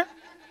desire,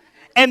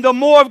 and the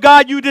more of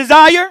God you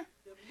desire,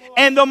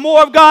 and the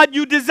more of God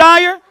you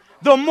desire,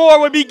 the more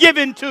will be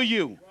given to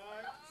you.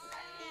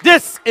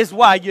 This is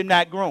why you're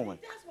not growing.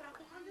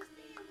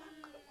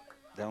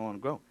 They don't want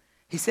to grow.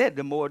 He said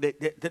the more,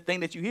 the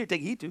thing that you hear,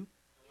 take heed to,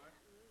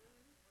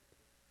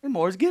 the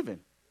more is given.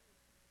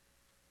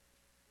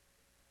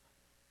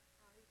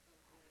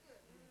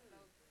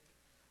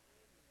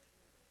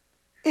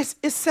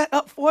 It's set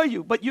up for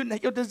you, but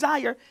your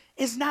desire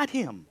is not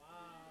him.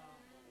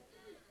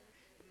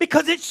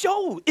 Because it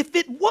shows. If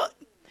it was,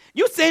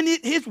 you're saying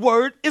his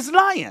word is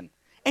lying,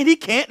 and he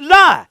can't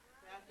lie.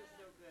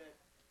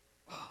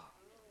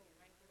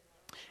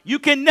 You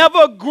can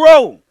never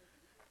go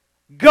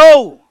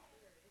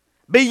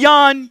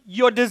beyond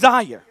your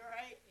desire.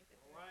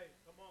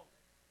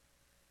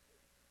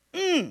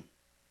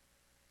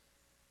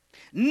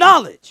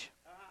 Knowledge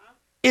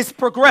is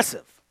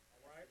progressive.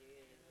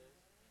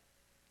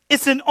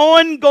 It's an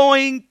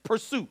ongoing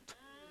pursuit.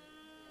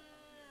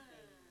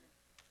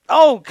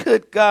 Oh,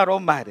 good God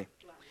Almighty.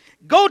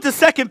 Go to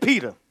 2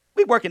 Peter.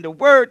 We're working the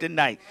word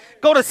tonight.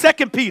 Go to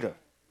 2 Peter.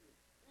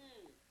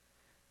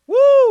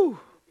 Woo!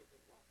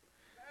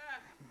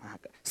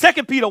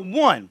 2 Peter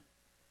 1,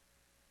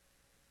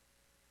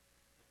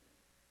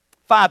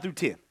 5 through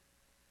 10.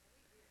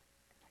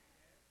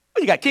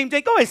 Oh, you got King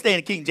James? Go ahead and stay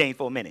in King James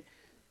for a minute.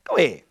 Go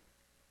ahead.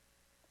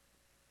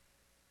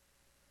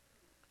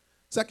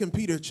 2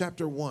 Peter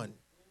chapter 1,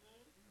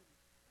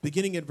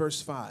 beginning at verse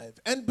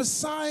 5. And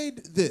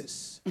beside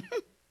this,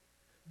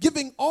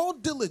 giving all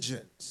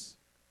diligence,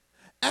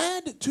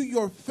 add to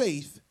your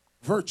faith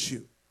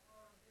virtue,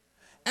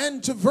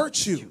 and to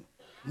virtue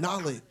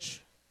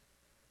knowledge,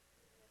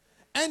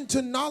 and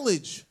to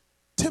knowledge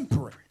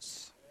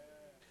temperance,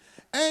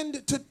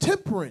 and to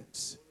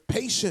temperance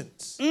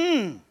patience,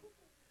 and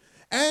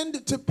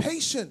to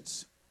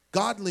patience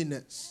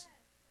godliness,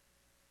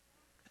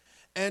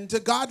 and to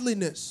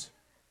godliness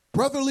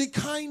brotherly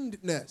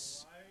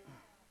kindness,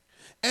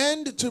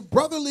 and to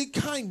brotherly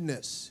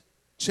kindness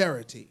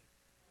charity.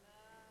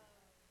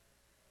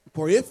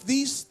 For if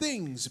these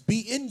things be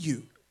in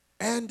you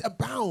and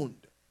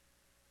abound,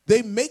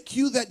 they make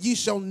you that ye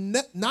shall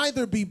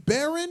neither be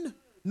barren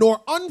nor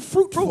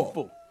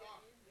unfruitful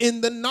in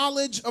the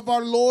knowledge of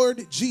our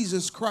Lord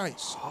Jesus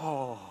Christ.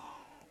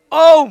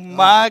 Oh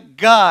my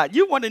God.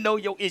 You want to know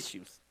your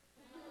issues.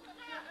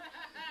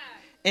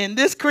 In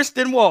this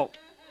Christian walk,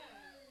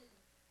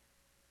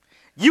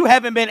 you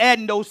haven't been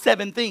adding those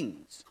 7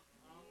 things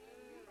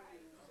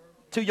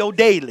to your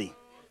daily.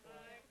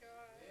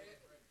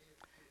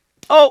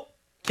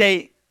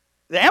 Okay.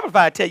 The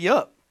Amplified tell you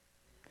up.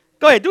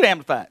 Go ahead, do the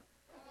Amplified.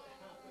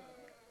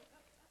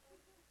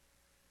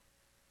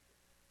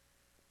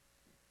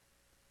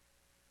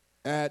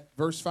 At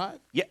verse 5?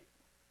 Yeah.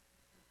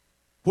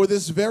 For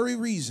this very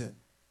reason,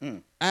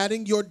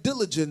 adding your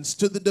diligence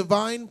to the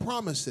divine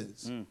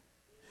promises,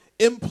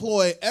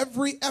 employ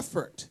every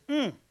effort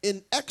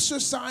in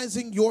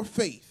exercising your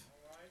faith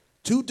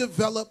to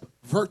develop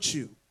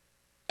virtue,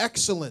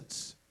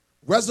 excellence,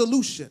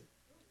 resolution,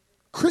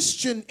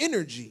 Christian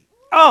energy.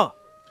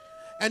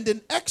 And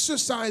in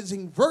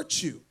exercising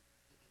virtue,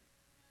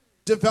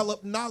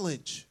 develop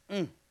knowledge,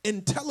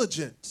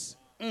 intelligence.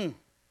 And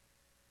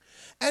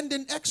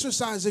in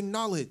exercising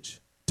knowledge,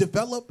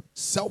 develop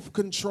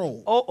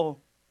self-control.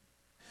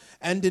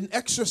 And in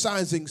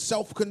exercising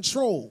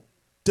self-control,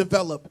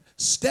 develop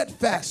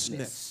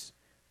steadfastness,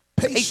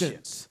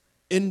 patience,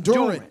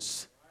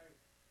 endurance.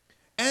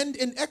 And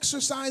in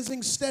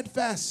exercising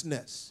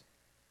steadfastness,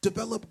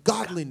 develop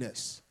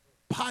godliness,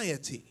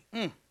 piety.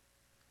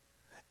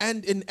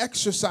 And in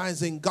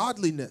exercising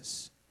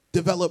godliness,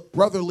 develop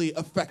brotherly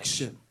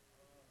affection.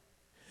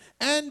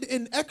 And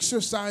in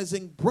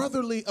exercising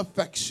brotherly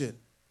affection,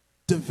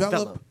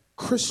 develop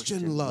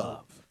Christian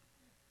love.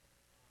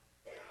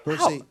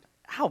 Verse 8.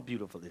 How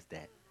beautiful is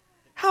that?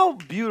 How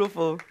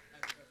beautiful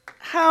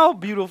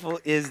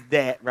is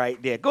that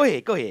right there? Go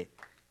ahead.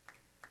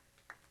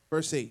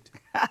 Verse 8.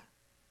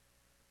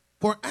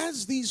 For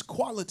as these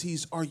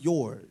qualities are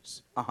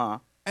yours,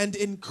 and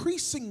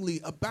increasingly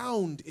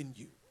abound in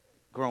you,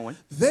 growing,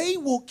 they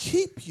will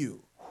keep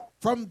you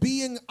from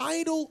being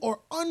idle or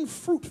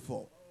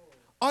unfruitful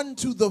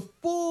unto the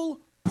full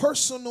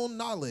personal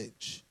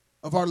knowledge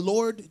of our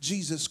Lord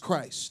Jesus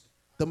Christ,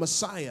 the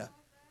Messiah,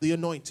 the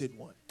anointed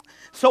one.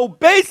 So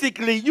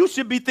basically, you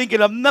should be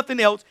thinking of nothing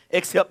else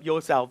except your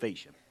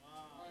salvation.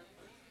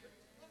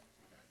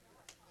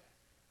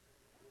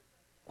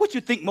 What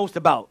you think most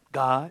about?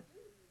 God.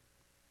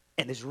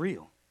 And it's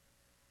real.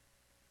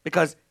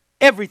 Because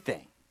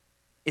everything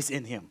is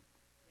in him.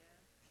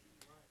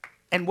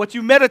 And what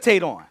you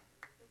meditate on.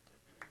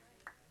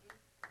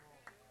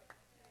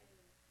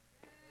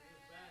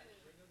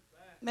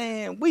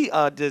 Man, we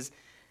are just,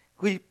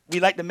 we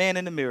like the man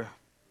in the mirror.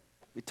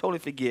 We totally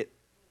forget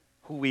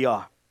who we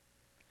are.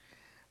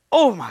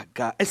 Oh my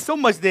God, it's so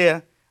much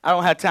there. I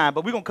don't have time,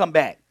 but we're going to come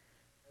back.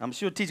 I'm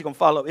sure the teacher going to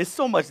follow up. It's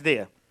so much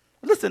there.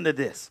 Listen to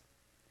this.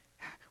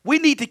 We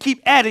need to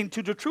keep adding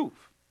to the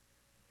truth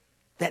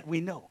that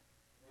we know.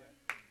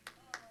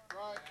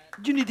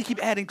 You need to keep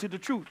adding to the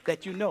truth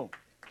that you know.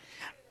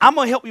 I'm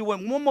going to help you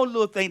with one more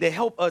little thing that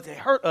help us, that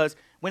hurt us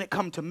when it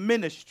comes to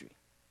ministry.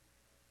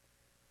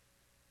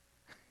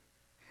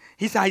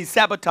 He's how he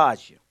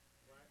sabotages you.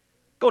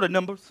 Go to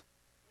Numbers.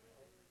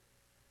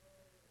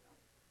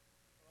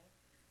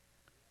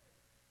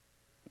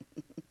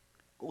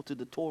 Go to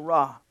the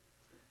Torah.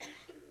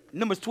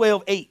 Numbers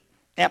 12:8,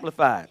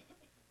 amplified.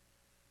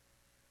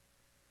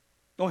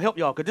 Gonna help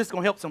y'all, because this is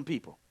gonna help some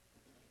people.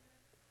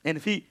 And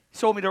if he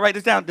showed me to write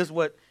this down, this is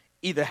what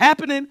either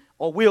happening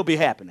or will be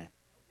happening.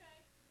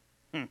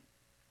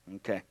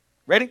 Okay.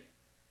 Ready?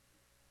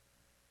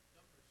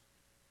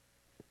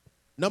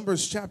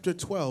 Numbers chapter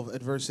 12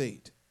 at verse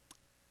 8.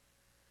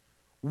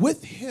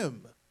 With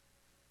him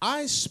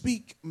I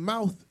speak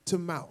mouth to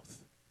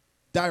mouth,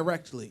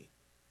 directly,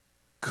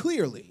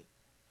 clearly,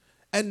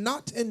 and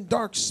not in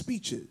dark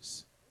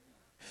speeches.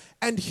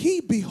 And he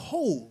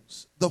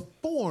beholds the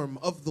form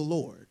of the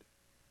Lord.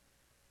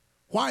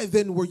 Why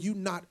then were you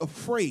not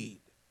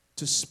afraid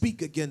to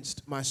speak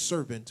against my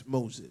servant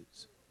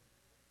Moses?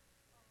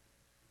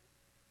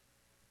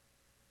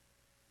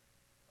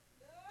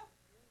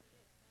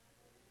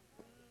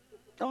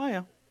 Oh, I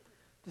am.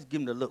 Just give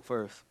him the look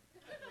first.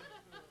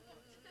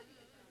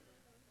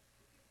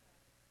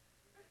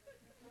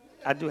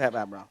 I do have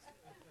eyebrows.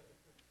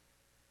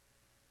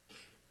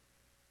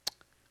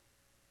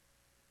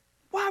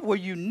 Why were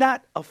you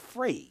not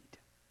afraid?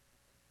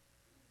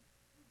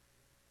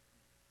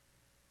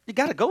 You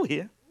got to go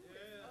here.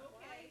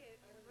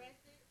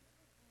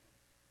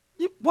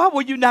 Why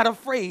were you not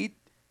afraid?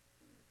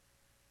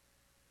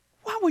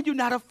 Why were you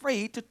not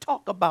afraid to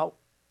talk about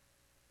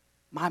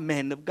my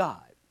man of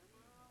God,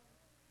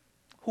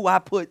 who I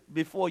put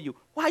before you?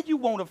 Why you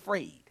weren't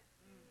afraid?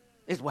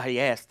 Is why he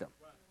asked them.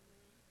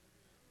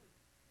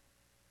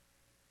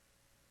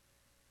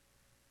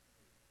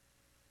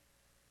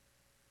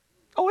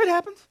 Oh, it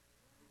happens.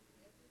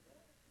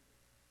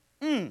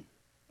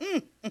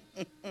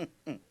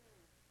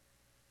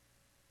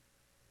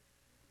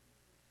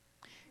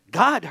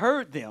 God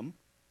heard them,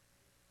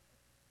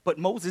 but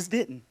Moses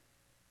didn't.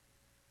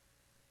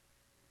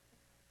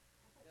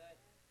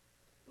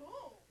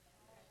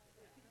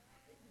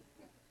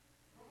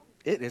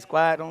 It is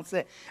quiet on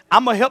set.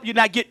 I'm going to help you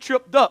not get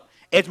tripped up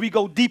as we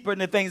go deeper in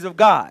the things of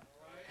God.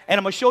 And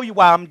I'm going to show you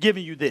why I'm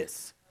giving you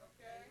this.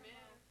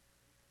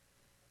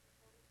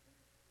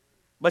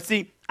 But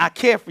see, I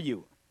care for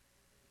you.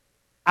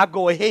 I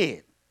go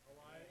ahead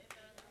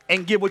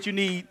and get what you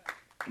need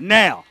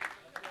now.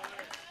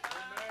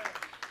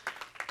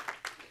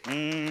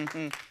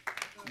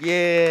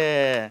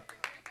 Yeah.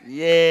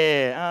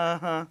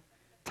 Yeah.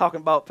 Talking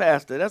about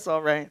pastor. That's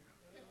all right.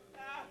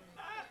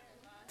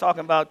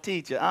 Talking about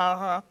teacher.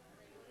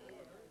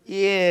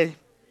 Yeah.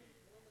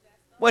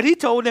 What he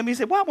told them, he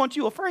said, why weren't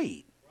you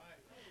afraid?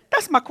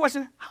 That's my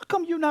question. How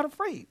come you're not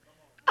afraid?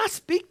 I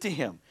speak to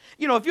him.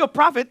 You know, if you're a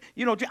prophet,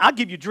 you know, I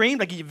give you dreams,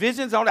 I give you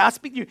visions, all that. I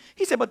speak to you.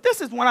 He said, but this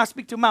is when I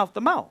speak to mouth.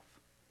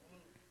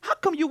 How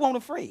come you weren't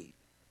afraid?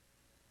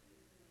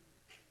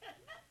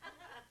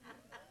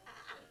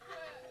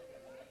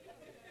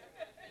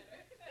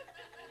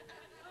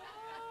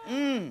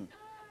 He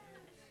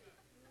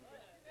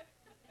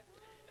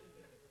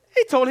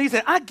told him, he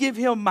said, I give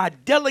him my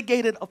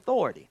delegated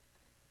authority.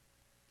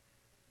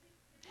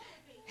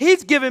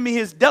 He's giving me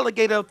his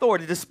delegated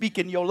authority to speak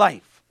in your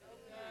life.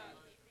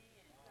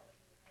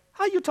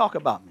 How you talk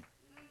about me?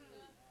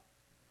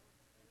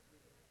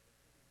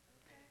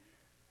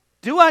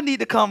 Do I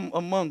need to come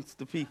amongst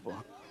the people?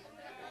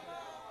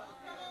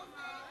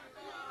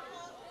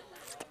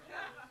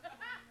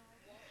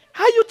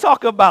 How you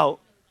talk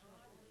about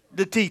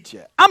the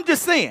teacher? I'm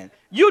just saying,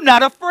 you're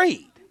not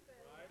afraid.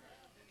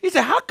 He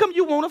said, how come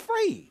you weren't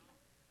afraid?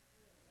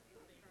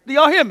 Do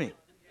y'all hear me?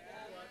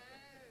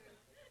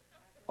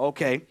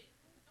 Okay.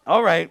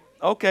 All right.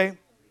 Okay.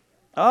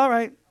 All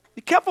right.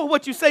 Be careful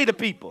what you say to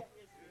people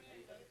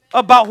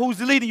about who's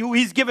leading you, who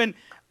he's given,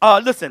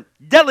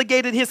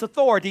 delegated his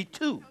authority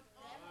to.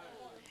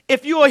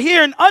 If you are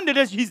here and under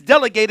this, he's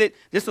delegated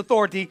this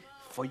authority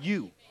for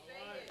you.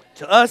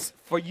 To us,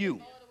 for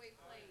you.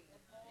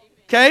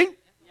 Okay?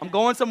 I'm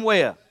going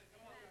somewhere.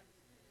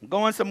 I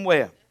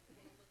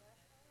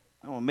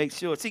want to make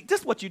sure. See,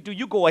 this is what you do.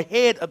 You go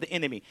ahead of the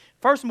enemy.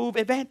 First move,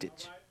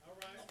 advantage.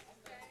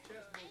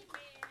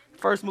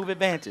 First move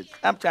advantage.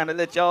 I'm trying to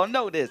let y'all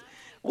know this.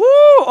 Woo,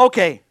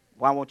 okay.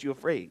 Why weren't you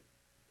afraid?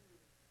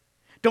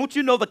 Don't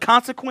you know the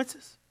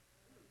consequences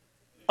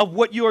of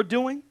what you are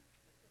doing?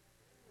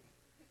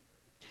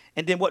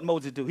 And then what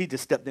Moses do? He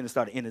just stepped in and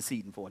started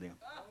interceding for them.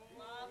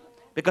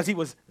 Because he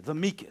was the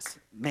meekest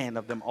man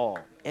of them all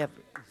ever.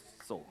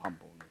 So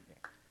humble.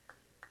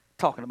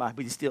 Talking about,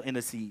 but he still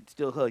intercede,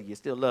 still hug you,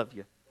 still love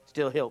you,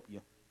 still help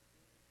you.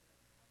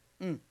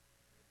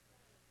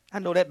 I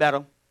know that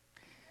battle.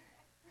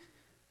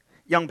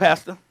 Young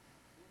pastor.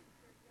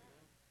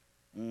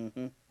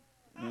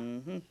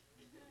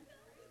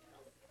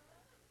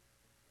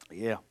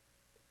 Yeah.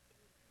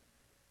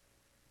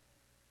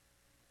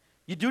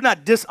 You do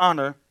not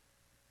dishonor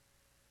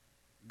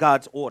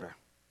God's order.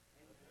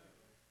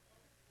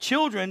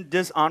 Children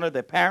dishonor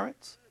their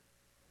parents.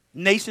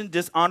 Nations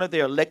dishonor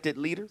their elected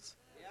leaders.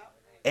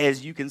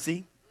 As you can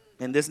see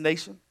in this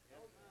nation.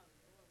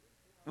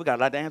 We got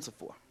a lot to answer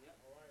for.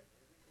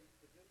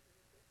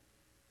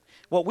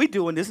 What we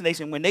do in this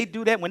nation, when they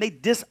do that, when they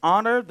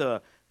dishonor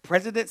the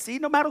presidency,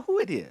 no matter who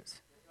it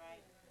is,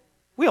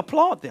 we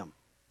applaud them.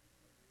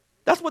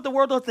 That's what the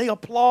world does. They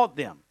applaud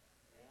them.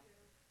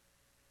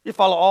 You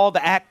follow all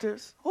the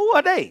actors. Who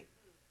are they?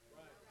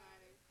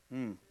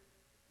 They're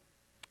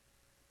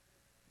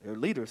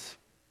leaders.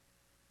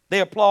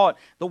 They applaud.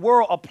 The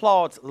world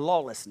applauds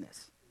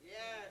lawlessness.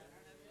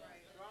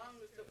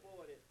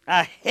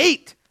 I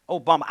hate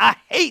Obama. I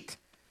hate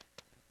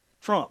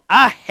Trump.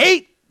 I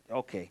hate.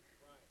 Okay.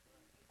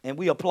 And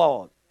we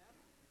applaud.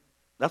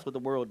 That's what the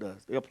world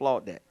does. They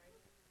applaud that.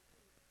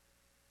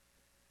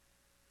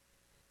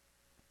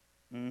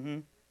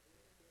 And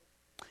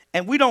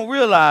we don't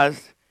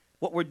realize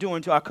what we're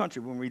doing to our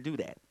country when we do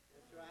that.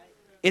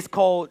 It's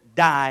called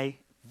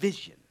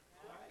division.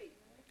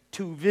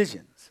 Two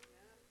visions.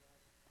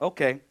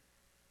 Okay.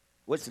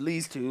 Which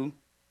leads to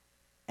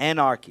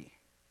anarchy.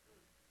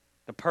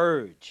 The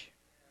purge.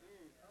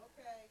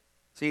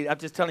 See, I'm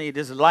just telling you,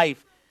 this is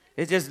life.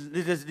 It's just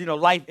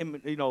life.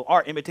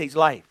 Art imitates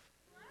life.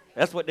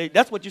 That's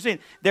what you're saying.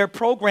 They're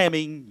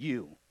programming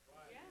you.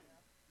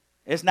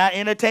 It's not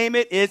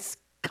entertainment. It's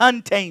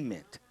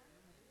containment.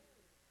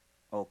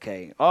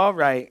 Okay. All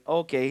right.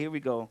 Okay. Here we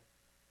go.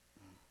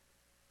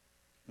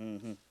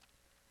 And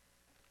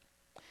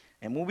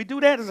when we do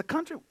that as a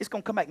country, it's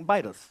gonna come back and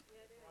bite us.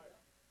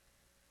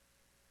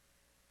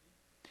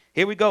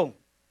 Here we go.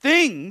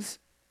 Things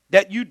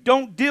that you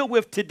don't deal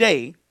with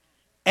today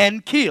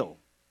and kill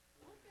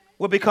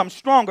will become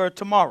stronger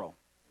tomorrow.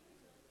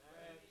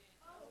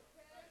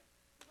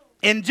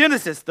 In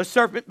Genesis, the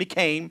serpent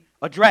became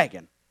a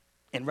dragon.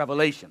 In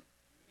Revelation.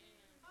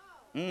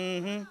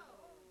 In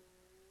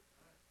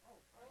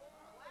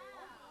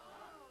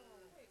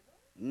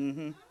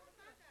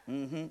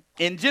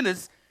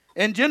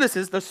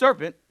Genesis, the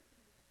serpent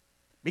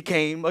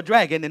became a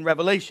dragon in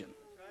Revelation.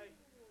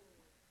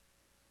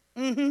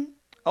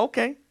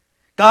 Okay.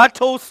 God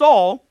told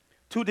Saul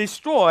to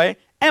destroy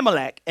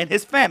Amalek and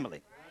his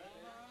family.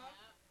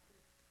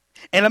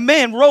 And a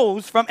man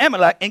rose from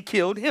Amalek and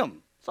killed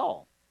him,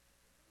 Saul.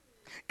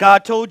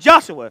 God told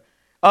Joshua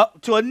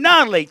to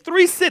annihilate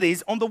 3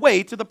 cities on the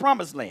way to the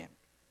promised land.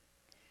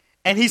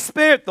 And he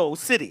spared those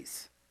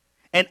cities.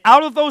 And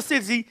out of those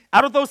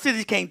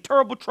cities came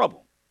terrible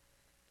trouble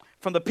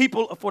for the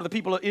people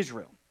of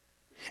Israel.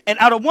 And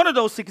out of one of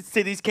those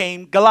cities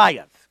came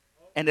Goliath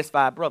and his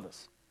 5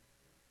 brothers.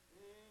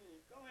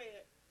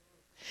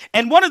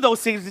 And one of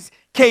those cities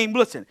came,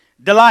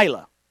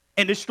 Delilah,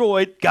 and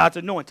destroyed God's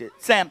anointed,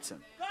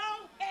 Samson.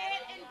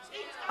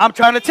 I'm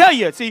trying to tell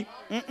you, see,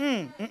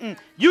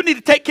 you need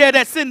to take care of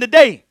that sin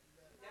today.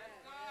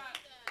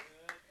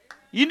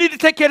 You need to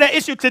take care of that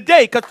issue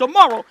today, because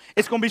tomorrow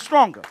it's going to be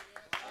stronger.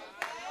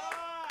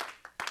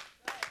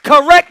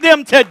 Correct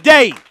them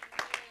today.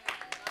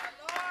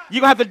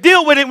 You're going to have to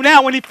deal with it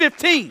now when he's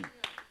 15.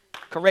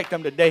 Correct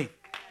them today.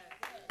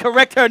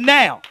 Correct her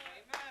now.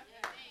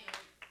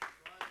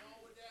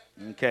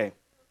 Okay.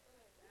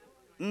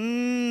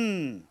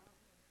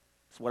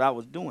 That's what I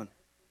was doing.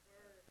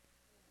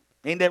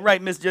 Ain't that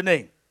right, Miss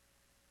Janae?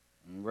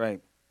 Right.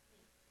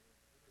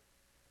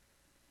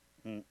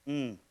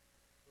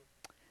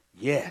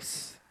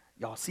 Yes.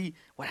 Y'all see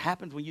what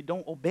happens when you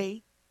don't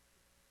obey?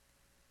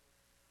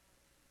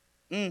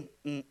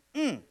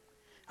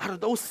 Out of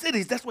those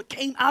cities, that's what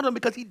came out of him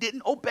because he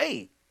didn't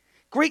obey.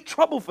 Great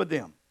trouble for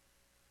them.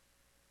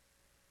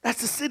 That's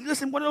the city.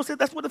 Listen, what else?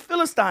 That's where the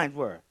Philistines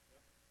were.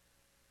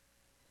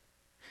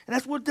 And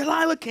that's where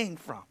Delilah came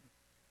from.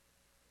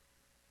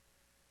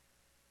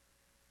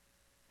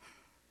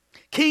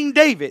 King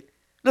David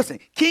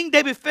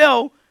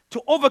fell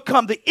to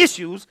overcome the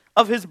issues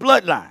of his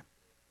bloodline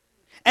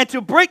and to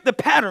break the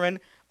pattern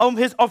of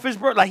his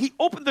bloodline. He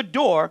opened the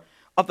door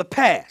of the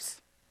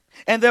past,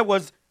 and there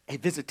was a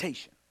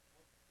visitation.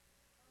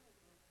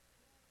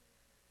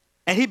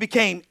 And he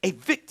became a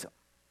victim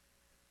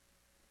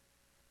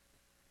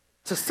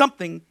to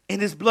something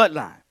in his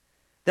bloodline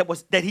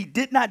that he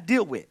did not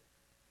deal with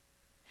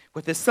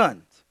his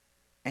sons,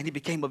 and he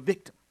became a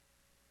victim,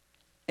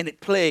 and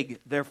it plagued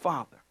their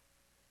father.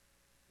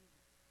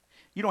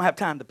 you don't have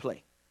time to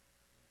play.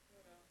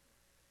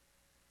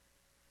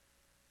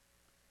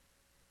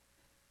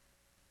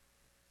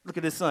 Look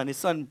at his son. His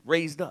son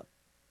raised up.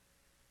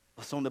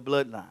 What's on the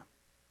bloodline?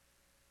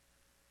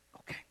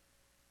 Okay.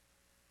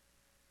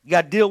 You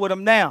got to deal with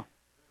him now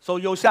so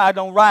your child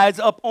don't rise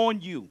up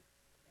on you.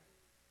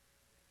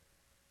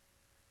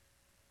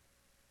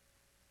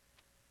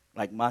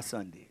 Like my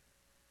son did.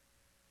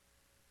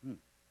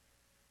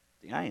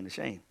 See, I ain't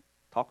ashamed.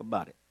 Talk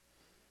about it.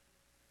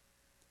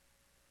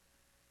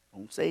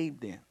 I'm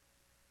saved then.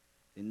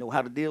 Didn't know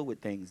how to deal with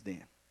things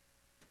then.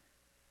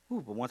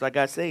 But once I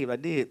got saved, I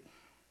did.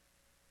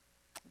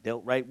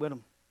 Dealt right with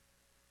them.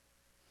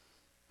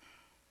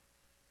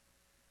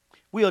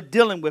 We are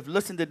dealing with,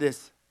 listen to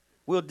this,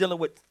 we are dealing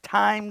with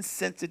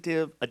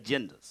time-sensitive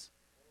agendas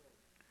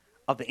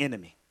of the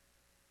enemy.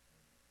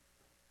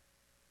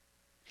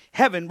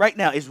 Heaven right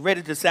now is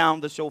ready to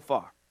sound the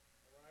shofar.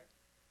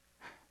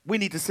 We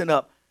need to send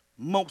up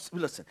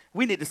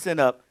we need to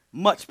send up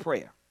much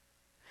prayer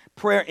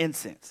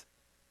incense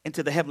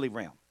into the heavenly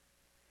realm.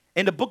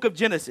 In the book of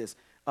Genesis,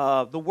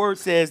 the word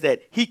says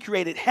that he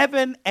created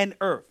heaven and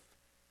earth,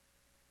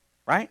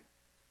 right?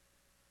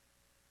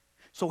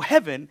 So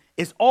heaven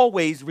is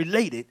always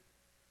related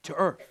to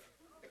earth.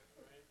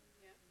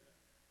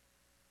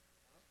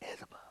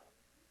 As above,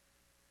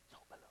 so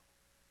below.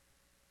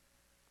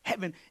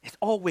 Heaven is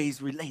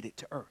always related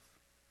to earth.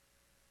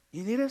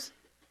 You hear this?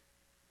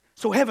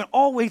 So heaven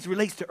always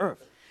relates to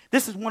earth.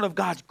 This is one of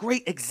God's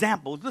great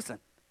examples, listen,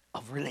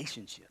 of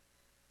relationship.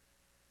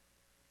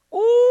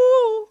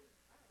 Ooh.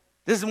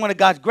 This is one of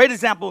God's great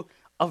examples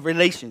of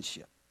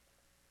relationship.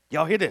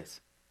 Y'all hear this?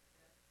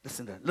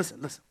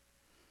 Listen.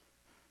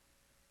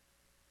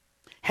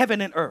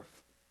 Heaven and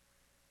earth.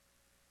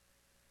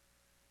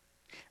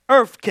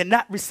 Earth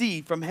cannot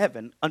receive from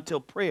heaven until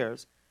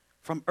prayers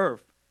from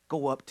earth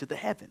go up to the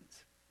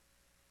heavens.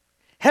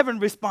 Heaven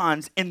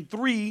responds in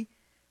 3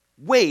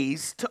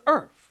 ways to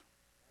earth: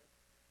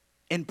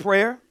 in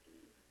prayer,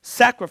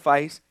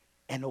 sacrifice,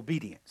 and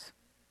obedience.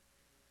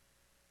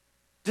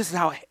 This is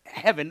how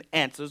heaven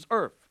answers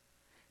earth.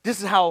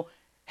 This is how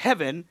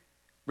heaven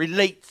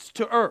relates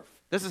to earth.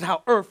 This is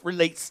how earth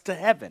relates to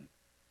heaven.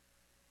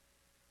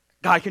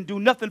 God can do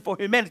nothing for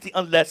humanity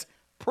unless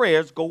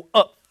prayers go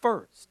up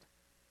first.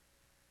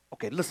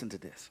 Okay, listen to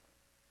this.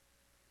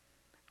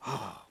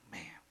 Oh,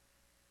 man.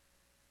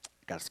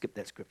 Got to skip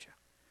that scripture.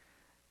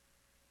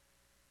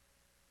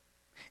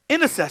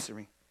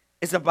 Intercessory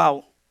is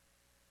about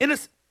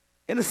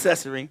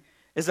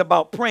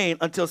praying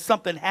until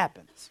something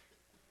happens.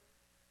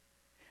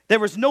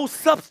 There is no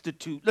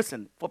substitute,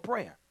 listen, for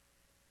prayer.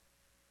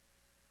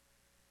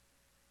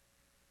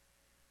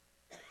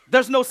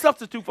 There's no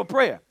substitute for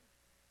prayer.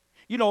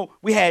 You know,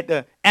 we had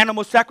the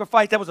animal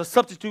sacrifice. That was a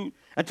substitute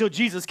until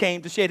Jesus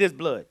came to shed his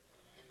blood.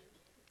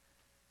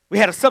 We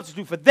had a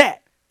substitute for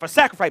that, for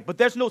sacrifice, but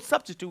there's no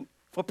substitute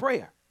for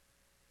prayer.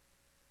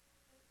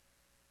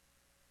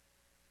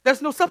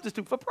 There's no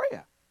substitute for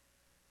prayer.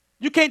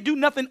 You can't do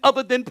nothing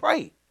other than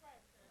pray.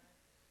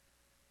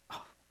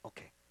 Oh,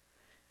 okay.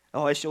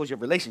 Oh, it shows your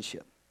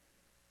relationship.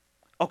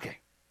 Okay.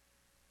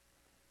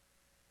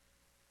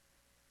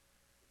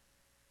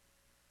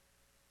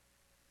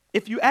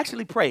 If you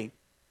actually pray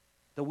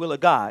the will of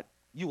God,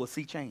 you will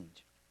see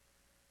change.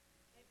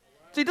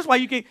 See, that's why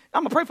you can't.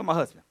 I'm going to pray for my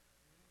husband.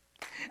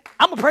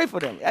 I'm going to pray for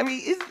them. I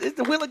mean, it's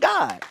the will of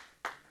God.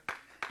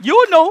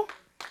 You'll know.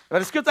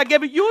 The scripture I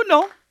gave you, you'll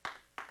know.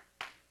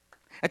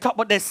 I talk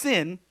about that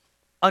sin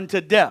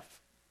unto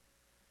death.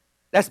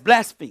 That's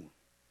blasphemy.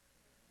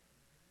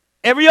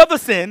 Every other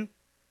sin,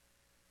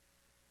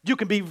 you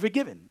can be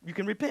forgiven. You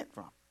can repent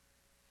from.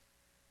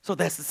 So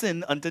that's the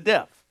sin unto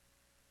death.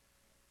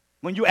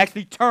 When you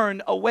actually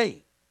turn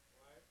away.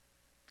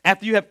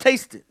 After you have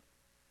tasted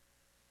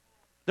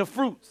the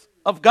fruits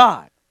of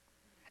God.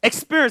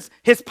 Experience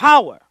his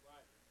power,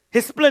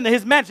 his splendor,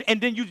 his majesty,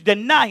 and then you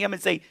deny him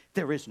and say,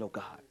 there is no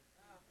God.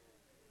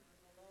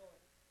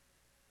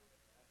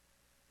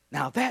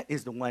 Now that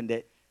is the one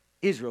that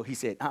Israel, he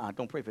said,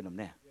 don't pray for them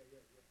now.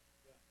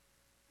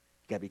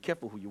 You got to be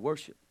careful who you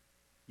worship.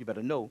 You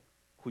better know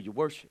who you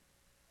worship.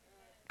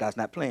 God's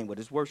not playing with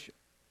his worship.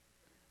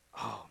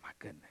 Oh, my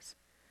goodness.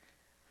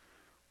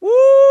 Woo,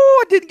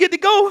 I didn't get to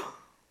go.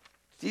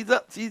 She's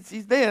up.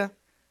 She's there.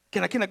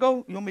 Can I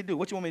go? You want me to do?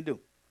 What you want me to do?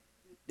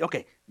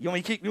 Okay. You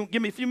want me to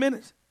give me a few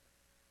minutes?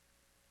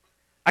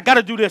 I got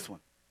to do this one.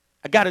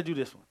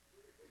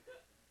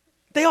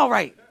 They all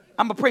right.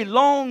 I'm going to pray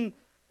long.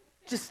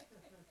 Just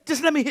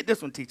let me hit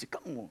this one, teacher.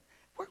 Come on.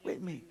 Work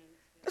with me.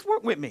 Let's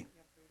work with me.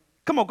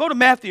 Come on, go to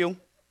Matthew.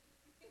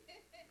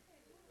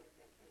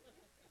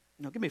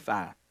 No, give me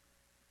 5.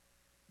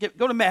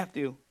 Go to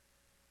Matthew.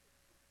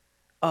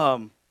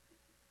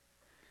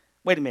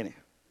 Wait a minute.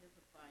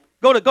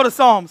 Go to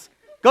Psalms.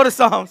 Go to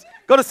Psalms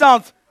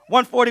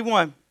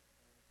 141.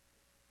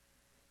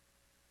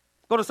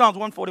 Go to Psalms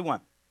 141.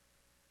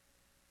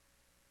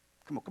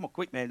 Come on,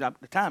 quick, man.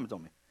 The time is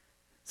on me.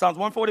 Psalms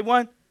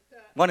 141,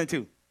 1 and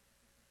 2.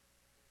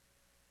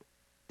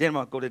 Then I'm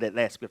going to go to that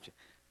last scripture.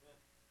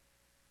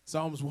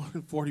 Psalms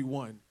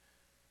 141,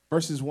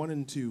 Verses 1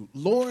 and 2.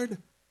 Lord,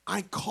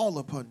 I call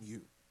upon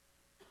you.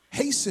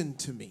 Hasten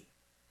to me.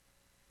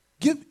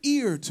 Give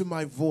ear to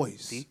my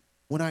voice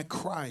when I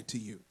cry to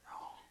you.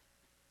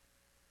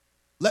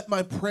 Let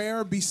my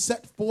prayer be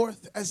set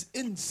forth as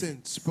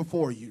incense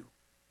before you,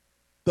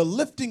 the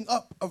lifting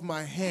up of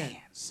my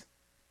hands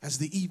as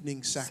the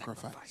evening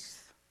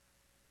sacrifice.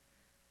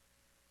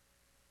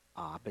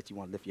 I bet you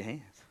want to lift your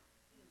hands.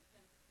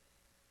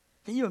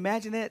 Can you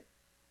imagine that?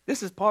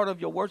 This is part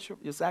of your worship,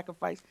 your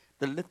sacrifice,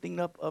 the lifting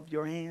up of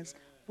your hands.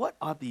 What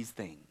are these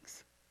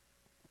things?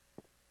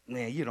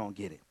 Man, you don't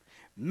get it.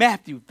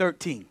 Matthew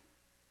 13.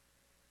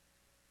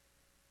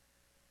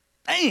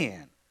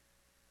 Man.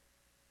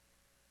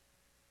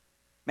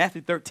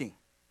 Matthew 13,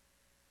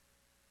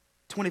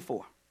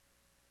 24.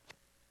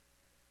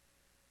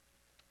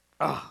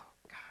 Oh,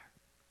 God.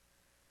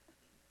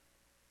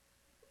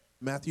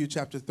 Matthew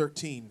chapter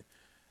 13,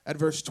 at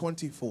verse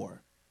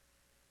 24.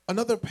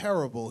 Another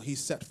parable he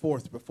set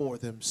forth before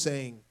them,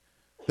 saying,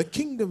 the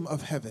kingdom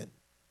of heaven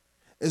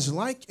is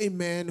like a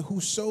man who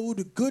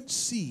sowed good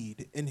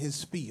seed in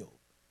his field.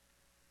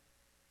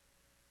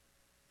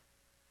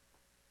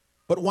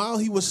 But while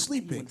he was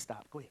sleeping,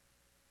 Stop. Go ahead.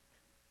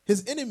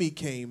 his enemy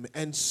came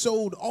and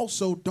sowed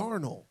also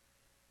darnel,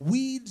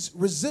 weeds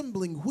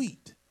resembling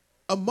wheat,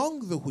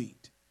 among the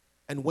wheat,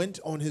 and went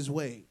on his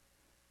way.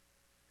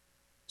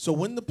 So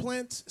when the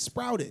plants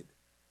sprouted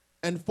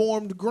and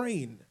formed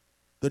grain,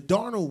 the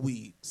darnel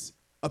weeds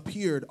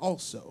appeared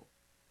also.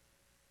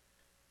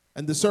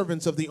 And the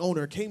servants of the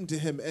owner came to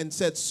him and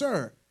said,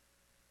 Sir,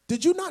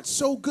 did you not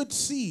sow good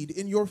seed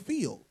in your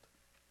field?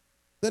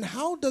 Then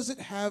how does it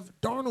have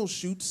darnel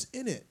shoots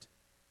in it?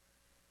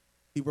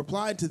 He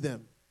replied to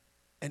them,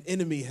 an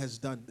enemy has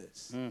done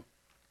this.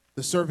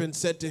 The servant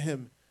said to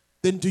him,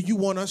 then do you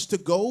want us to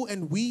go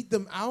and weed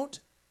them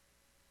out?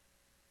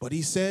 But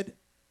he said,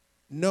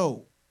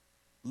 no,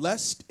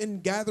 lest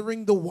in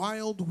gathering the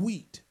wild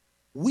wheat,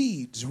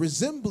 weeds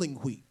resembling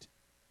wheat,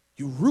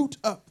 you root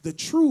up the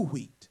true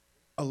wheat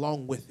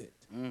along with it.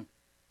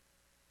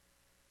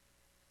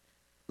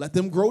 Let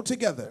them grow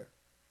together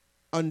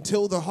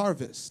until the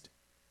harvest.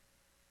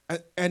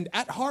 And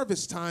at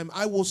harvest time,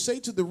 I will say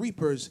to the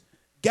reapers,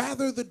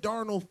 gather the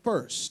darnel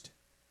first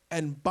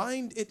and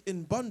bind it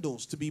in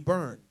bundles to be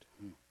burned,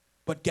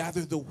 but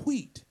gather the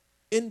wheat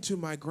into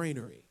my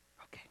granary.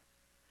 Okay.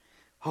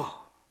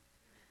 Oh,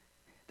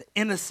 the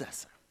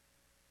intercessor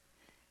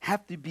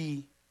have to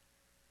be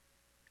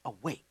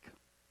awake.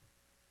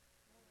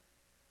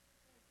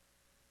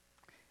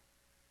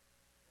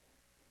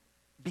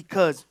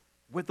 Because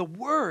where the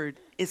word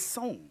is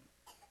sown,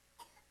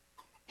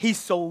 he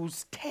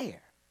sows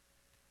tear.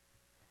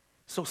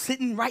 So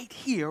sitting right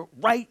here,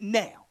 right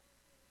now,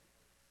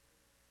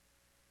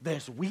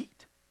 there's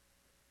wheat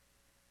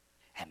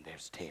and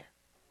there's tear.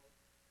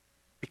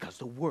 Because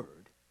the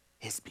word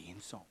is being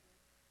sown.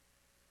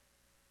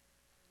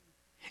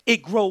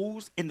 It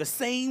grows in the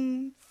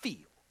same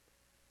field.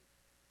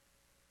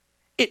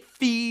 It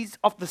feeds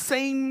off the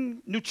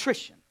same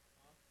nutrition.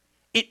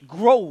 It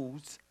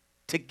grows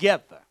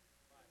together.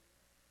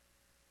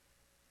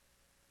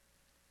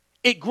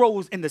 It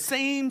grows in the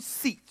same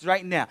seeds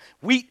right now,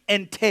 wheat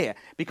and tare,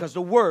 because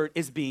the word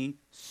is being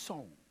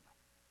sown.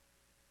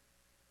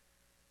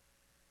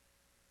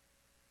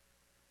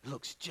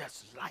 Looks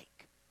just like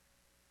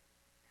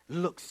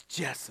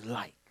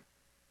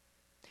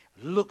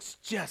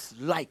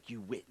you,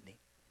 Whitney.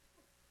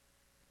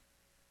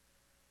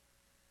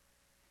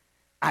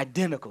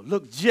 Identical,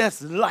 look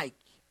just like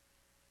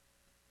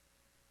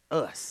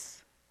us.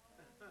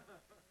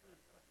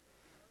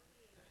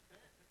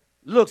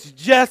 Looks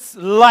just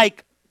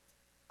like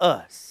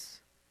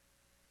us.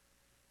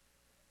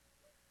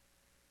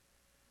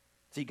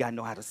 So you got to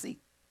know how to see.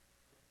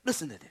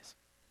 Listen to this.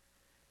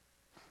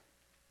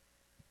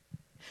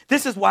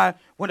 This is why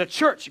when a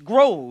church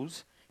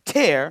grows,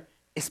 tear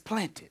is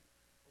planted.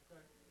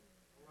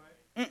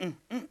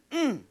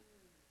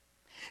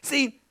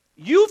 See,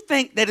 you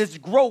think that it's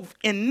growth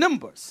in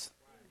numbers,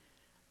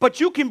 but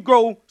you can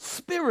grow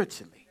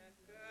spiritually.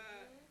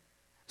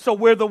 So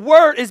where the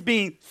word is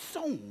being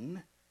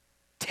sown,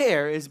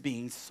 tear is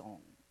being sown.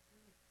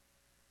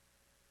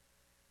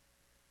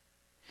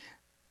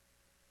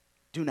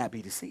 Do not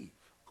be deceived.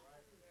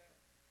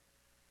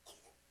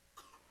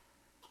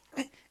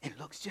 It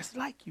looks just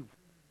like you.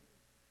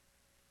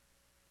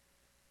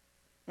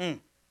 Man,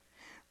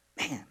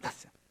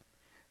 listen.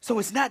 So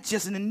it's not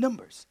just in the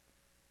numbers.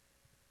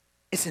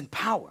 It's in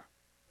power.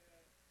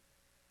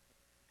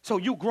 So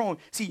you growing.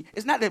 See,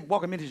 it's not that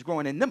Walker Ministries is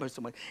growing in numbers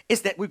so much.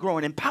 It's that we're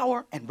growing in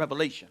power and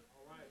revelation.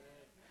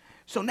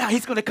 So now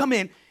he's going to come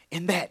in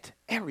that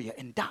area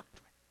in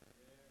doctrine.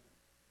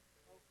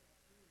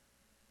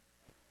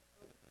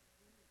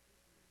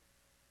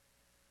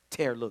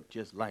 Tear look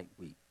just like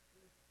wheat.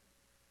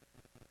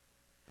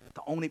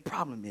 The only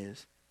problem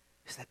is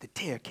that the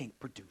tear can't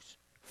produce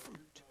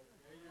fruit.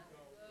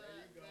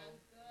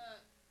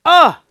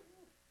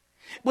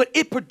 But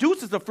it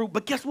produces a fruit,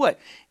 but guess what?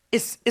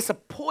 It's a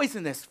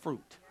poisonous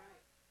fruit.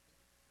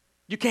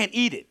 You can't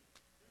eat it.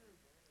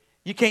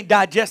 You can't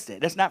digest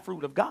it. That's not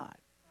fruit of God.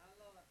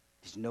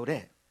 Did you know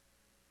that?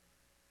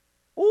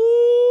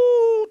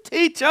 Ooh,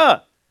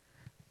 teacher.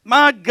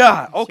 My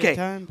God. It's your Okay.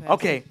 turn,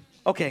 Pastor.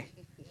 Okay.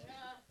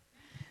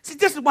 See,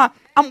 this is why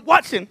I'm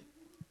watching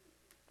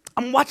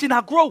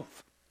our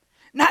growth.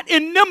 Not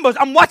in numbers.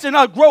 I'm watching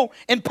our growth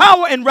in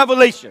power and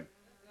revelation.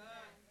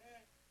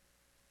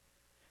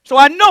 So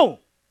I know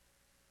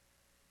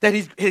that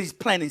he's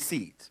planting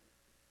seeds.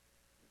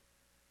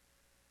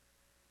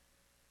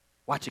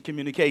 Watch your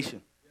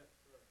communication.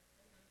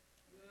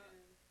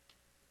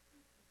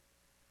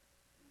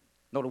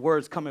 No, the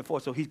word's coming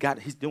forth, so he's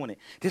doing it.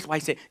 This is why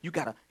he said,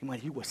 when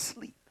you were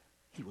asleep,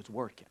 he was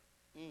working.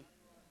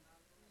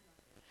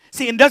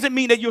 See, it doesn't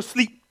mean that you'll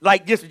sleep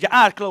like this with your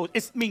eyes closed.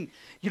 It means,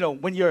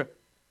 when you're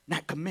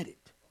not committed.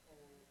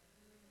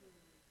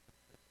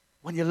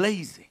 When you're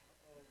lazy.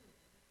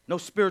 No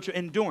spiritual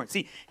endurance.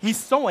 See, he's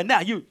sowing now.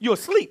 You're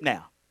asleep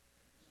now.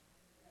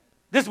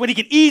 This is when he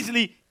can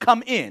easily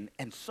come in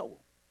and sow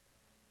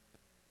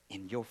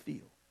in your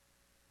field.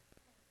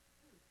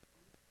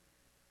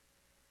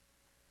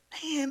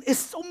 Man, it's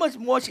so much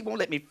more. She won't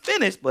let me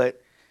finish, but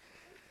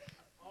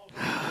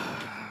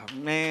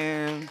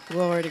man.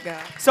 Glory to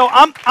God. So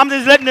I'm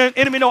just letting the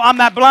enemy know I'm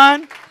not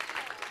blind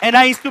and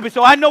I ain't stupid.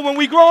 So I know when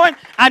we're growing,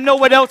 I know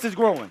what else is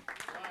growing.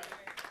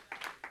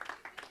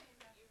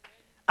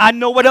 I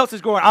know what else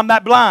is growing. I'm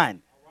not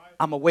blind.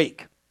 I'm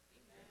awake.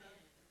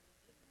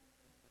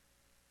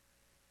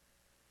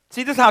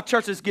 See, this is how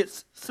churches get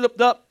slipped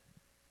up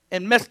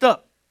and messed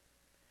up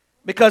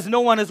because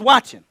no one is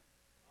watching.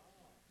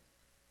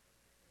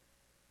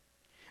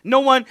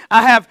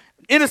 I have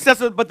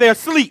intercessors, but they're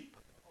asleep.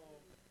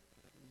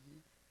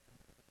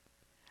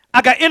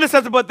 I got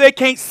intercessors, but they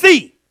can't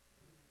see.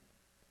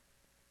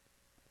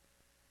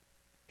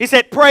 He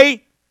said,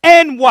 pray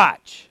and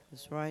watch.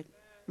 That's right.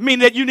 Meaning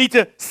that you need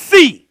to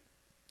see.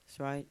 That's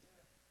right.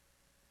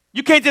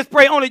 You can't just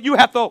pray on it. You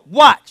have to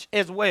watch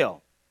as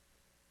well.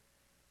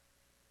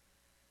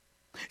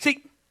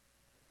 See,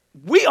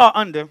 we are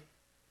under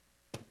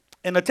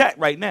an attack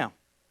right now.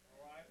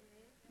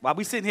 While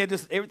we sitting here,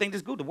 everything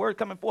just good. The word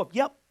coming forth.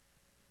 Yep.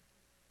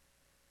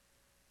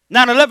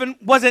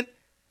 9/11 wasn't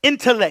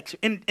intelligence.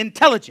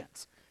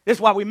 That's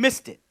why we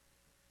missed it.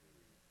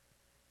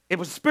 It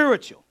was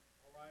spiritual.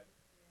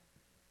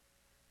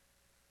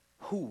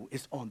 Who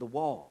is on the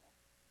wall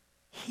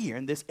here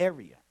in this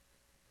area?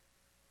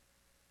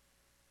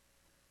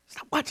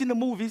 Stop watching the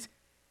movies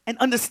and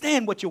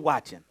understand what you're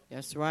watching.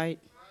 That's right.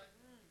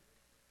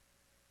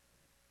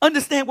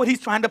 Understand what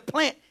he's trying to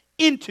plant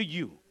into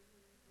you.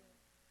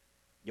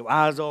 Your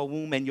eyes are a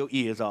womb and your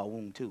ears are a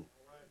womb too.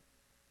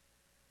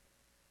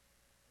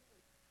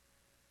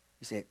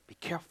 He said, be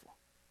careful.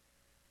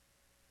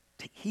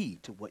 Take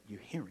heed to what you're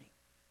hearing.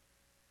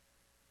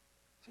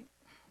 See,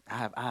 I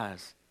have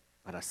eyes,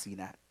 but I see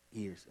not,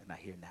 ears, and I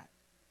hear not.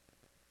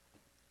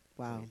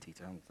 Wow. Sorry,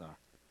 teacher, I'm sorry.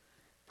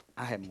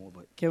 I had more,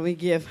 but. Can we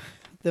give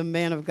the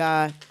man of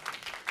God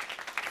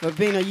for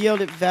being a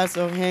yielded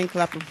vessel, hand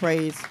clap of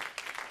praise?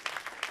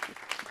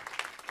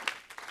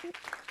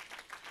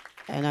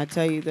 And I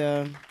tell you,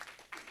 the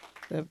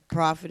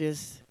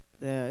prophetess,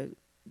 the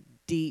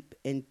deep,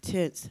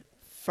 intense,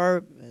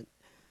 fervent,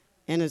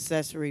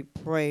 intercessory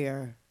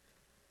prayer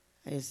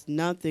is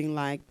nothing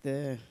like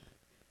the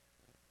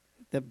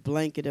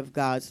blanket of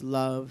God's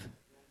love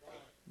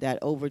that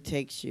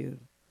overtakes you.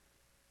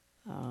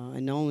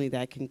 And only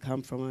that can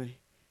come from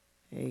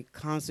a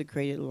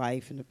consecrated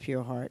life and a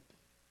pure heart.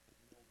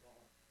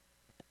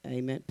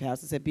 Amen.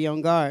 Pastor said, be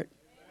on guard.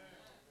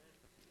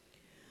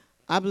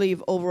 I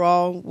believe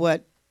overall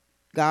what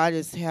God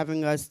is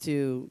having us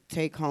to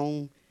take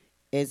home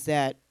is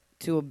that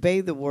to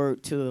obey the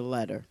word to the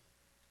letter.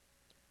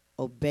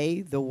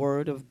 Obey the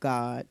word of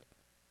God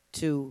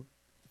to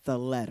the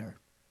letter.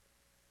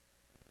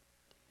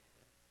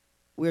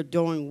 We're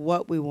doing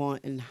what we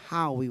want and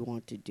how we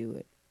want to do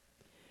it.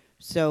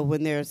 So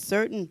when there are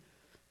certain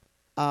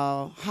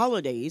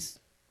holidays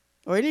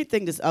or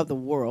anything that's of the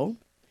world,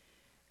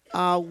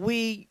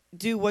 we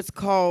do what's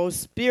called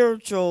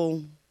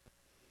spiritual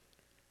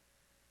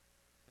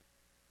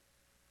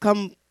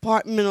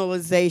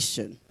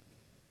compartmentalization.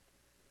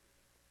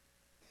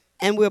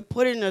 And we're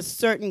put in a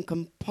certain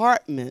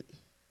compartment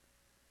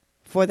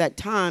for that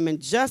time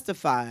and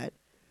justify it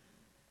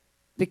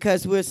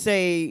because we'll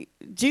say,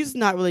 Jesus is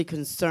not really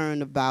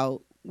concerned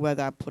about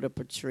whether I put up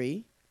a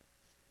tree.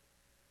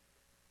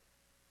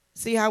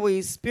 See how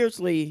we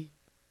spiritually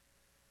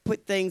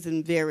put things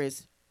in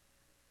various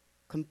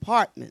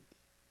compartments.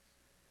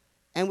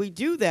 And we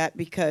do that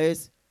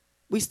because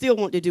we still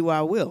want to do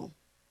our will.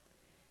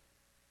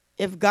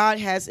 If God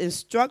has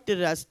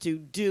instructed us to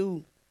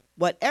do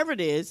whatever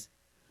it is,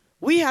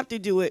 we have to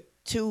do it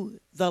to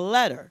the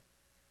letter.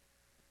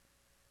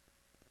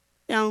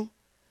 Now,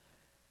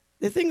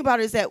 the thing about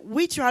it is that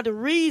we try to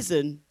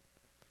reason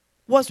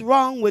what's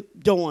wrong with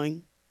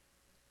doing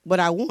what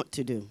I want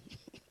to do.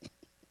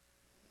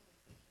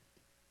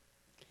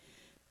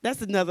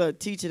 That's another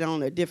teaching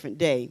on a different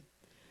day.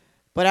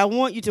 But I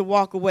want you to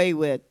walk away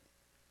with,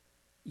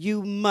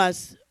 you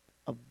must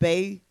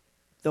obey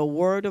the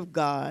word of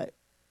God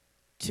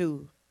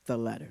to the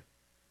letter.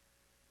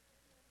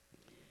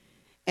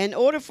 In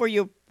order for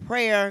your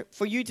prayer,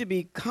 for you to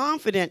be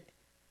confident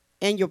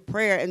in your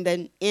prayer and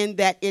then in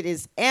that it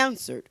is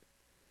answered,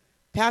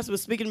 Pastor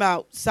was speaking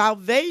about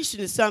salvation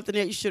is something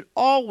that you should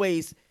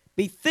always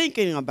be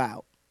thinking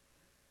about.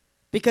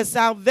 Because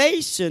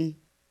salvation,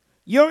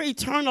 your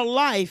eternal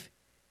life,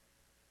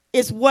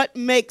 is what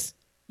makes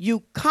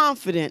you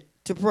confident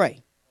to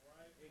pray.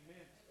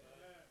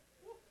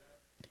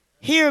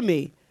 Hear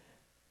me.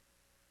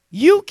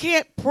 You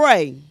can't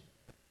pray,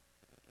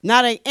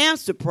 not an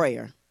answered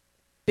prayer,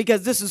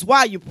 because this is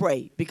why you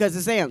pray, because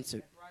it's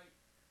answered.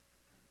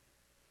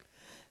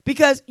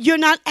 Because you're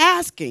not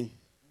asking.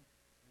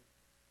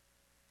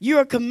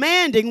 You're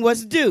commanding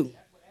what's due.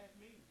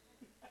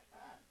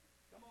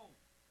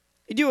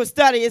 You do a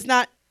study, it's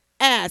not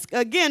ask.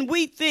 Again,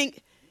 we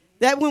think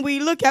that when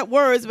we look at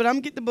words, but I'm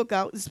going to get the book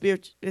out,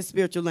 the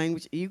spiritual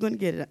language. You're going to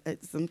get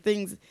it. Some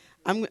things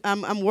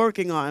I'm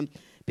working on.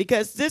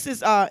 Because this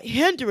is a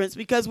hindrance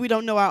because we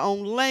don't know our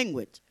own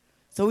language.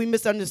 So we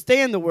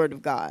misunderstand the word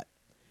of God.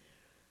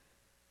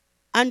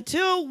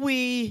 Until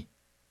we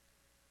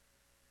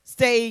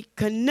stay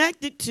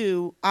connected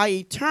to our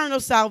eternal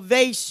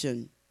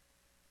salvation,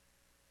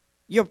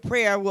 your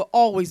prayer will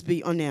always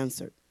be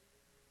unanswered.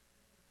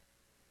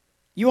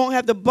 You won't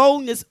have the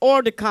boldness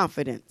or the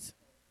confidence.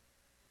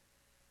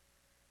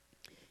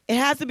 It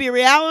has to be a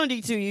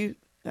reality to you.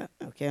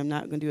 Okay, I'm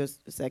not going to do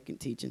a second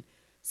teaching.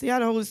 See how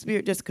the Holy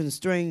Spirit just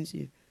constrains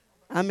you?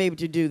 I'm able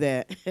to do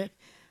that.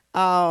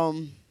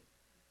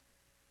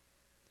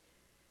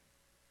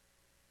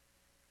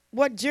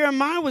 What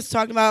Jeremiah was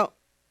talking about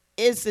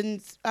is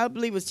in, I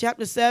believe it was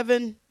chapter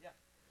 7. Yeah.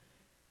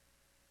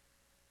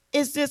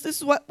 It's just, this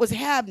is what was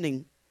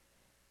happening.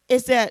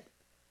 It's that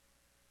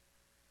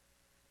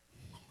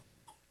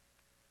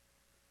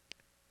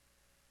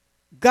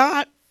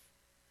God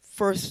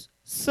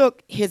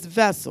forsook his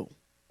vessel.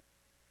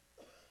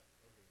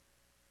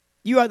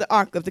 You are the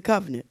Ark of the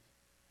Covenant.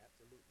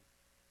 Absolutely.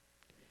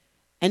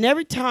 And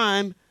every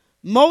time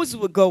Moses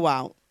would go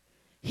out,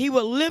 he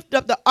would lift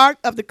up the Ark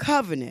of the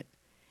Covenant.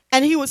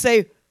 And he would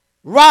say,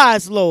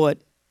 "Rise, Lord.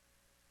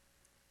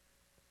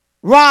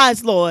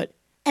 Rise, Lord,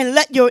 and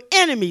let your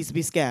enemies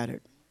be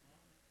scattered."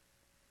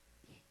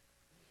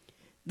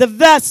 The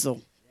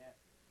vessel.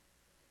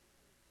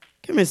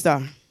 Come here,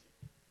 Star.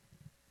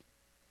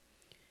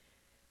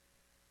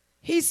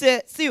 He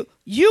said, see,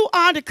 you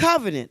are the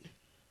covenant.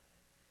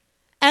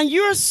 And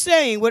you're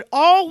saying, with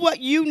all what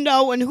you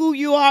know and who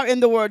you are in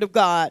the Word of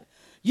God,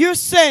 you're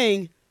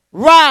saying,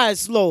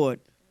 "Rise, Lord.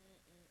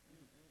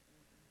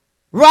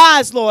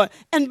 Rise, Lord."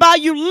 And by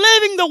you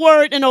living the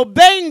Word and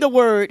obeying the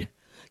Word,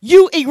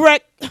 you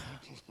erect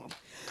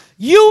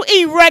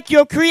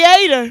your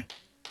Creator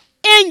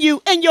in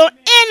you, and your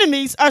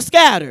enemies are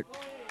scattered.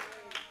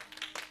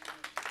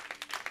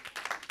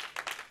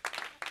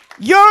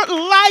 Your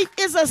life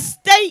is a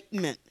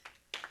statement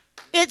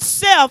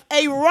itself.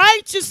 A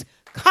righteous,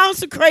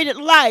 consecrated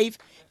life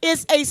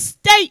is a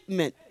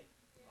statement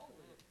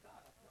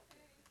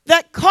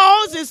that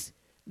causes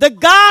the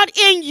God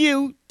in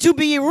you to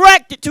be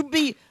erected, to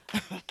be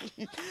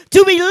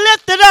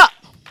lifted up.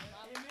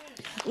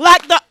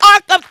 Like the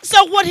ark of,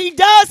 so what he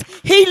does,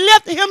 he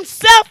lifts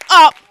himself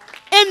up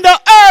in the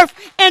earth,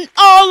 and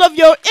all of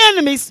your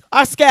enemies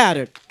are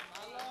scattered.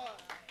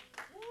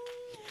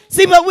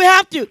 See, but we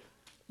have to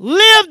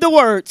live the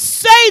word,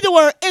 say the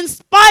word in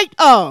spite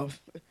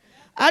of.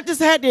 I just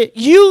had to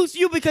use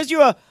you because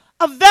you're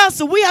a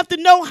vessel. We have to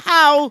know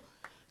how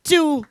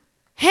to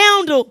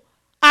handle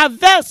our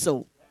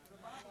vessel.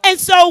 And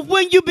so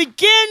when you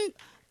begin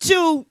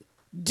to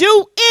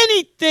do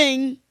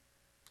anything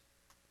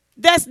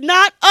that's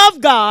not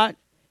of God,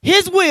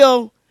 his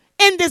will,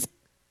 in this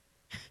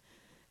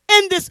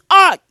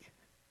ark,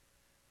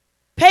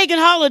 pagan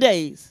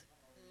holidays.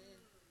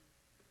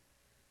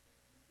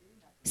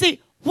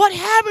 See, what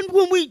happened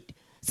when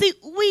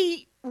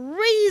we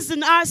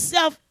reason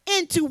ourselves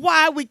into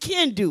why we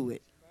can do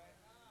it.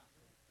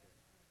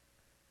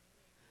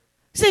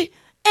 See,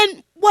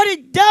 and what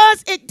it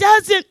does, it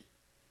doesn't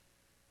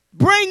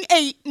bring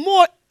a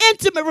more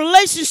intimate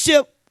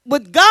relationship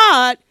with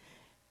God.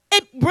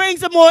 It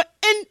brings a more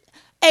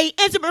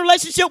intimate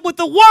relationship with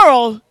the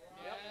world,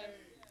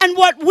 and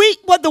what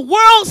the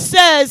world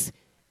says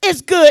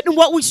is good and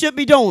what we should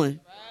be doing.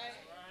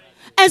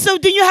 And so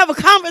then you have a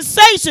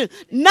conversation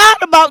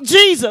not about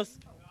Jesus.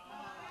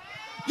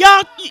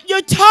 Y'all,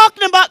 you're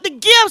talking about the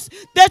gifts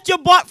that you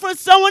bought for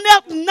someone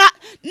else,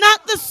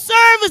 not the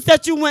service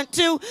that you went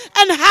to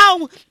and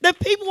how the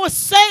people were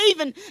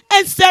saved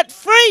and set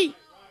free.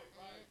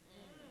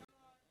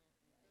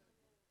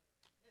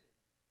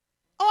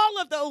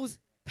 All of those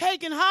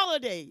pagan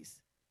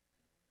holidays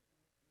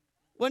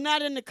were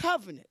not in the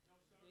covenant.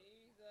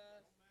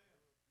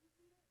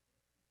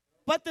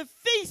 But the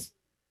feast,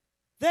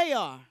 they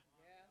are.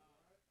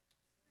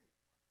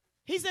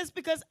 He says,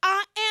 because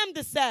I am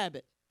the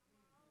Sabbath.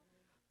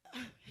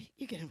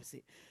 You can have a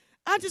seat.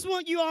 I just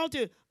want you all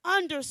to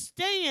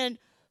understand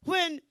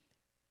when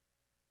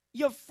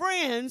your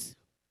friends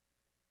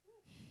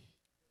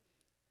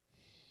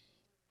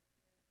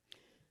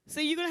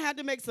See, you're going to have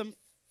to make some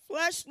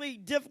fleshly,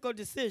 difficult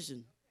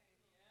decisions.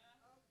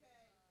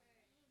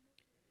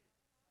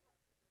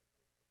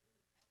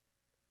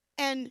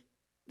 And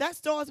that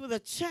starts with a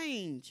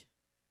change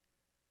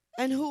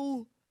and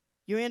who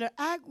you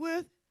interact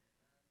with.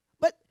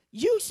 But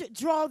you should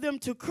draw them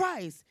to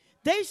Christ.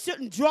 They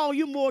shouldn't draw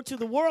you more to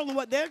the world and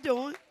what they're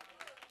doing.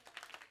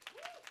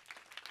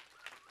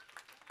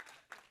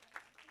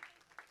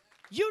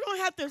 You don't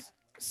have to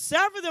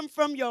sever them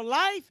from your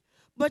life,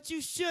 but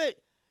you should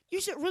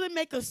really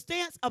make a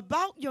stance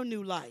about your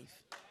new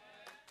life.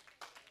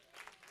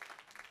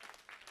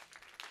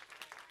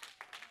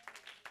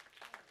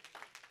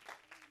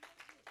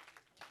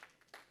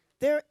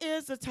 There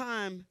is a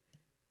time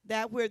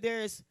where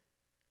there is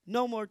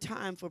no more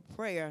time for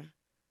prayer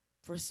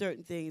for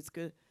certain things,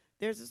 because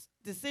there's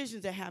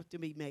decisions that have to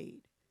be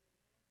made.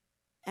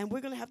 And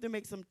we're going to have to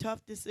make some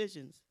tough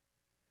decisions.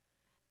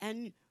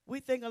 And we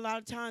think a lot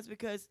of times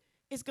because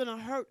it's going to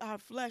hurt our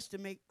flesh to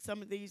make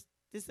some of these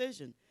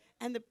decisions.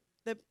 And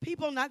the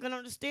people are not going to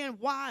understand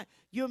why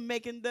you're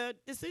making the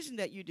decision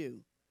that you do.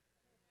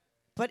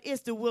 But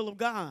it's the will of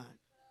God.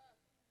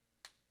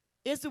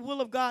 It's the will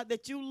of God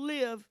that you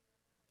live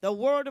the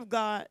word of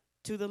God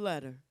to the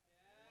letter.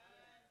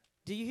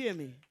 Do you hear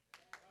me?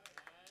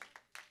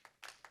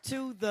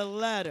 To the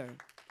letter.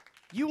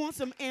 You want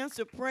some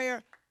answered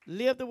prayer?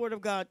 Live the word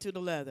of God to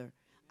the letter.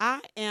 I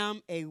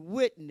am a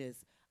witness.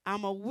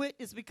 I'm a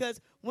witness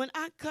because when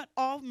I cut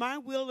off my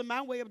will and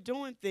my way of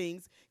doing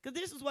things, because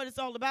this is what it's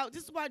all about.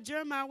 This is why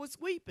Jeremiah was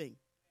weeping.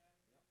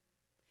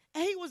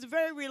 And he was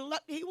very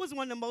reluctant. He was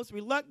one of the most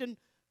reluctant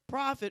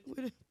prophet.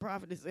 What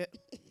prophet is that?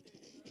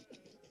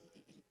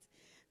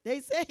 They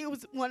say he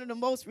was one of the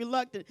most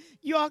reluctant.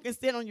 You all can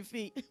stand on your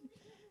feet.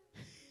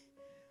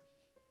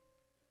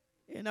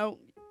 You know,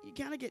 you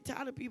kind of get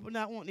tired of people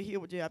not wanting to hear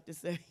what you have to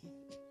say.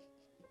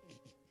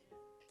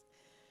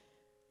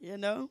 You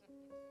know?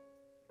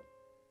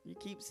 You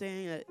keep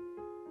saying that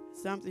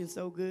something's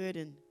so good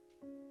and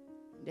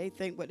they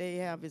think what they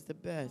have is the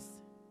best.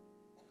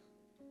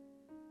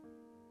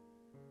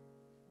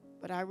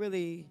 But I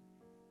really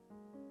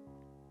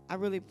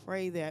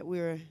pray that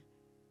we're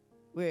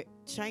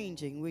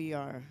changing. We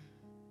are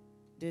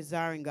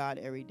desiring God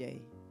every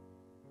day.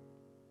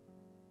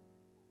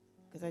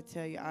 Because I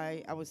tell you,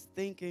 I was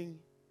thinking,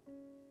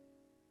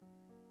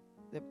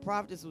 the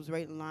prophetess was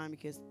right in line,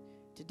 because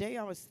today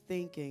I was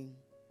thinking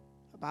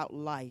about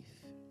life.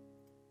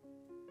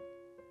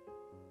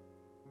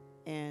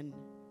 And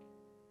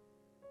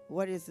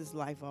what is this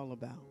life all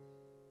about?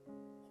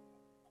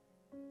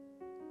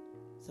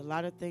 It's a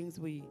lot of things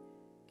we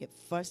get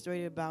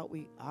frustrated about,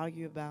 we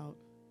argue about.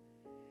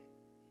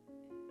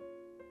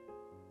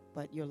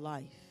 But your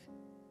life,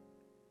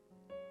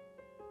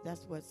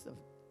 that's what's of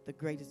the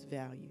greatest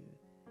value.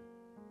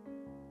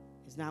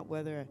 It's not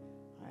whether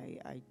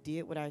I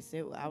did what I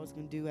said I was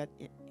going to do at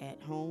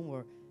home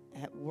or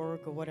at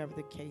work or whatever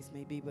the case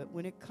may be. But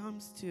when it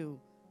comes to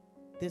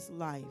this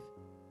life,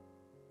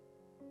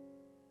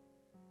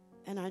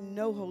 and I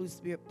know Holy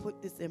Spirit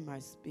put this in my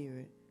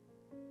spirit,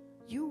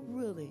 you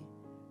really,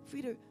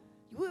 Frida,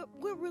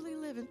 we're really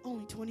living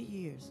only 20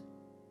 years.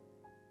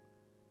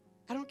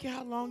 I don't care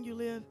how long you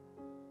live.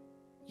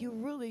 You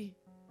really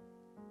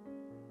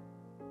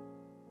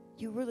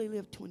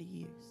live 20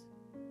 years.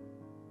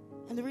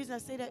 And the reason I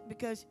say that,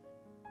 because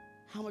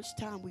how much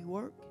time we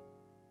work,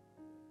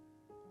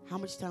 how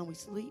much time we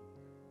sleep,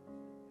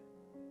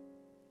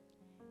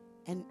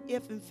 and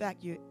if in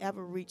fact you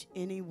ever reach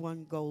any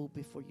one goal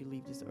before you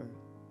leave this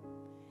earth.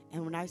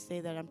 And when I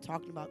say that, I'm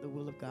talking about the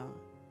will of God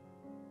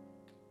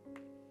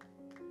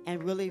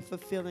and really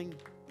fulfilling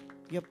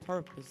your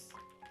purpose.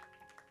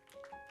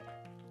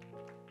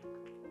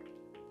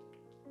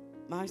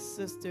 My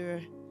sister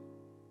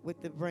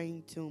with the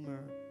brain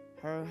tumor,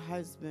 her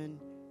husband,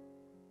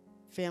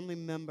 family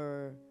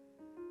member,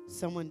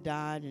 someone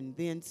died, and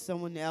then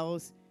someone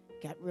else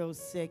got real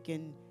sick,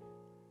 and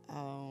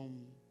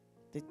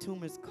the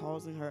tumor's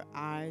causing her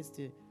eyes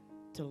to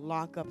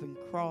lock up and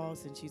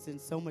cross, and she's in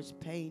so much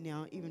pain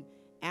now. Even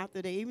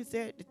after they even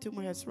said the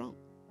tumor has shrunk.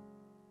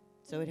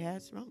 So it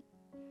has shrunk.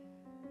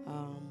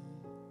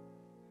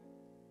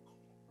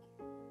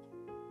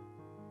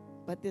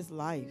 But this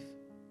life,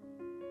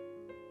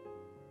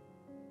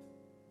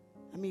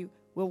 I mean,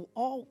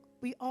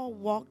 we all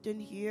walked in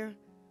here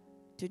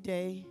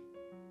today,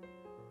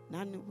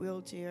 not in a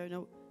wheelchair,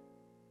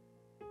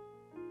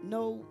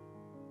 no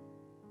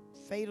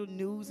fatal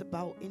news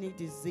about any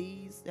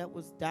disease that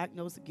was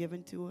diagnosed or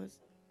given to us.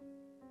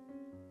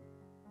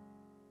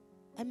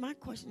 And my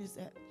question is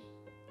that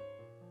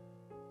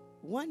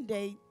one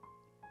day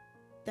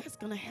that's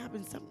going to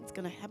happen. Something's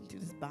going to happen to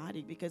this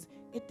body because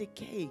it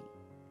decays.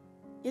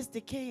 It's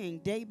decaying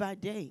day by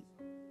day.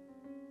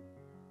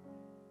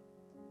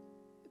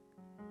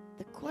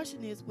 The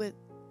question is, with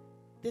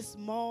this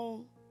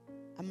small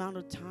amount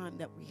of time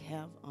that we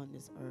have on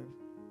this earth,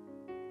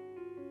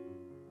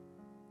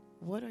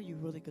 what are you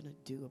really going to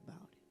do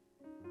about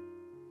it?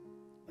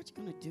 What you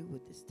going to do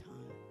with this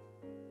time?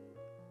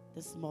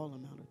 This small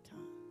amount of time.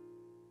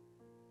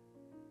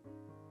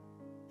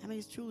 I mean,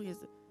 it's truly is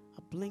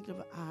a blink of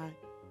an eye.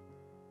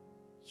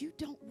 You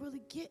don't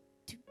really get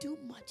to do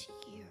much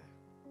here.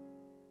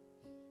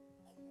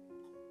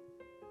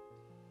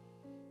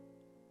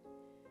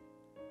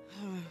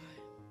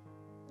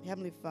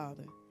 Heavenly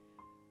Father,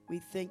 we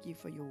thank you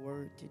for your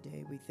word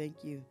today. We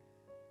thank you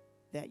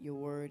that your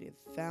word has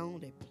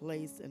found a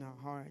place in our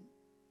heart,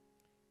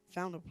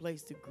 found a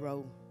place to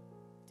grow,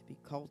 to be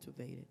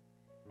cultivated,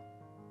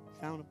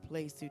 found a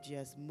place to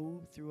just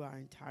move through our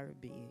entire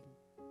being.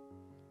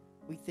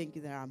 We thank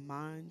you that our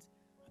minds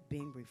are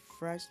being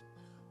refreshed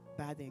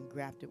by the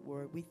engrafted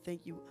word. We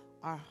thank you,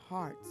 our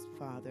hearts,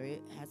 Father,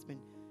 it has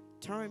been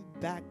turned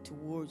back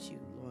towards you,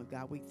 Lord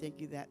God. We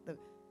thank you that the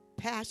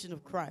passion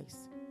of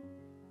Christ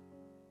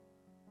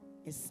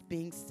is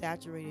being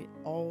saturated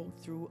all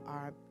through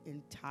our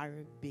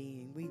entire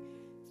being. We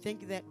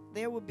think that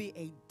there will be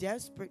a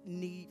desperate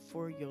need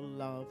for your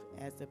love,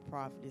 as the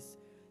prophetess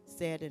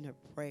said in her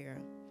prayer.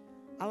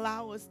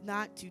 Allow us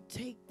not to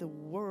take the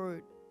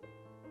word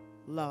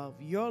love,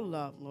 your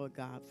love, Lord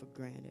God, for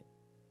granted,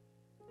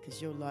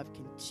 because your love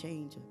can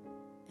change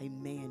a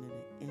man in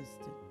an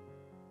instant.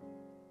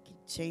 Can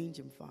change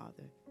him,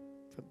 Father,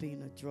 from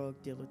being a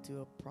drug dealer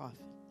to a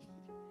prophet.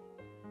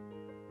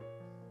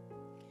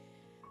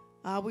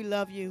 We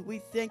love you. We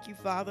thank you,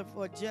 Father,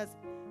 for just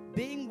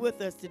being with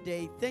us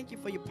today. Thank you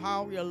for your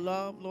power, your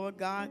love, Lord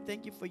God.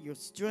 Thank you for your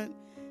strength.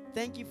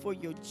 Thank you for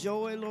your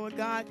joy, Lord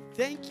God.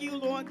 Thank you,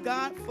 Lord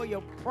God, for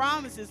your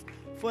promises,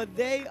 for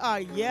they are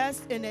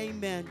yes and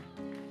amen.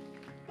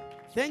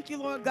 Thank you,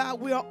 Lord God.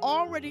 We are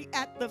already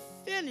at the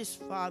finish,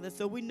 Father,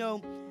 so we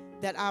know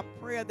that our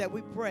prayer that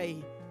we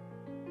pray,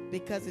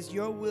 because it's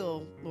your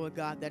will, Lord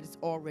God, that it's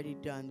already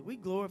done. We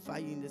glorify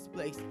you in this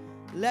place.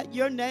 Let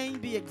your name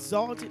be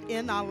exalted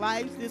in our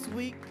lives this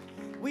week.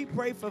 We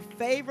pray for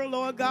favor,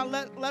 Lord God.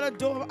 Let a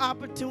door of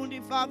opportunity,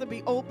 Father,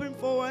 be open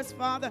for us,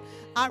 Father.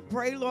 I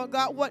pray, Lord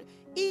God, what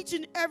each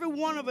and every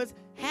one of us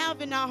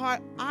have in our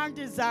heart, our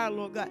desire,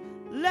 Lord God,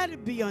 let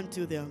it be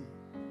unto them.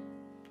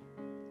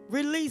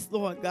 Release,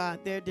 Lord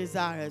God, their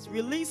desires.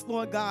 Release,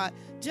 Lord God,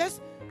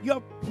 just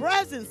your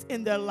presence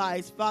in their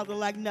lives, Father,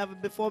 like never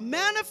before.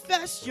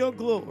 Manifest your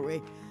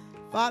glory,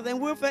 Father,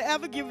 and we'll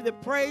forever give you the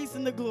praise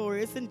and the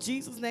glory. It's in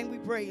Jesus' name we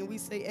pray, and we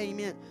say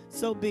amen.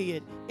 So be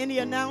it. Any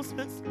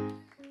announcements?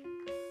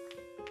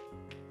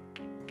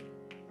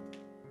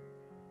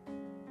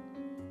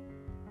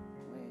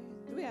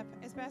 Do we have,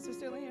 is Pastor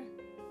still in here?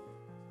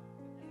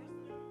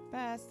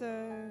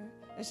 Pastor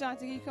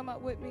Ashanti, can you come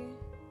up with me?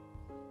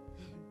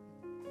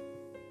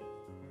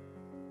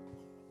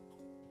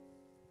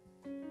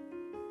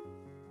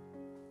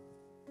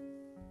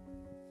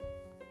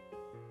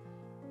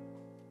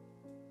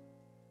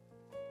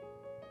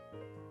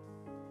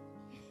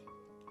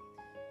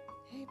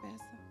 Hey,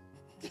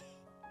 Pastor.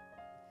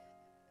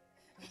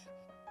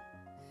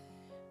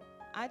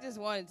 I just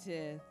wanted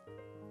to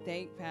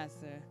thank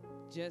Pastor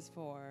just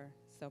for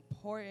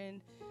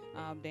supporting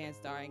Dan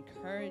Star,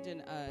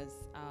 encouraging us,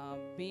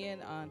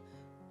 being an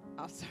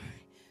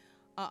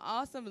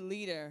awesome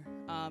leader,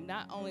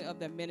 not only of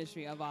the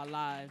ministry of our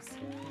lives.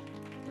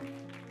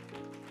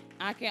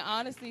 I can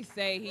honestly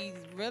say he's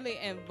really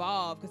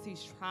involved because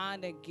he's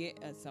trying to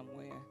get us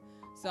somewhere.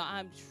 So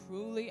I'm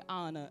truly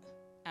honored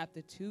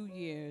after 2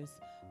 years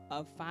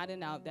of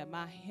finding out that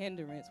my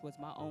hindrance was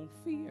my own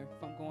fear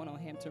from going on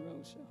Hampton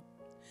Road Show.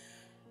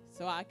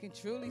 So I can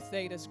truly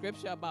say the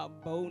scripture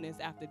about boldness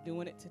after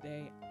doing it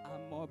today,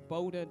 I'm more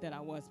bolder than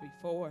I was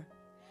before.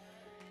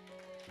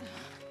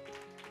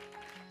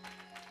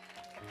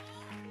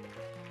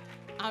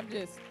 I'm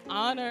just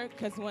honored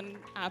because when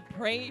I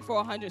prayed for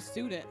 100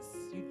 students,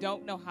 you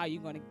don't know how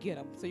you're going to get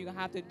them. So you're going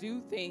to have to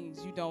do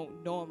things you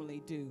don't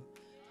normally do.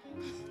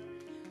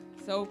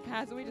 So,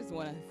 Pastor, we just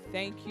want to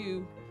thank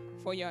you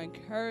for your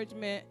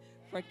encouragement,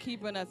 for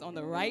keeping us on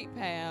the right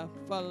path,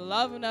 for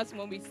loving us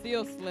when we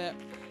still slip.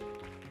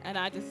 And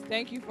I just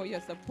thank you for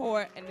your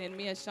support. And then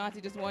me and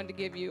Shanti just wanted to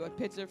give you a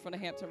picture from the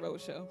Hampton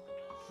Road Show.